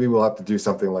 Well, maybe we'll have to do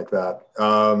something like that.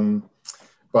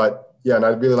 But yeah, and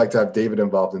I'd really like to have David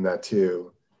involved in that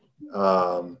too,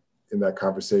 in that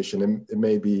conversation. And it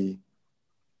may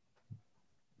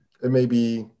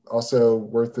be also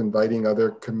worth inviting other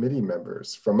committee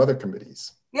members from other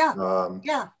committees. Yeah.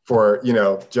 For,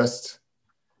 just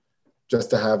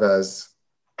to have as,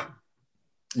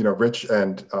 rich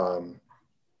and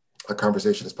a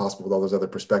conversation as possible with all those other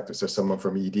perspectives. There's someone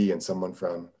from ED and someone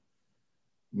from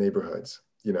neighborhoods,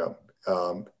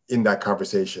 in that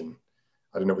conversation.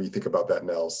 I don't know what you think about that,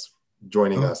 Nels,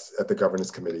 joining us at the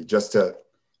governance committee, just to,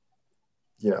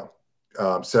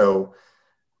 so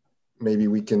maybe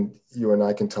you and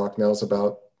I can talk, Nels,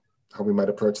 about how we might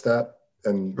approach that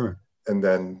and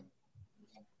then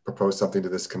propose something to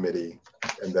this committee,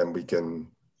 and then we can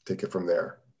take it from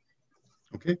there.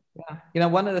 Okay. Yeah.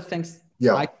 One of the things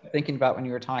I'm thinking about when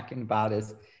you were talking about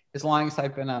is, as long as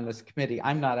I've been on this committee,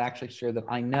 I'm not actually sure that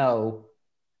I know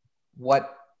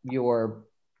what your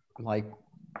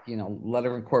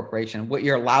letter of incorporation, what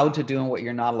you're allowed to do and what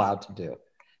you're not allowed to do.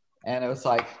 And it was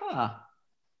like,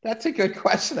 that's a good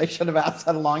question. I should have asked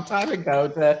that a long time ago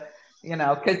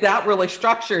because that really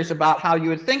structures about how you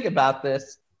would think about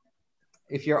this.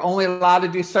 If you're only allowed to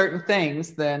do certain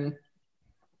things, then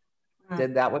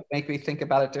that would make me think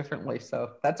about it differently.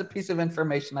 So that's a piece of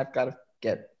information I've got to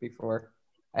get before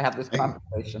I have this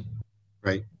conversation.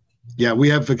 Right. Yeah, we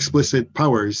have explicit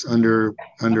powers under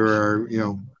our,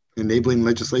 enabling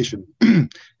legislation.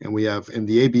 And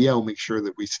the ABL makes sure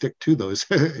that we stick to those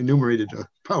enumerated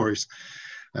powers.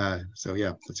 So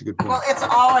yeah, that's a good point. Well, it's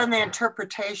all in the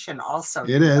interpretation also.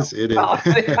 It is. It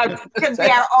could be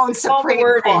our own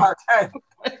Supreme Court.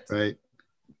 Right.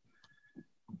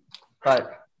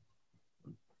 But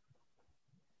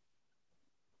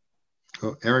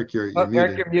Eric, you're muted.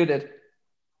 Eric, you're muted.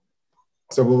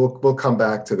 So we'll come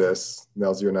back to this.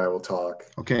 Nels, you and I will talk.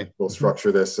 Okay. We'll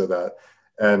structure this so that,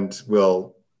 and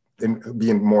we'll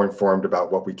be more informed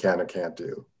about what we can and can't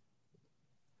do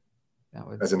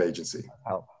as an agency.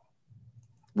 Help.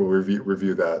 We'll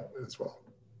review that as well.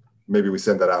 Maybe we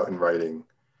send that out in writing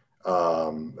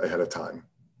ahead of time.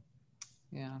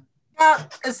 Yeah.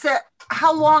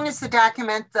 How long is the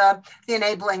document, the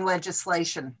enabling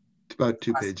legislation? It's about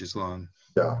 2 pages long.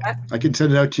 Yeah. I can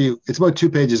send it out to you. It's about 2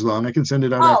 pages long. I can send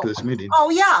it out after this meeting. Oh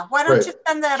yeah. Why don't you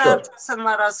send that out to us and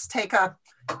let us take a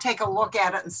look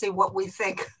at it and see what we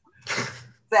think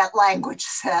that language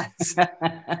says.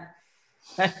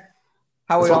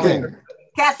 How we all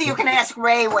Kathy, you can ask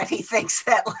Ray what he thinks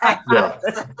that language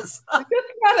says. Just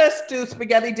let us do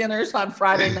spaghetti dinners on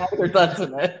Friday night, or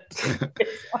doesn't it?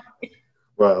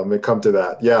 Well, it may come to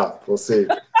that. Yeah, we'll see.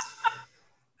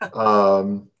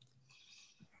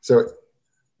 So,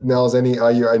 Nels, I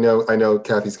know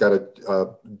Kathy's got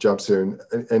to jump soon.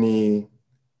 Any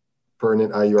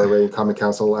pertinent IURA and Common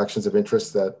Council actions of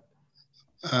interest that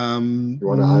you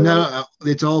want to highlight? No,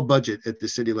 it's all budget at the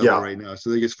city level right now. So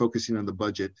they're just focusing on the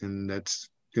budget, and that's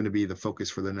going to be the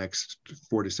focus for the next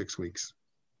 4 to 6 weeks.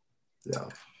 Yeah.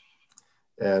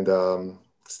 And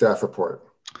staff report.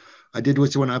 I did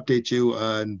just want to update you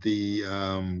on the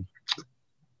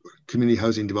Community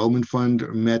Housing Development Fund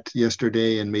met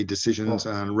yesterday and made decisions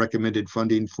on recommended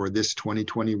funding for this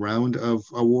 2020 round of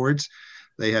awards.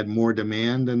 They had more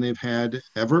demand than they've had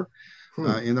ever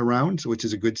in the rounds, which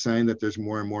is a good sign that there's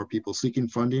more and more people seeking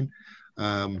funding.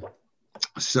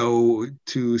 So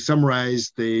to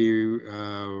summarize, they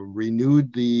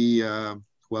renewed the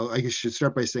well, I should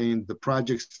start by saying the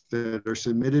projects that are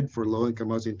submitted for low-income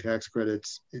housing tax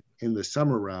credits in the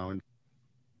summer round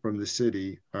from the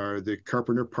city are the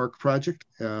Carpenter Park project,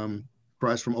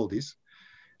 across from Oldies,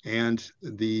 and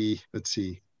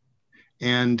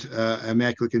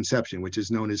Immaculate Conception, which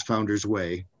is known as Founder's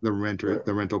Way, the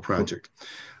rental project.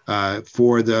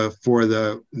 For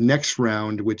the next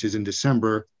round, which is in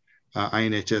December,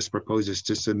 INHS proposes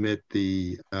to submit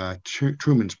the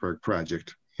Trumansburg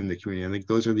project in the community. I think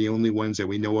those are the only ones that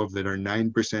we know of that are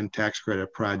 9% tax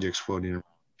credit projects floating around.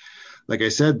 Like I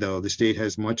said, though, the state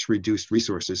has much reduced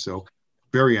resources, so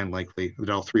very unlikely that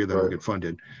all three of them will get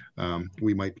funded.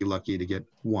 We might be lucky to get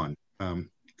one.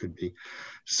 Could be.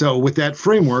 So with that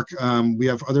framework, we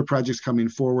have other projects coming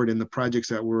forward, and the projects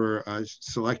that were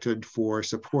selected for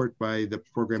support by the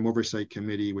Program Oversight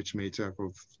Committee, which made up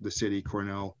of the city,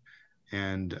 Cornell,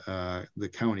 and the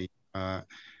county,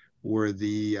 were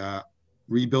the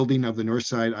rebuilding of the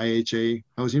Northside IHA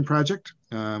housing project,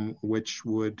 which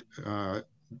would,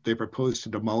 they proposed to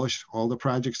demolish all the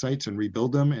project sites and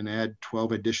rebuild them and add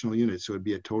 12 additional units. So it'd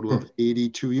be a total of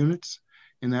 82 units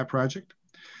in that project,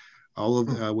 all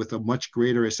of with a much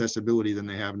greater accessibility than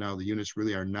they have now. The units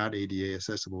really are not ADA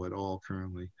accessible at all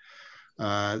currently.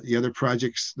 The other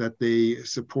projects that they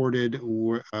supported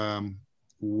were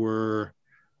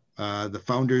the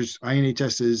Founders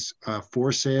INHS's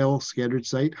for sale scattered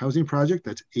site housing project.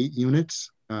 That's 8 units.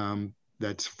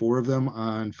 That's 4 of them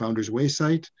on Founders Way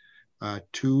site,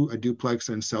 2 a duplex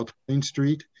on South Plain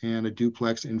Street, and a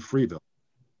duplex in Freeville.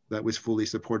 That was fully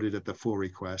supported at the full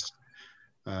request.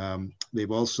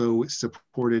 They've also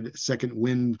supported Second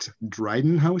Wind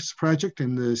Dryden House project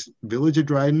in the village of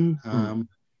Dryden.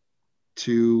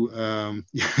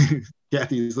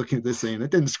 Kathy is looking at this saying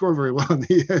that didn't score very well in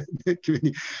the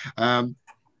community.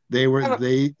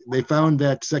 They found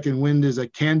that Second Wind is a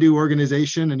can-do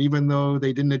organization, and even though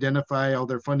they didn't identify all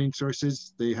their funding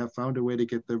sources, they have found a way to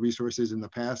get the resources in the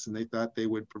past, and they thought they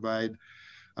would provide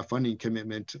a funding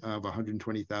commitment of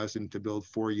 $120,000 to build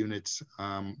 4 units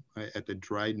at the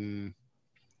Dryden,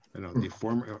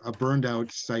 a burned out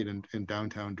site in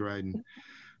downtown Dryden.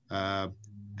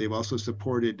 They've also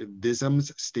supported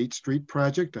Vism's State Street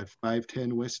project at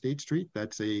 510 West State Street.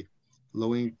 That's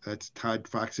that's Todd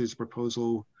Fox's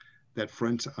proposal that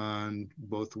fronts on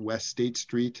both West State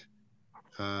Street,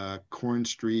 Corn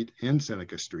Street, and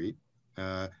Seneca Street.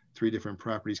 3 different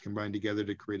properties combined together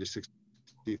to create a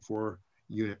 64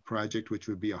 unit project, which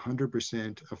would be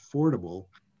 100% affordable.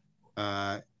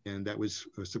 And that was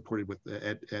supported with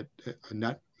at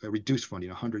not a reduced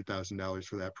funding, $100,000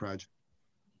 for that project.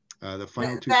 The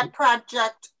final that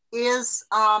project is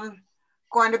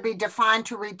going to be defined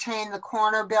to retain the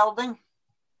corner building.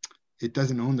 It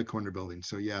doesn't own the corner building,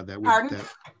 so yeah, that would. Pardon?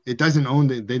 It doesn't own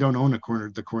they don't own the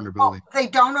corner building. Oh, they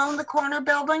don't own the corner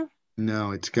building? No,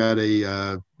 it's got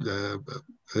a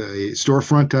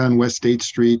storefront on West State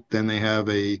Street. Then they have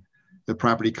the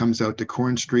property comes out to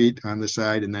Corn Street on the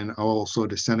side, and then also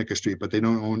to Seneca Street. But they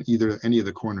don't own any of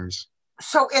the corners.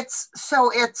 So it's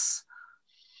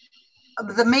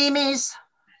the Mimi's,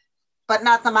 but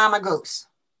not the Mama Goose.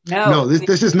 No,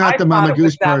 this is not the Mama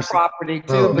Goose property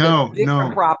too. No,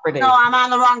 property. No, I'm on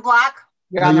the wrong block.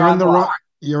 You're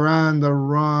on the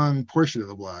wrong portion of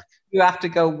the block. You have to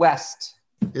go west.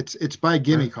 It's by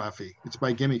Gimme Coffee. It's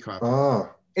by Gimme Coffee.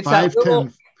 Oh. It's that little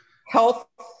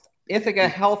Ithaca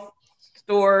health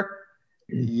store.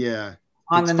 Yeah.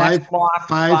 On the next block.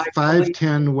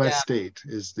 510 West State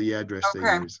is the address they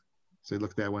use. So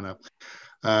look that one up.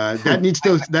 That needs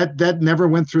to that never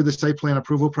went through the site plan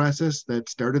approval process. That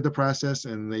started the process,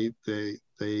 and they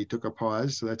took a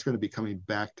pause. So that's going to be coming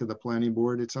back to the planning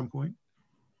board at some point.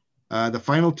 The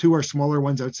final 2 are smaller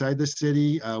ones outside the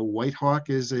city. White Hawk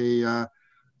is a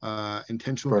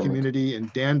intentional community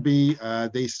in Danby.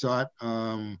 They sought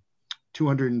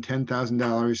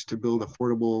 $210,000 to build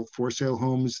affordable for sale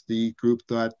homes. The group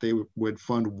thought they would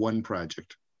fund 1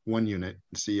 project, 1 unit,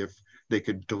 and see if they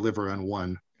could deliver on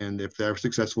 1. And if they're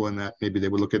successful in that, maybe they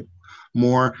would look at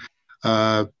more.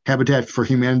 Habitat for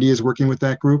Humanity is working with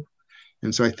that group.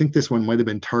 And so I think this one might have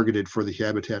been targeted for the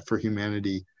Habitat for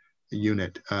Humanity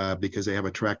unit because they have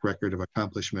a track record of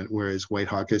accomplishment, whereas White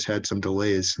Hawk has had some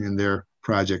delays in their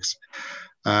projects.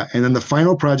 And then the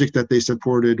final project that they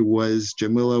supported was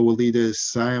Jamila Walida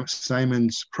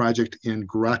Simon's project in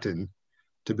Groton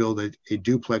to build a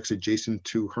duplex adjacent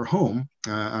to her home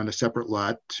on a separate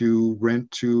lot to rent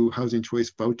to Housing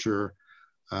Choice Voucher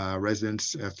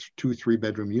residents, 2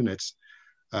 3-bedroom units.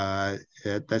 That's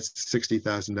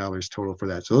 $60,000 total for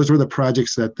that. So those were the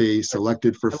projects that they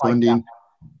selected for funding.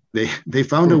 They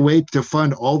found a way to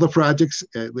fund all the projects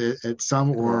at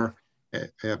some or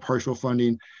partial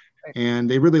funding. And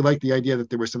they really liked the idea that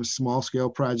there were some small scale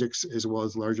projects as well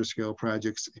as larger scale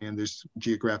projects, and there's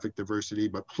geographic diversity,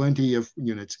 but plenty of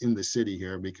units in the city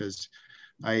here because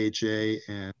IHA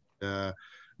and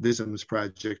Vism's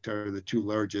project are the two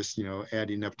largest,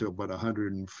 adding up to about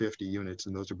 150 units,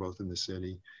 and those are both in the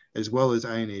city, as well as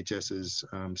INHS's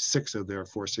 6 of their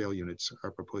for sale units are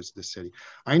proposed to the city.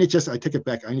 INHS, I take it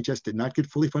back, INHS did not get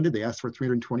fully funded. They asked for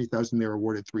 320,000, they were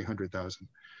awarded 300,000.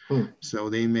 So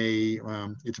they may,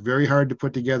 it's very hard to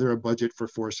put together a budget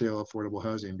for sale affordable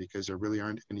housing because there really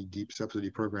aren't any deep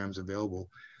subsidy programs available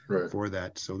for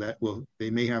that. So they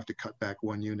may have to cut back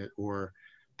one unit or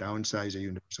downsize a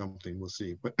unit or something, we'll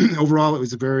see. But overall, it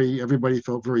was everybody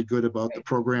felt very good about the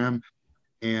program,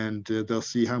 and they'll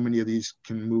see how many of these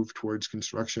can move towards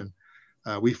construction.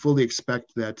 We fully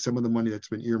expect that some of the money that's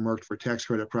been earmarked for tax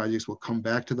credit projects will come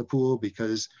back to the pool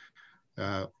because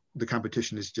the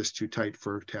competition is just too tight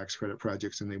for tax credit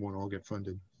projects and they won't all get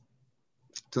funded.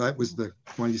 So that was I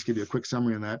want to just give you a quick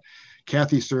summary on that.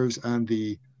 Kathy serves on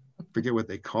the, forget what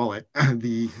they call it,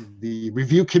 the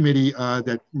review committee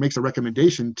that makes a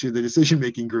recommendation to the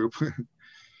decision-making group.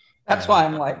 That's why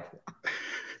I'm like,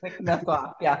 taking that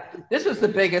thought. Yeah, this was the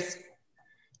biggest,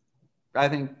 I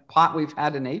think, pot we've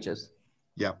had in ages.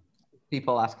 Yeah.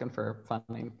 People asking for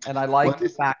funding. And I like the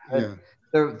fact that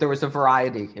there was a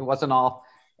variety. It wasn't all,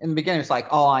 in the beginning, it's like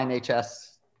all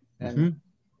INHS. And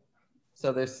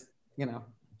so there's,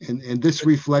 And this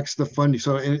reflects the funding.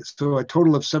 So a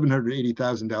total of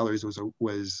 $780,000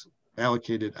 was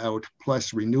allocated out,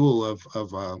 plus renewal of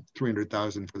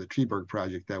 $300,000 for the Treeberg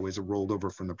project that was rolled over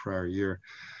from the prior year.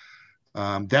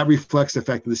 That reflects the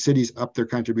fact that the city's upped their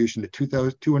contribution to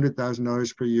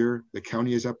 $200,000 per year. The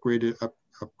county has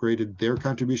upgraded their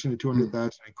contribution to $200,000,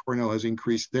 and Cornell has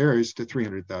increased theirs to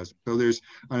 $300,000. So there's,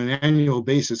 on an annual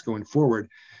basis going forward,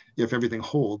 if everything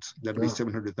holds, that'll be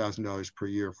 $700,000 per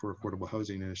year for affordable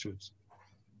housing initiatives.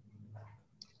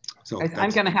 So I'm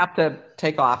going to have to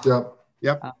take off.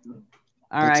 Yep. All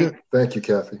That's right. it. Thank you,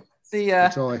 Kathy. See ya.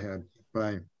 That's all I had.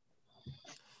 Bye.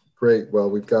 Great. Well,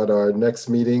 we've got our next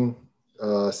meeting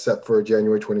set for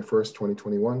January 21st,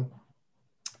 2021.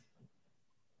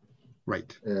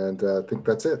 Right. And I think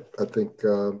that's it. I think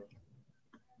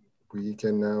we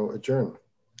can now adjourn.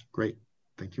 Great.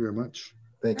 Thank you very much.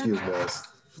 Thank you, guys.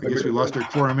 I guess we lost our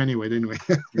quorum anyway, didn't we?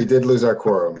 We did lose our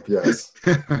quorum, yes.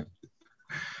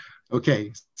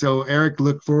 Okay, so Eric,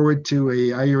 look forward to a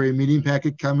IURA meeting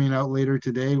packet coming out later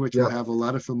today, which will have a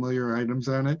lot of familiar items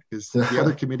on it because the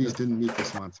other committees didn't meet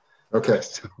this month. Okay.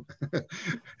 So,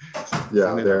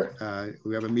 there.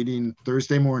 We have a meeting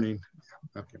Thursday morning.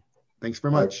 Okay. Thanks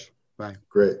very much. Bye.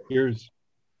 Great. Cheers.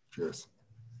 Cheers.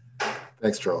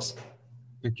 Thanks, Charles.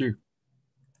 Thank you.